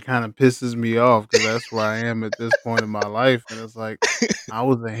 like, kind of pisses me off because that's where I am at this point in my life, and it's like I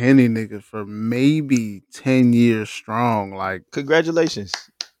was a henny nigga for maybe 10 years strong, like congratulations?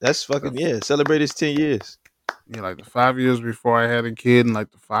 That's the fucking yeah. Celebrate his 10 years. like the 5 years before I had a kid, and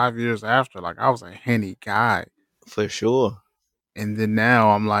like the 5 years after, like I was a henny guy. For sure. And then now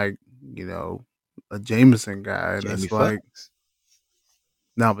I'm like, you know, a Jameson guy, and Jamie it's like, Foxx.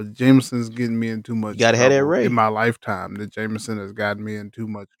 no, but Jameson's getting me in too You much gotta have that trouble in Ray. my lifetime. The Jameson has gotten me in too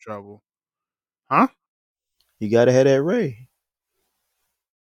much trouble, huh? You gotta have that Ray.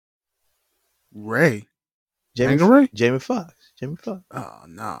 Ray, Jamie Tangeray? Jamie Foxx. Jamie Foxx. Oh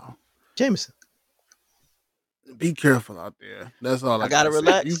no, Jameson. be careful out there. That's all I I gotta gotta say.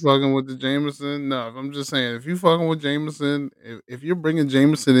 If you relax. fucking with the Jameson, no. If I'm just saying, if you fucking with Jameson, if you're bringing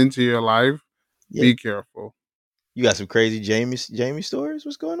Jameson into your life, Yeah. be careful. You got some crazy Jamie stories?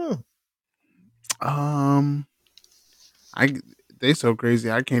 What's going on? Um, I they so crazy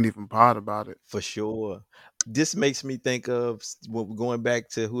I can't even pot about it. For sure. This makes me think of going back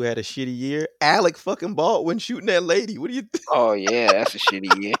to who had a shitty year. Alec fucking Baldwin shooting that lady. What do you think? Oh yeah, that's a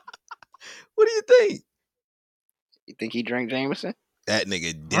shitty year. What do you think? You think he drank Jameson? That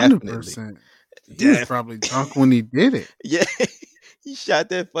nigga Hundred definitely. percent. He was Def- probably drunk when he did it. yeah. He shot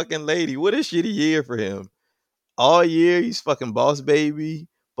that fucking lady. What a shitty year for him. all year he's fucking Boss Baby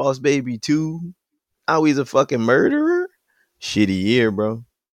 2. Now he's a fucking murderer. Shitty year, bro.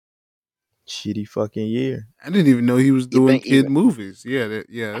 Shitty fucking year. I didn't even know he was You doing think kid even movies. Yeah,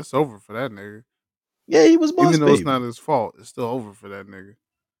 it's over for that nigga. Yeah, he was Boss Even though it's not Baby. his fault, it's still over for that nigga.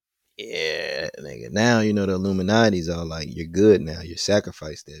 Yeah, nigga. Now you know the Illuminati's all like, you're good now. You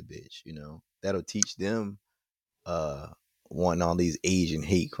sacrifice that bitch. You know that'll teach them uh wanting all these Asian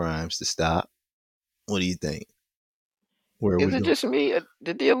hate crimes to stop. What do you think? Where are is we it going? just me?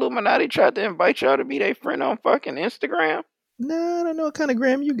 Did the Illuminati try to invite y'all to be their friend on fucking Instagram? Nah, I don't know what kind of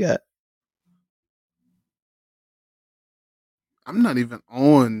gram you got. I'm not even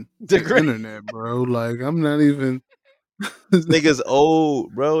on The the gram. internet, bro. Like I'm not even This nigga's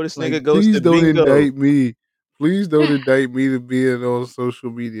old, bro. This like nigga goes please to don't bingo. indict me. Please don't indict me to being on social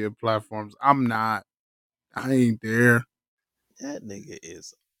media platforms. I'm not. I ain't there. That nigga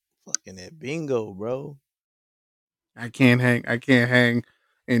is fucking at bingo, bro. I can't hang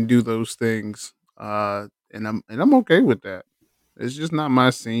and do those things. And I'm okay with that. It's just not my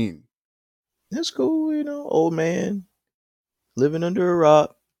scene. That's cool, old man living under a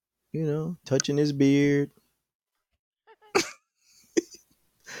rock, touching his beard.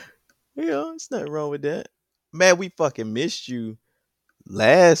 It's nothing wrong with that. Man, we fucking missed you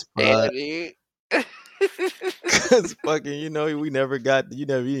last Yeah, pod. dude. Cause fucking, we never got you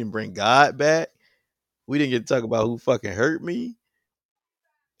didn't bring God back. We didn't get to talk about who fucking hurt me.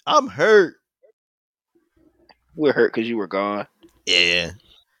 I'm hurt. We're hurt because you were gone. Yeah.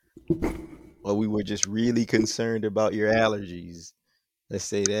 Well, we were just really concerned about your allergies. Let's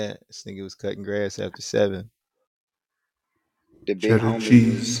say that. This nigga was cutting grass after 7. The big Cheddar homie was.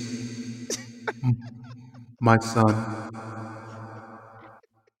 cheese, my son.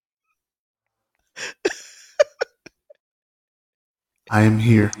 I am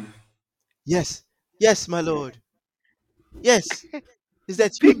here. Yes. Yes, my lord. Yes. Is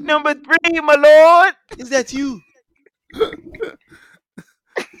that Pick you? number 3, my lord. Is that you?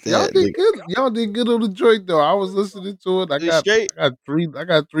 Y'all That did nigga. good. Y'all did good on the joint though. I was listening to it. You straight? I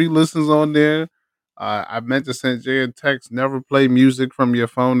got 3 listens on there. I meant to send Jay a text. Never play music from your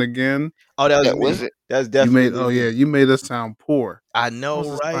phone again. Oh, that was That was me. it. That's You made definitely me. you made us sound poor. I I was know,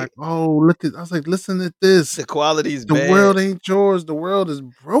 just like, right? oh look at I was like, listen to this. The quality's The bad. world ain't yours. The world is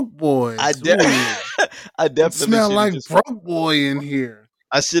broke I boys. de- Ooh. I It definitely smell should have like just broke boy in here.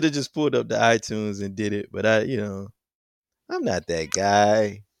 I should have just pulled up the iTunes and did it, but I'm not that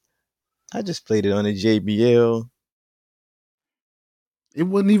guy. I just played it on a JBL. It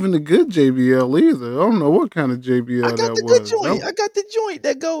wasn't even a good JBL either. I don't know what kind of I JBL got that the good was. joint. I got the joint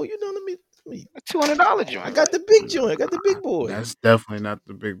that go, let me A $200 I joint, got right? the big joint. I got the big boy. That's definitely not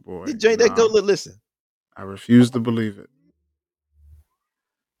the big The boy. joint that go, No, look, listen. I refuse to believe it.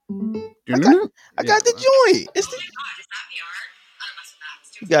 I got I Yeah, got the joint.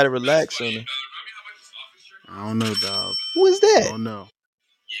 You gotta relax on it. I don't know, dog. Who is I that? don't know.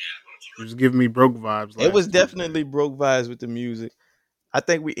 It was giving me broke vibes It was last Tuesday. definitely broke vibes with the music. I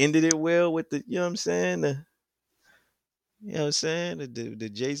think we ended it well with the, what I'm saying? The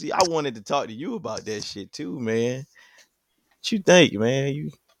Jay-Z. I wanted to talk to you about that shit too, man. What you think, man?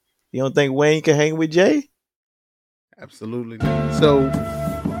 You don't think Wayne can hang with Jay? Absolutely not. So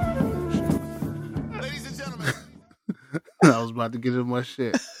Ladies and gentlemen, I was about to get in my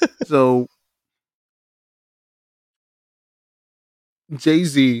shit. So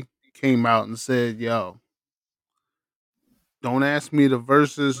Jay-Z came out and said, yo, don't ask me to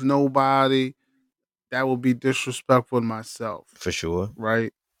versus nobody. That would be disrespectful to myself. For sure.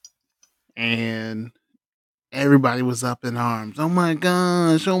 Right. And everybody was up in arms. Oh my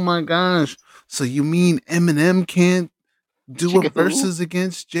gosh. Oh my gosh. So you mean Eminem can't do a Chicken who? versus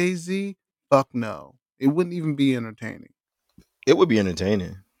against Jay-Z? Fuck no. It wouldn't even be entertaining. It would be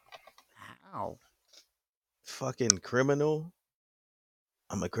entertaining. How? Fucking criminal.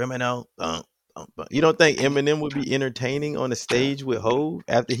 I'm a criminal. You don't think Eminem would be entertaining on the stage with Hov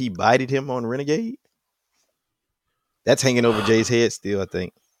after he bited him on Renegade? That's hanging over Jay's head still, I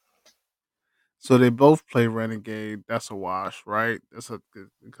think. So they both play Renegade. That's a wash, right? That's a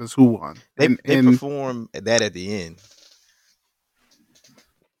because who won? They And perform that at the end.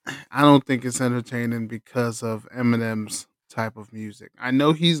 I don't think it's entertaining because of Eminem's type of music. I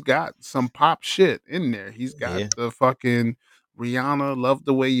know he's got some pop shit in there. He's got Yeah. the fucking Rihanna, Love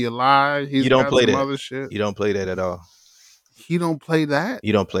the Way You Lie. He's You don't got play some that. other shit. You don't play that at all. He don't play that.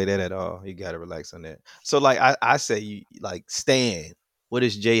 You don't play that at all. You gotta relax on that. So like I say you like Stan. What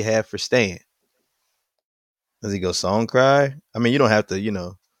does Jay have for Stan? Does he go song cry? I mean, you don't have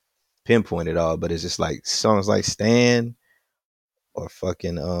to, pinpoint it all, but it's just like songs like Stan or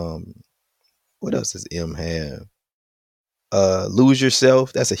fucking what else does M have? Lose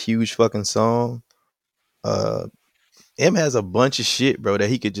Yourself. That's a huge fucking song. Uh, M has a bunch of shit, bro, that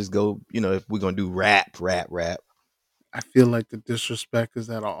he could just go. If we're gonna do rap. I feel like the disrespect is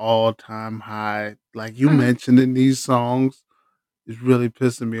at an all time high. Like you mentioned in these songs, is really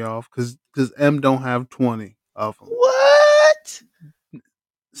pissing me off because M don't have 20 of them. What?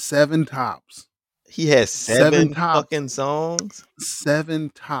 7 tops. He has Seven seven tops. fucking songs.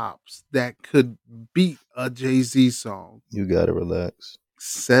 7 tops that could beat a Jay-Z song. You gotta relax.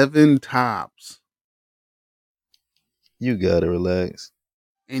 7 tops. You gotta relax.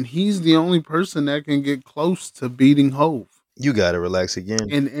 And he's the only person that can get close to beating Hove. You gotta relax again.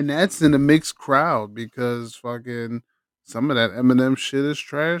 And that's in a mixed crowd because fucking some of that Eminem shit is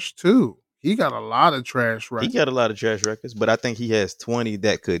trash too. He got a lot of trash He records. got a lot of trash records, but I think he has 20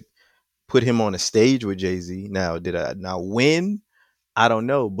 that could put him on a stage with Jay-Z. Now, did I now win? I don't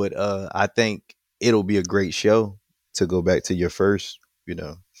know, but I think it'll be a great show to go back to your first,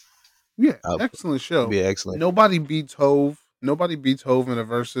 Yeah, output. excellent It'll show. be excellent. Nobody beats Hove. Nobody beats Hove in the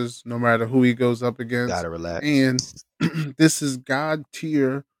verses, no matter who he goes up against. Gotta relax. And this is God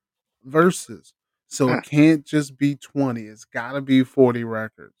tier verses. So it can't just be 20. It's gotta be 40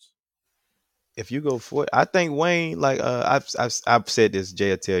 records. If you go for it, I think Wayne, like I've said this,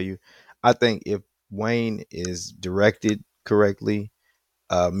 Jay will tell you. I think if Wayne is directed correctly,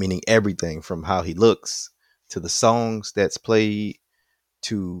 meaning everything from how he looks to the songs that's played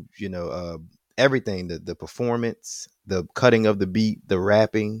to everything, the performance, the cutting of the beat, the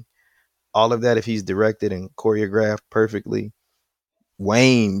rapping, all of that, if he's directed and choreographed perfectly,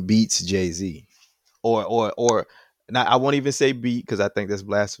 Wayne beats Jay-Z. Or not, I won't even say beat because I think that's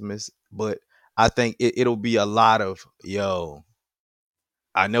blasphemous, but I think it'll be a lot of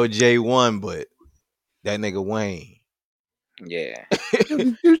I know Jay won, but that nigga Wayne. Yeah. Yo,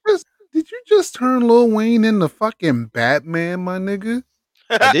 did you just turn Lil Wayne into fucking Batman, my nigga?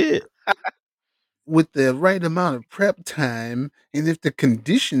 I did. With the right amount of prep time, and if the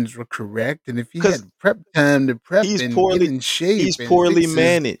conditions were correct, and if he Because had prep time to prep he's and get poorly in shape he's and poorly fix his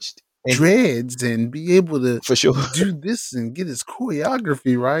managed. And dreads and be able to for sure. do this and get his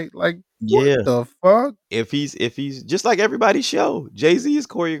choreography right, like what Yeah. the fuck? If he's just like everybody's show, Jay-Z is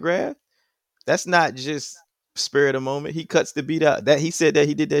choreographed. That's not just spur of the moment. He cuts the beat out. That he said that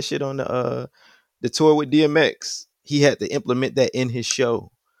he did that shit on the tour with DMX. He had to implement that in his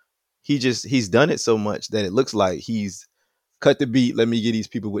show. He's done it so much that it looks like he's cut the beat. Let me get these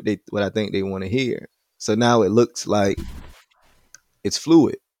people what I think they want to hear. So now it looks like it's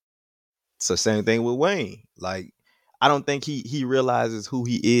fluid. So same thing with Wayne. Like I don't think he realizes who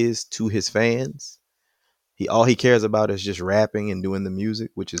he is to his fans. All he cares about is just rapping and doing the music,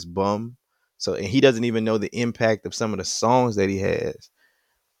 which is bum. So and he doesn't even know the impact of some of the songs that he has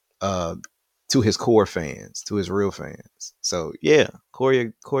uh, to his core fans, to his real fans. So yeah,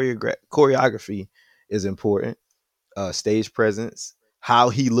 choreography is important. Stage presence, how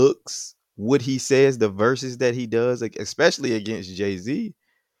he looks, what he says, the verses that he does, like, especially against Jay-Z,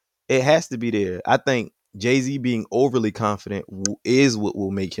 it has to be there. I think Jay-Z being overly confident is what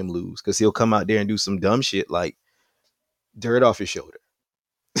will make him lose because he'll come out there and do some dumb shit like dirt off his shoulder.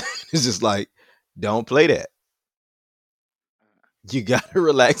 It's just like, don't play that. You gotta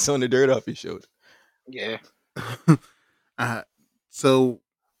relax on the dirt off your shoulder. Yeah. uh, so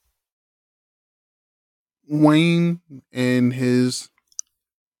Wayne and his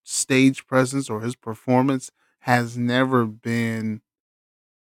stage presence or his performance has never been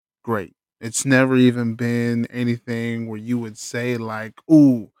great. It's never even been anything where you would say like,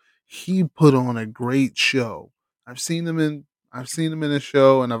 "Ooh, he put on a great show." I've seen him in I've seen him in a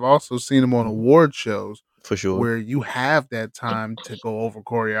show, and I've also seen him on Mhm. award shows For sure. where you have that time to go over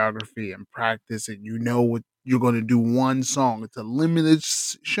choreography and practice, and you know what you're going to do one song. It's a limited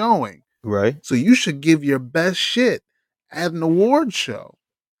showing, Right. so you should give your best shit at an award show.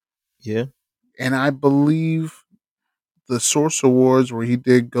 Yeah. And I believe the Source Awards where he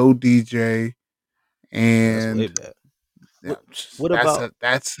did Go DJ That's way and back. yeah, What that's about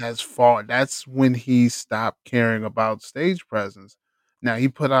that's as far. That's when he stopped caring about stage presence. Now he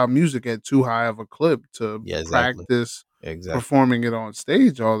put out music at too high of a clip to yeah, exactly. practice Exactly. performing it on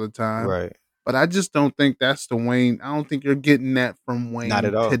stage all the time. Right. But I just don't think that's the Wayne. I don't think you're getting that from Not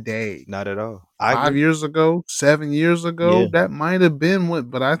at Wayne all. today. Not at all. I 5 years agree. ago, 7 years ago, Yeah. that might have been what.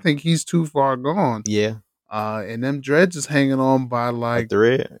 But I think he's too far gone. Yeah. And them dreads is hanging on by A like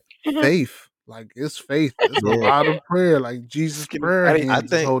thread. faith. Like it's faith. There's a Yeah. lot of prayer. Like Jesus' Skinny prayer body. I hands is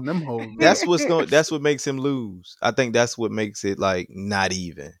think holding them hoes down. that's what makes him lose. I think that's what makes it like not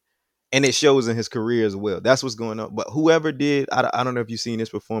even. And it shows in his career as well. That's what's going on. But whoever did, I don't know if you've seen his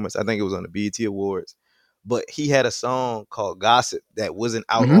performance. I think it was on the BET Awards but he had a song called Gossip that wasn't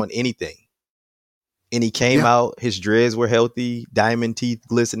out Hmm. on anything. And he came Yeah, out, his dreads were healthy, diamond teeth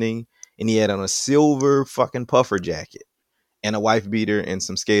glistening, and he had on a silver fucking puffer jacket and a wife beater and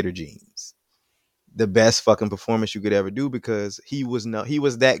some skater jeans. The best fucking performance you could ever do because he was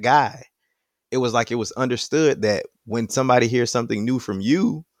that guy. It was like it was understood that when somebody hears something new from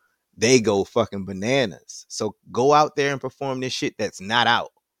you, they go fucking bananas. So go out there and perform this shit that's not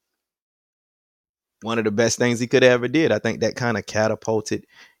out. One of the best things he could have ever did. I think that kind of catapulted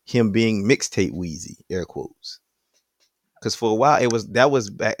him being mixtape Wheezy, air quotes. Because for a while that was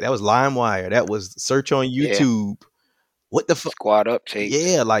LimeWire, that was search on Yeah. YouTube. What the fuck? Squad up tapes.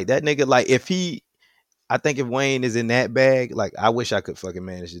 Yeah, like that nigga. Like if he, I think if Wayne is in that bag, like I wish I could fucking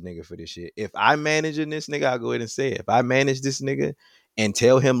manage this nigga for this shit. If I managing this nigga, I'll go ahead and say it. If I manage this nigga and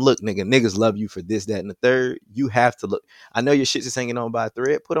tell him, look, nigga, niggas love you for this, that, and the third, you have to look. I know your shit's just hanging on by a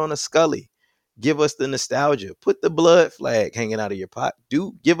thread. Put on a Scully. Give us the nostalgia. Put the blood flag hanging out of your pot.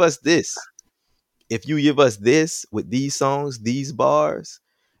 Dude, give us this. If you give us this with these songs, these bars,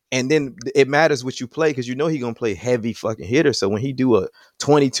 and then it matters what you play because you know he gonna play heavy fucking hitter. So when he do a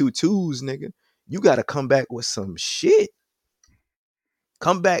 22 twos, nigga, you gotta come back with some shit.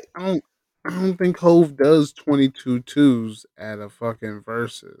 Come back. I don't. I don't think Hove does 22 twos at a fucking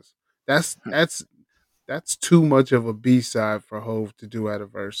verses. That's that's that's too much of a B side for Hove to do at a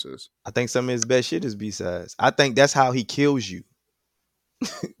verses. I think some of his best shit is B sides. I think that's how he kills you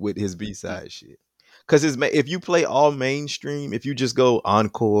with his B Mm. side shit. Cause if you play all mainstream, if you just go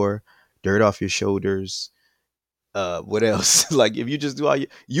encore, dirt off your shoulders, what else? Like if you just do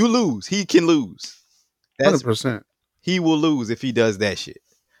you lose. He can lose. That's 100%. he will lose if he does that shit.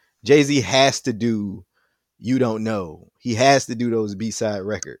 Jay-Z has to do You Don't Know. He has to do those B-side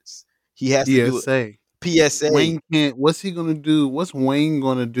records. He has to do it. PSA. PSA. Wayne can't. What's he gonna do? What's Wayne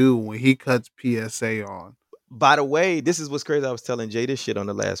gonna do when he cuts PSA on? By the way, this is what's crazy. I was telling Jay this shit on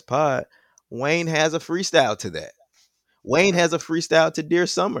the last pod. Wayne has a freestyle to that. Wayne has a freestyle to Dear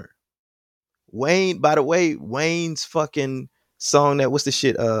Summer. Wayne, by the way, Wayne's fucking song that what's the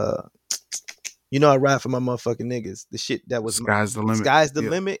shit? You know I ride for my motherfucking niggas. The shit that was Sky's the limit. Sky's the Yeah.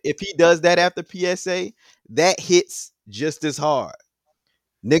 limit. If he does that after PSA, that hits just as hard.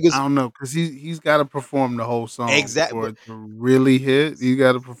 I Niggas don't know because he's got to perform the whole song for exactly it to really hit. You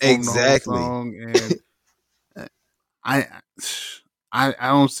got to perform the whole exactly. song, and uh, I I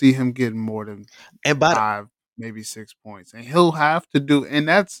don't see him getting more than And by the, 5, maybe 6 points, and he'll have to do. And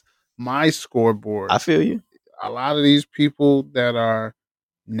that's my I scoreboard. feel you. A lot of these people that are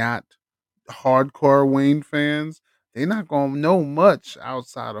not hardcore Wayne fans, they're not gonna know much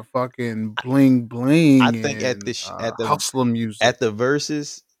outside of fucking bling I bling think and hustler music. at the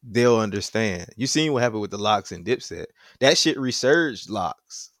verses they'll understand. You seen what happened with the Locks and Dipset? That shit resurged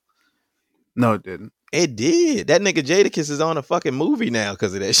Locks. No, it didn't. It did. That nigga Jadakiss is on a fucking movie now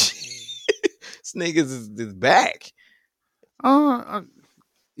because of that shit. This niggas is back. Uh,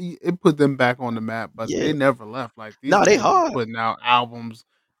 it put them back on the map, but Yeah. they never left. Like these No, they niggas is hard. putting out albums.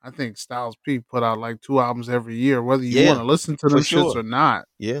 I think Styles P put out like 2 albums every year, whether you want Yeah, to listen to for them shits sure. or not.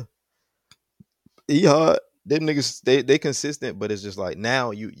 Yeah. He hard. Them niggas they consistent, but it's just like now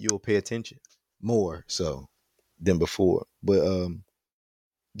you'll pay attention more so than before. But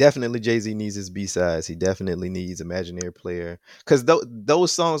definitely Jay-Z needs his B-sides. He definitely needs Imaginary Player. Cause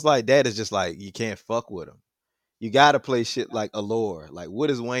those songs like that is just like you can't fuck with them. You gotta play shit like Allure. Like what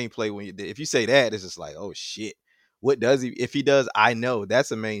does Wayne play when you if you say that, it's just like, oh shit. What does he if he does I Know?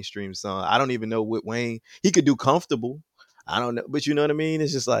 That's a mainstream song. I don't even know what Wayne he could do Comfortable. I don't know, but you know what I mean?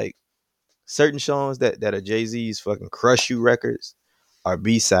 It's just like certain songs that are Jay-Z's fucking crush you records are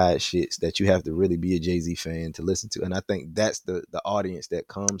B-side shits that you have to really be a Jay-Z fan to listen to. And I think that's the audience that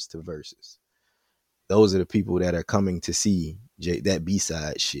comes to verses. Those are the people that are coming to see that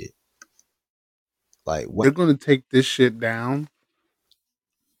B-side shit. Like what They're gonna take this shit down,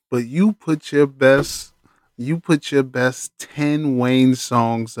 but you put your best 10 Wayne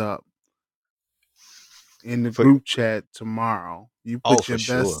songs up in the for group chat tomorrow. You oh put your for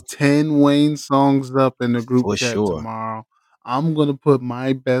sure. best 10 Wayne songs up in the group For chat sure. tomorrow. I'm going to put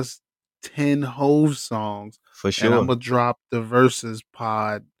my best 10 Hove songs For and I'm sure. going to drop the versus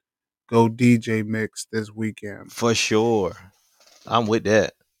pod go DJ mix this weekend. For sure. I'm with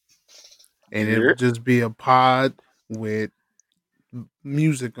that. And it'll Yeah. just be a pod with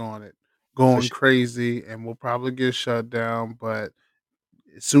music on it For going sure. crazy and we'll probably get shut down, but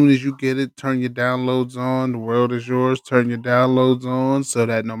as soon as you get it, turn your downloads on. The world is yours. Turn your downloads on so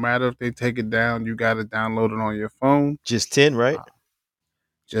that no matter if they take it down, you got to download it on your phone. Just 10, right? Uh,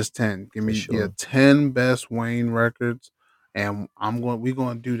 just 10. Give For me your sure. 10 best Wayne records, and we're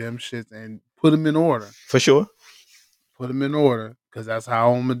gonna do them shits and put them in order. For sure. Put them in order because that's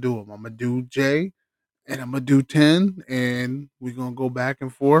how I'm gonna do them. I'm gonna do Jay, and I'm gonna do 10, and we're gonna go back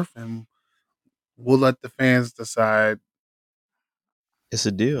and forth, and we'll let the fans decide. It's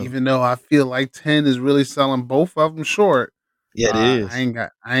a deal. Even though I feel like 10 is really selling both of them short, Yeah, it I is.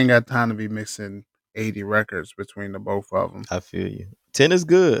 ain't got time to be mixing 80 records between the both of them. I feel you. 10 is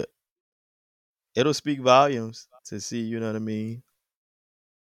good. It'll speak volumes to see, you know what I mean?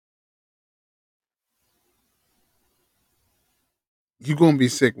 You're gonna be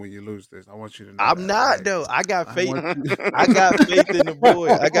sick when you lose this. I want you to know I'm that. not Right? though. I got I faith. want you. I got faith in the boy.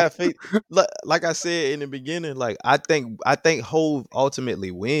 I got faith. Like I said in the beginning, like I think Hove ultimately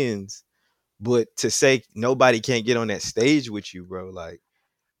wins, but to say nobody can't get on that stage with you, bro, like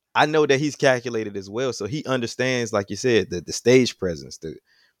I know that he's calculated as well. So he understands, like you said, the stage presence,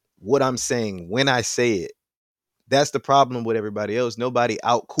 what I'm saying when I say it. That's the problem with everybody else. Nobody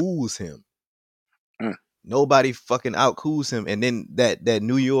outcools him. Mm. Nobody fucking outcools him. And then that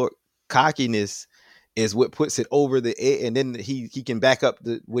New York cockiness is what puts it over the edge, and then he can back up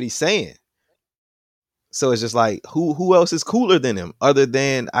what he's saying. So it's just like who else is cooler than him? Other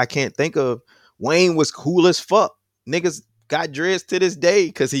than I can't think of. Wayne was cool as fuck. Niggas got dreads to this day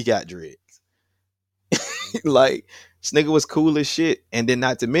because he got dreads. Like this nigga was cool as shit. And then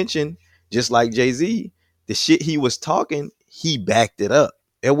not to mention, just like Jay-Z, the shit he was talking, he backed it up.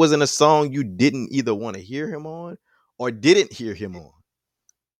 It wasn't a song you didn't either want to hear him on or didn't hear him on.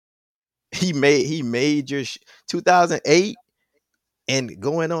 He made your 2008 and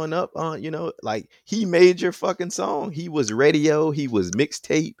going on up on, like he made your fucking song. He was radio, he was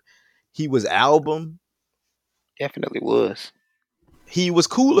mixtape, he was album. Definitely was. He was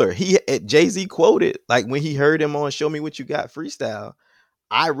cooler. Jay-Z quoted, like when he heard him on Show Me What You Got freestyle,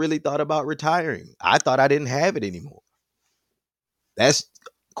 I really thought about retiring. I thought I didn't have it anymore. That's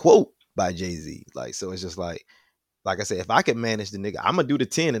quote by Jay-Z. Like, so it's just like I said, if I could manage the nigga, I'm gonna do the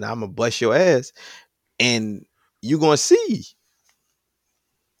 10 and I'm gonna bust your ass, and you're gonna see.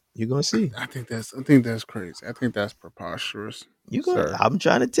 You're gonna see. I think that's crazy. I think that's preposterous. Sir. I'm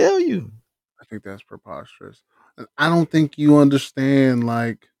trying to tell you. I think that's preposterous. I don't think you understand.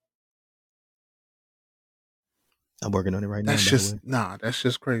 Like I'm working on it right now. that's just that's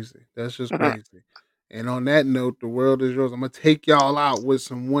just crazy. That's just crazy. And on that note, the world is yours. I'm gonna take y'all out with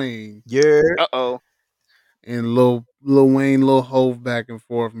some Wayne. Yeah. Uh-oh. And Lil Wayne, Lil Hove back and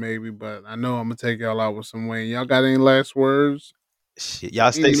forth maybe, but I know I'm gonna take y'all out with some Wayne. Y'all got any last words? Shit,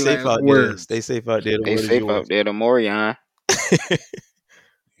 y'all stay Any safe last out there. words? Stay safe out there. The Stay word is safe yours. out there, the Morion.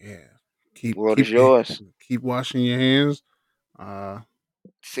 Yeah. World is yours. Keep washing your hands.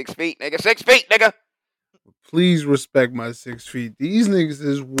 6 feet, nigga. 6 feet, nigga. Please respect my 6 feet. These niggas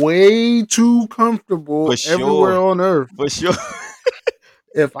is way too comfortable For everywhere sure. on earth. For sure.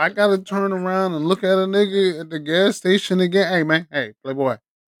 If I gotta turn around and look at a nigga at the gas station again, hey man, hey playboy,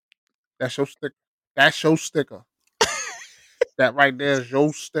 that's your sticker. That's your sticker. That right there is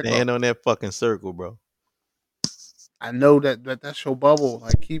your sticker. Stand on that fucking circle, bro. I know that's your bubble.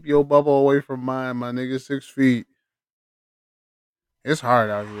 Like keep your bubble away from mine, my nigga. 6 feet. It's hard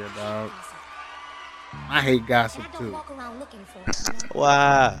out here, dog. I hate gossip And I too. don't walk around looking for it, you know?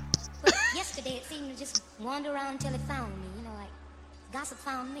 Why? But yesterday it seemed to just wander around until it found me, you know, like gossip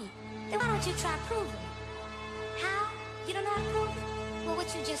found me. Then why don't you try proving it? How? You don't know how to prove it? Well,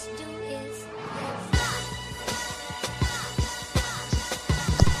 what you just do is...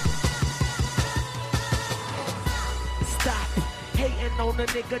 Stop hating on a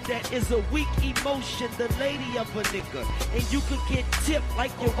nigga that is a weak emotion, the lady of a nigga. And you could get tipped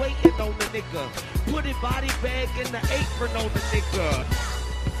like you're waiting on the nigga. Put a body bag in the apron on the nigga.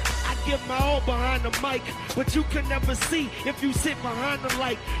 I give my all behind the mic, but you can never see if you sit behind the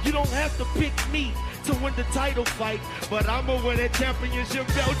light. You don't have to pick me to win the title fight, but I'ma win that championship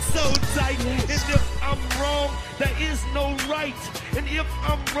belt so tight. And if I'm wrong, there is no right. And if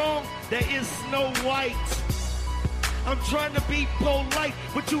I'm wrong, there is no white. I'm trying to be polite,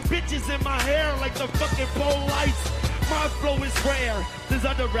 but you bitches in my hair like the fucking pole lights. My flow is rare, these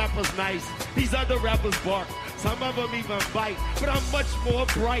other rappers nice, these other rappers bark, some of them even bite, but I'm much more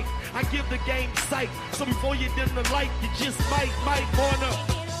bright. I give the game sight, so before you dim the light, you just might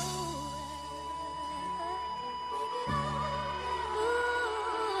wanna.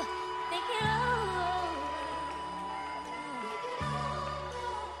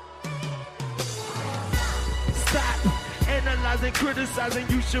 Analyzing, criticizing,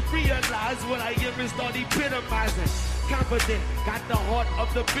 you should realize what I am is start epitomizing. Confident, got the heart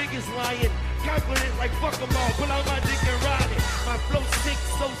of the biggest lion. Confident like fuck them all, pull out my dick and ride it. My flow sick,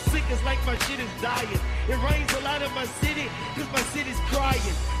 so sick it's like my my shit is dying. It rains a lot in my city, cause my city's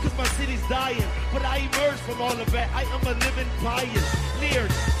crying, cause my city's dying. But I emerged from all of that, I am a living pioneer,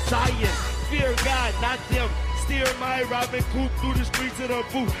 science, fear God, not them. Steer my Robin Coupe through the streets of the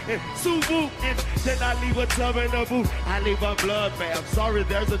booth and Subu, and then I leave a tub in the booth. I leave a blood bath. I'm sorry,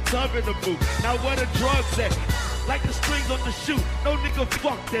 there's a tub in the booth. Now where the drugs at? Like the strings on the shoe. No nigga,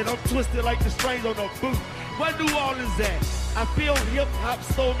 fuck that. I'm twisted like the strings on the boot. Where New Orleans at? I feel hip hop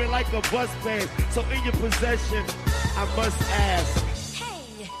stole me like a bus pass. So in your possession, I must ask.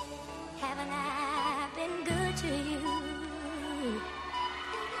 Hey, haven't I been good to you?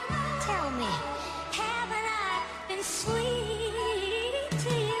 Tell me, haven't I been sweet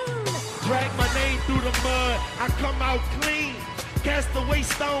to you? Drag my name through the mud, I come out clean. Cast away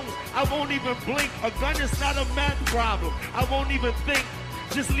stones, I won't even blink. A gun is not a math problem, I won't even think.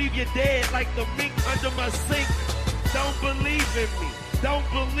 Just leave you dead like the mink under my sink. Don't believe in me, don't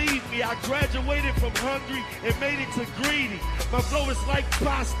believe me. I graduated from hungry and made it to greedy. My flow is like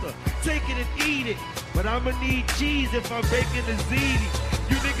pasta, take it and eat it. But I'ma need cheese if I'm baking the ziti.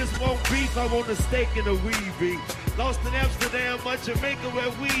 You niggas want beef, I want a steak and a wee beef. Lost in Amsterdam, but Jamaica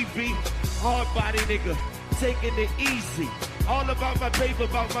where we be. Hard body nigga, taking it easy. All about my paper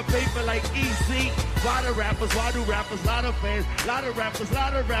like easy. Why do rappers, lot of fans, lot of rappers,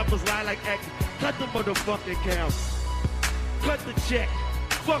 lie like act. Cut the motherfucking count. Cut the check.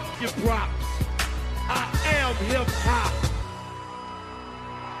 Fuck your props. I am hip hop.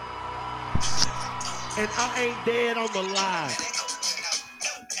 And I ain't dead, I'm alive.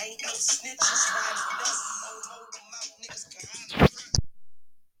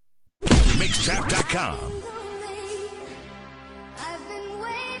 Mixtap.com. I've been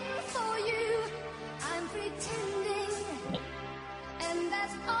waiting for you. I'm pretending, and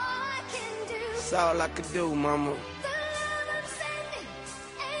that's all I can do. That's all I could do, mama. The love I'm sending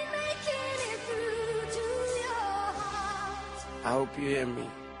ain't making it through to your heart. I hope you hear me.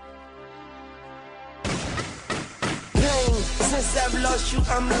 Since I've lost you,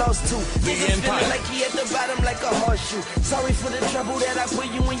 I'm lost too. Niggas feeling like he at the bottom like a horseshoe. Sorry for the trouble that I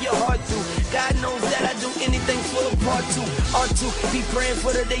put you in your heart through. God knows that I do anything for a part two. Ought to be praying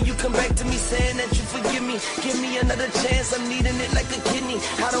for the day you come back to me, saying that you forgive me. Give me another chance, I'm needing it like a kidney.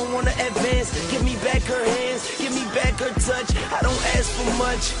 I don't wanna advance, give me back her hands, give me back her touch. I don't ask for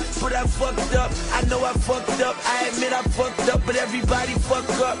much, but I fucked up. I know I fucked up, I admit I fucked up, but everybody fuck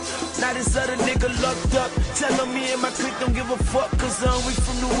up. Now this other nigga lucked up, telling me and my clique don't give a fuck, cause we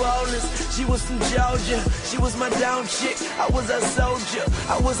from New Orleans, she was from Georgia, she was my down chick, I was a soldier,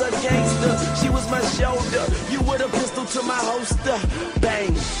 I was a gangster, she was my shoulder, you were the pistol to my holster,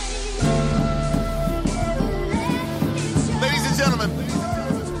 bang. Ladies and gentlemen,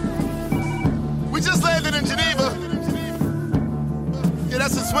 we just landed in Geneva. Yeah,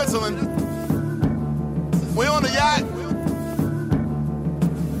 that's in Switzerland. We're on the yacht.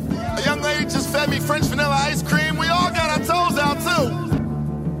 A young lady just fed me French vanilla ice cream. We all got our toes out too.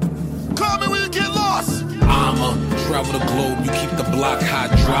 Call me when you get lost. I'ma travel the globe, you keep the block hot,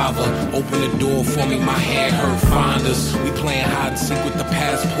 driver. Open the door for me, my hand hurt, find us. We playing hide and seek with the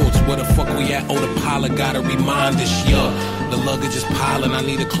passports. Where the fuck we at? Oh, the pilot gotta remind us, yeah. The luggage is piling, I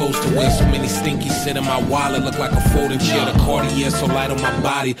need a clothes to wear. So many stinkies sit in my wallet, look like a folding chair. The Cartier so light on my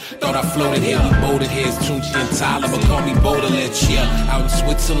body, thought I floated here. We boated here, it's Tunchi and Tyler, but call me Baudelaire, yeah. Out in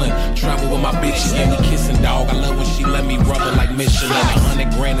Switzerland, travel with my bitch, yeah, we kissing, dog. I love when she let me rub her like Michelin.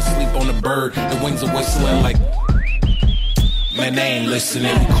 100 grand to sleep on the bird, the wings are whistling like... Man, they ain't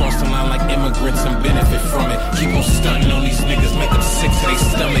listening. We cross the line like immigrants and benefit from it. Keep on stunting on these niggas, make them sick to their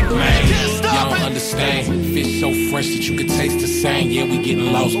stomach, man. Y'all don't understand. Fish so fresh that you can taste the same. Yeah, we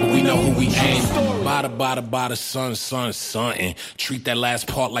getting lost, but we know who we aim. Bada, son, and treat that last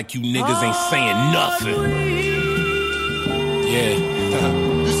part like you niggas ain't saying nothing. Yeah.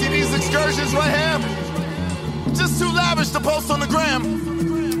 You see these excursions right here? Just too lavish to post on the gram.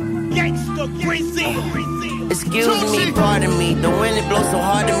 Gangsta crazy. Excuse me, pardon me. The wind it blows so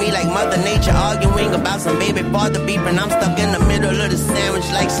hard to me, like Mother Nature arguing about some baby father beeping. I'm stuck in the middle of the sandwich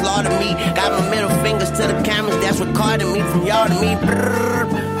like slaughter me. Got my middle fingers to the cameras that's recording me from y'all to me.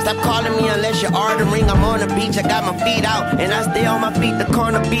 Brrr. Stop calling me unless you're ordering. I'm on the beach, I got my feet out, and I stay on my feet. The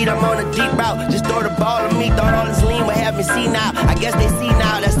corner beat, I'm on a deep route. Just throw the ball at me. Thought all this lean would have me see now. I guess they see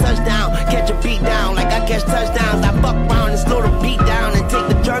now. That's touchdown. Catch a beat down like I catch touchdowns. I fuck around and slow the beat down and take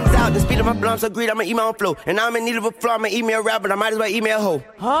the drums out. The speed of my blunts agreed. I'ma eat my own flow, and I'm in need of a flow. I'ma eat me a rap, but I might as well eat me a hoe.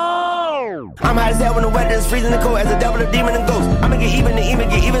 Oh, I'm hot as hell when the weather is freezing the cold. As a devil, a demon, and ghost. I'ma get even to even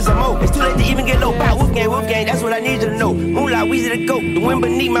get even some more. It's too late to even get low. Bow, wolf gang, that's what I need you to know. Moonlight, Weezy the goat. The wind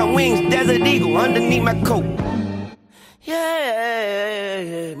beneath my wings, desert eagle underneath my coat. Yeah.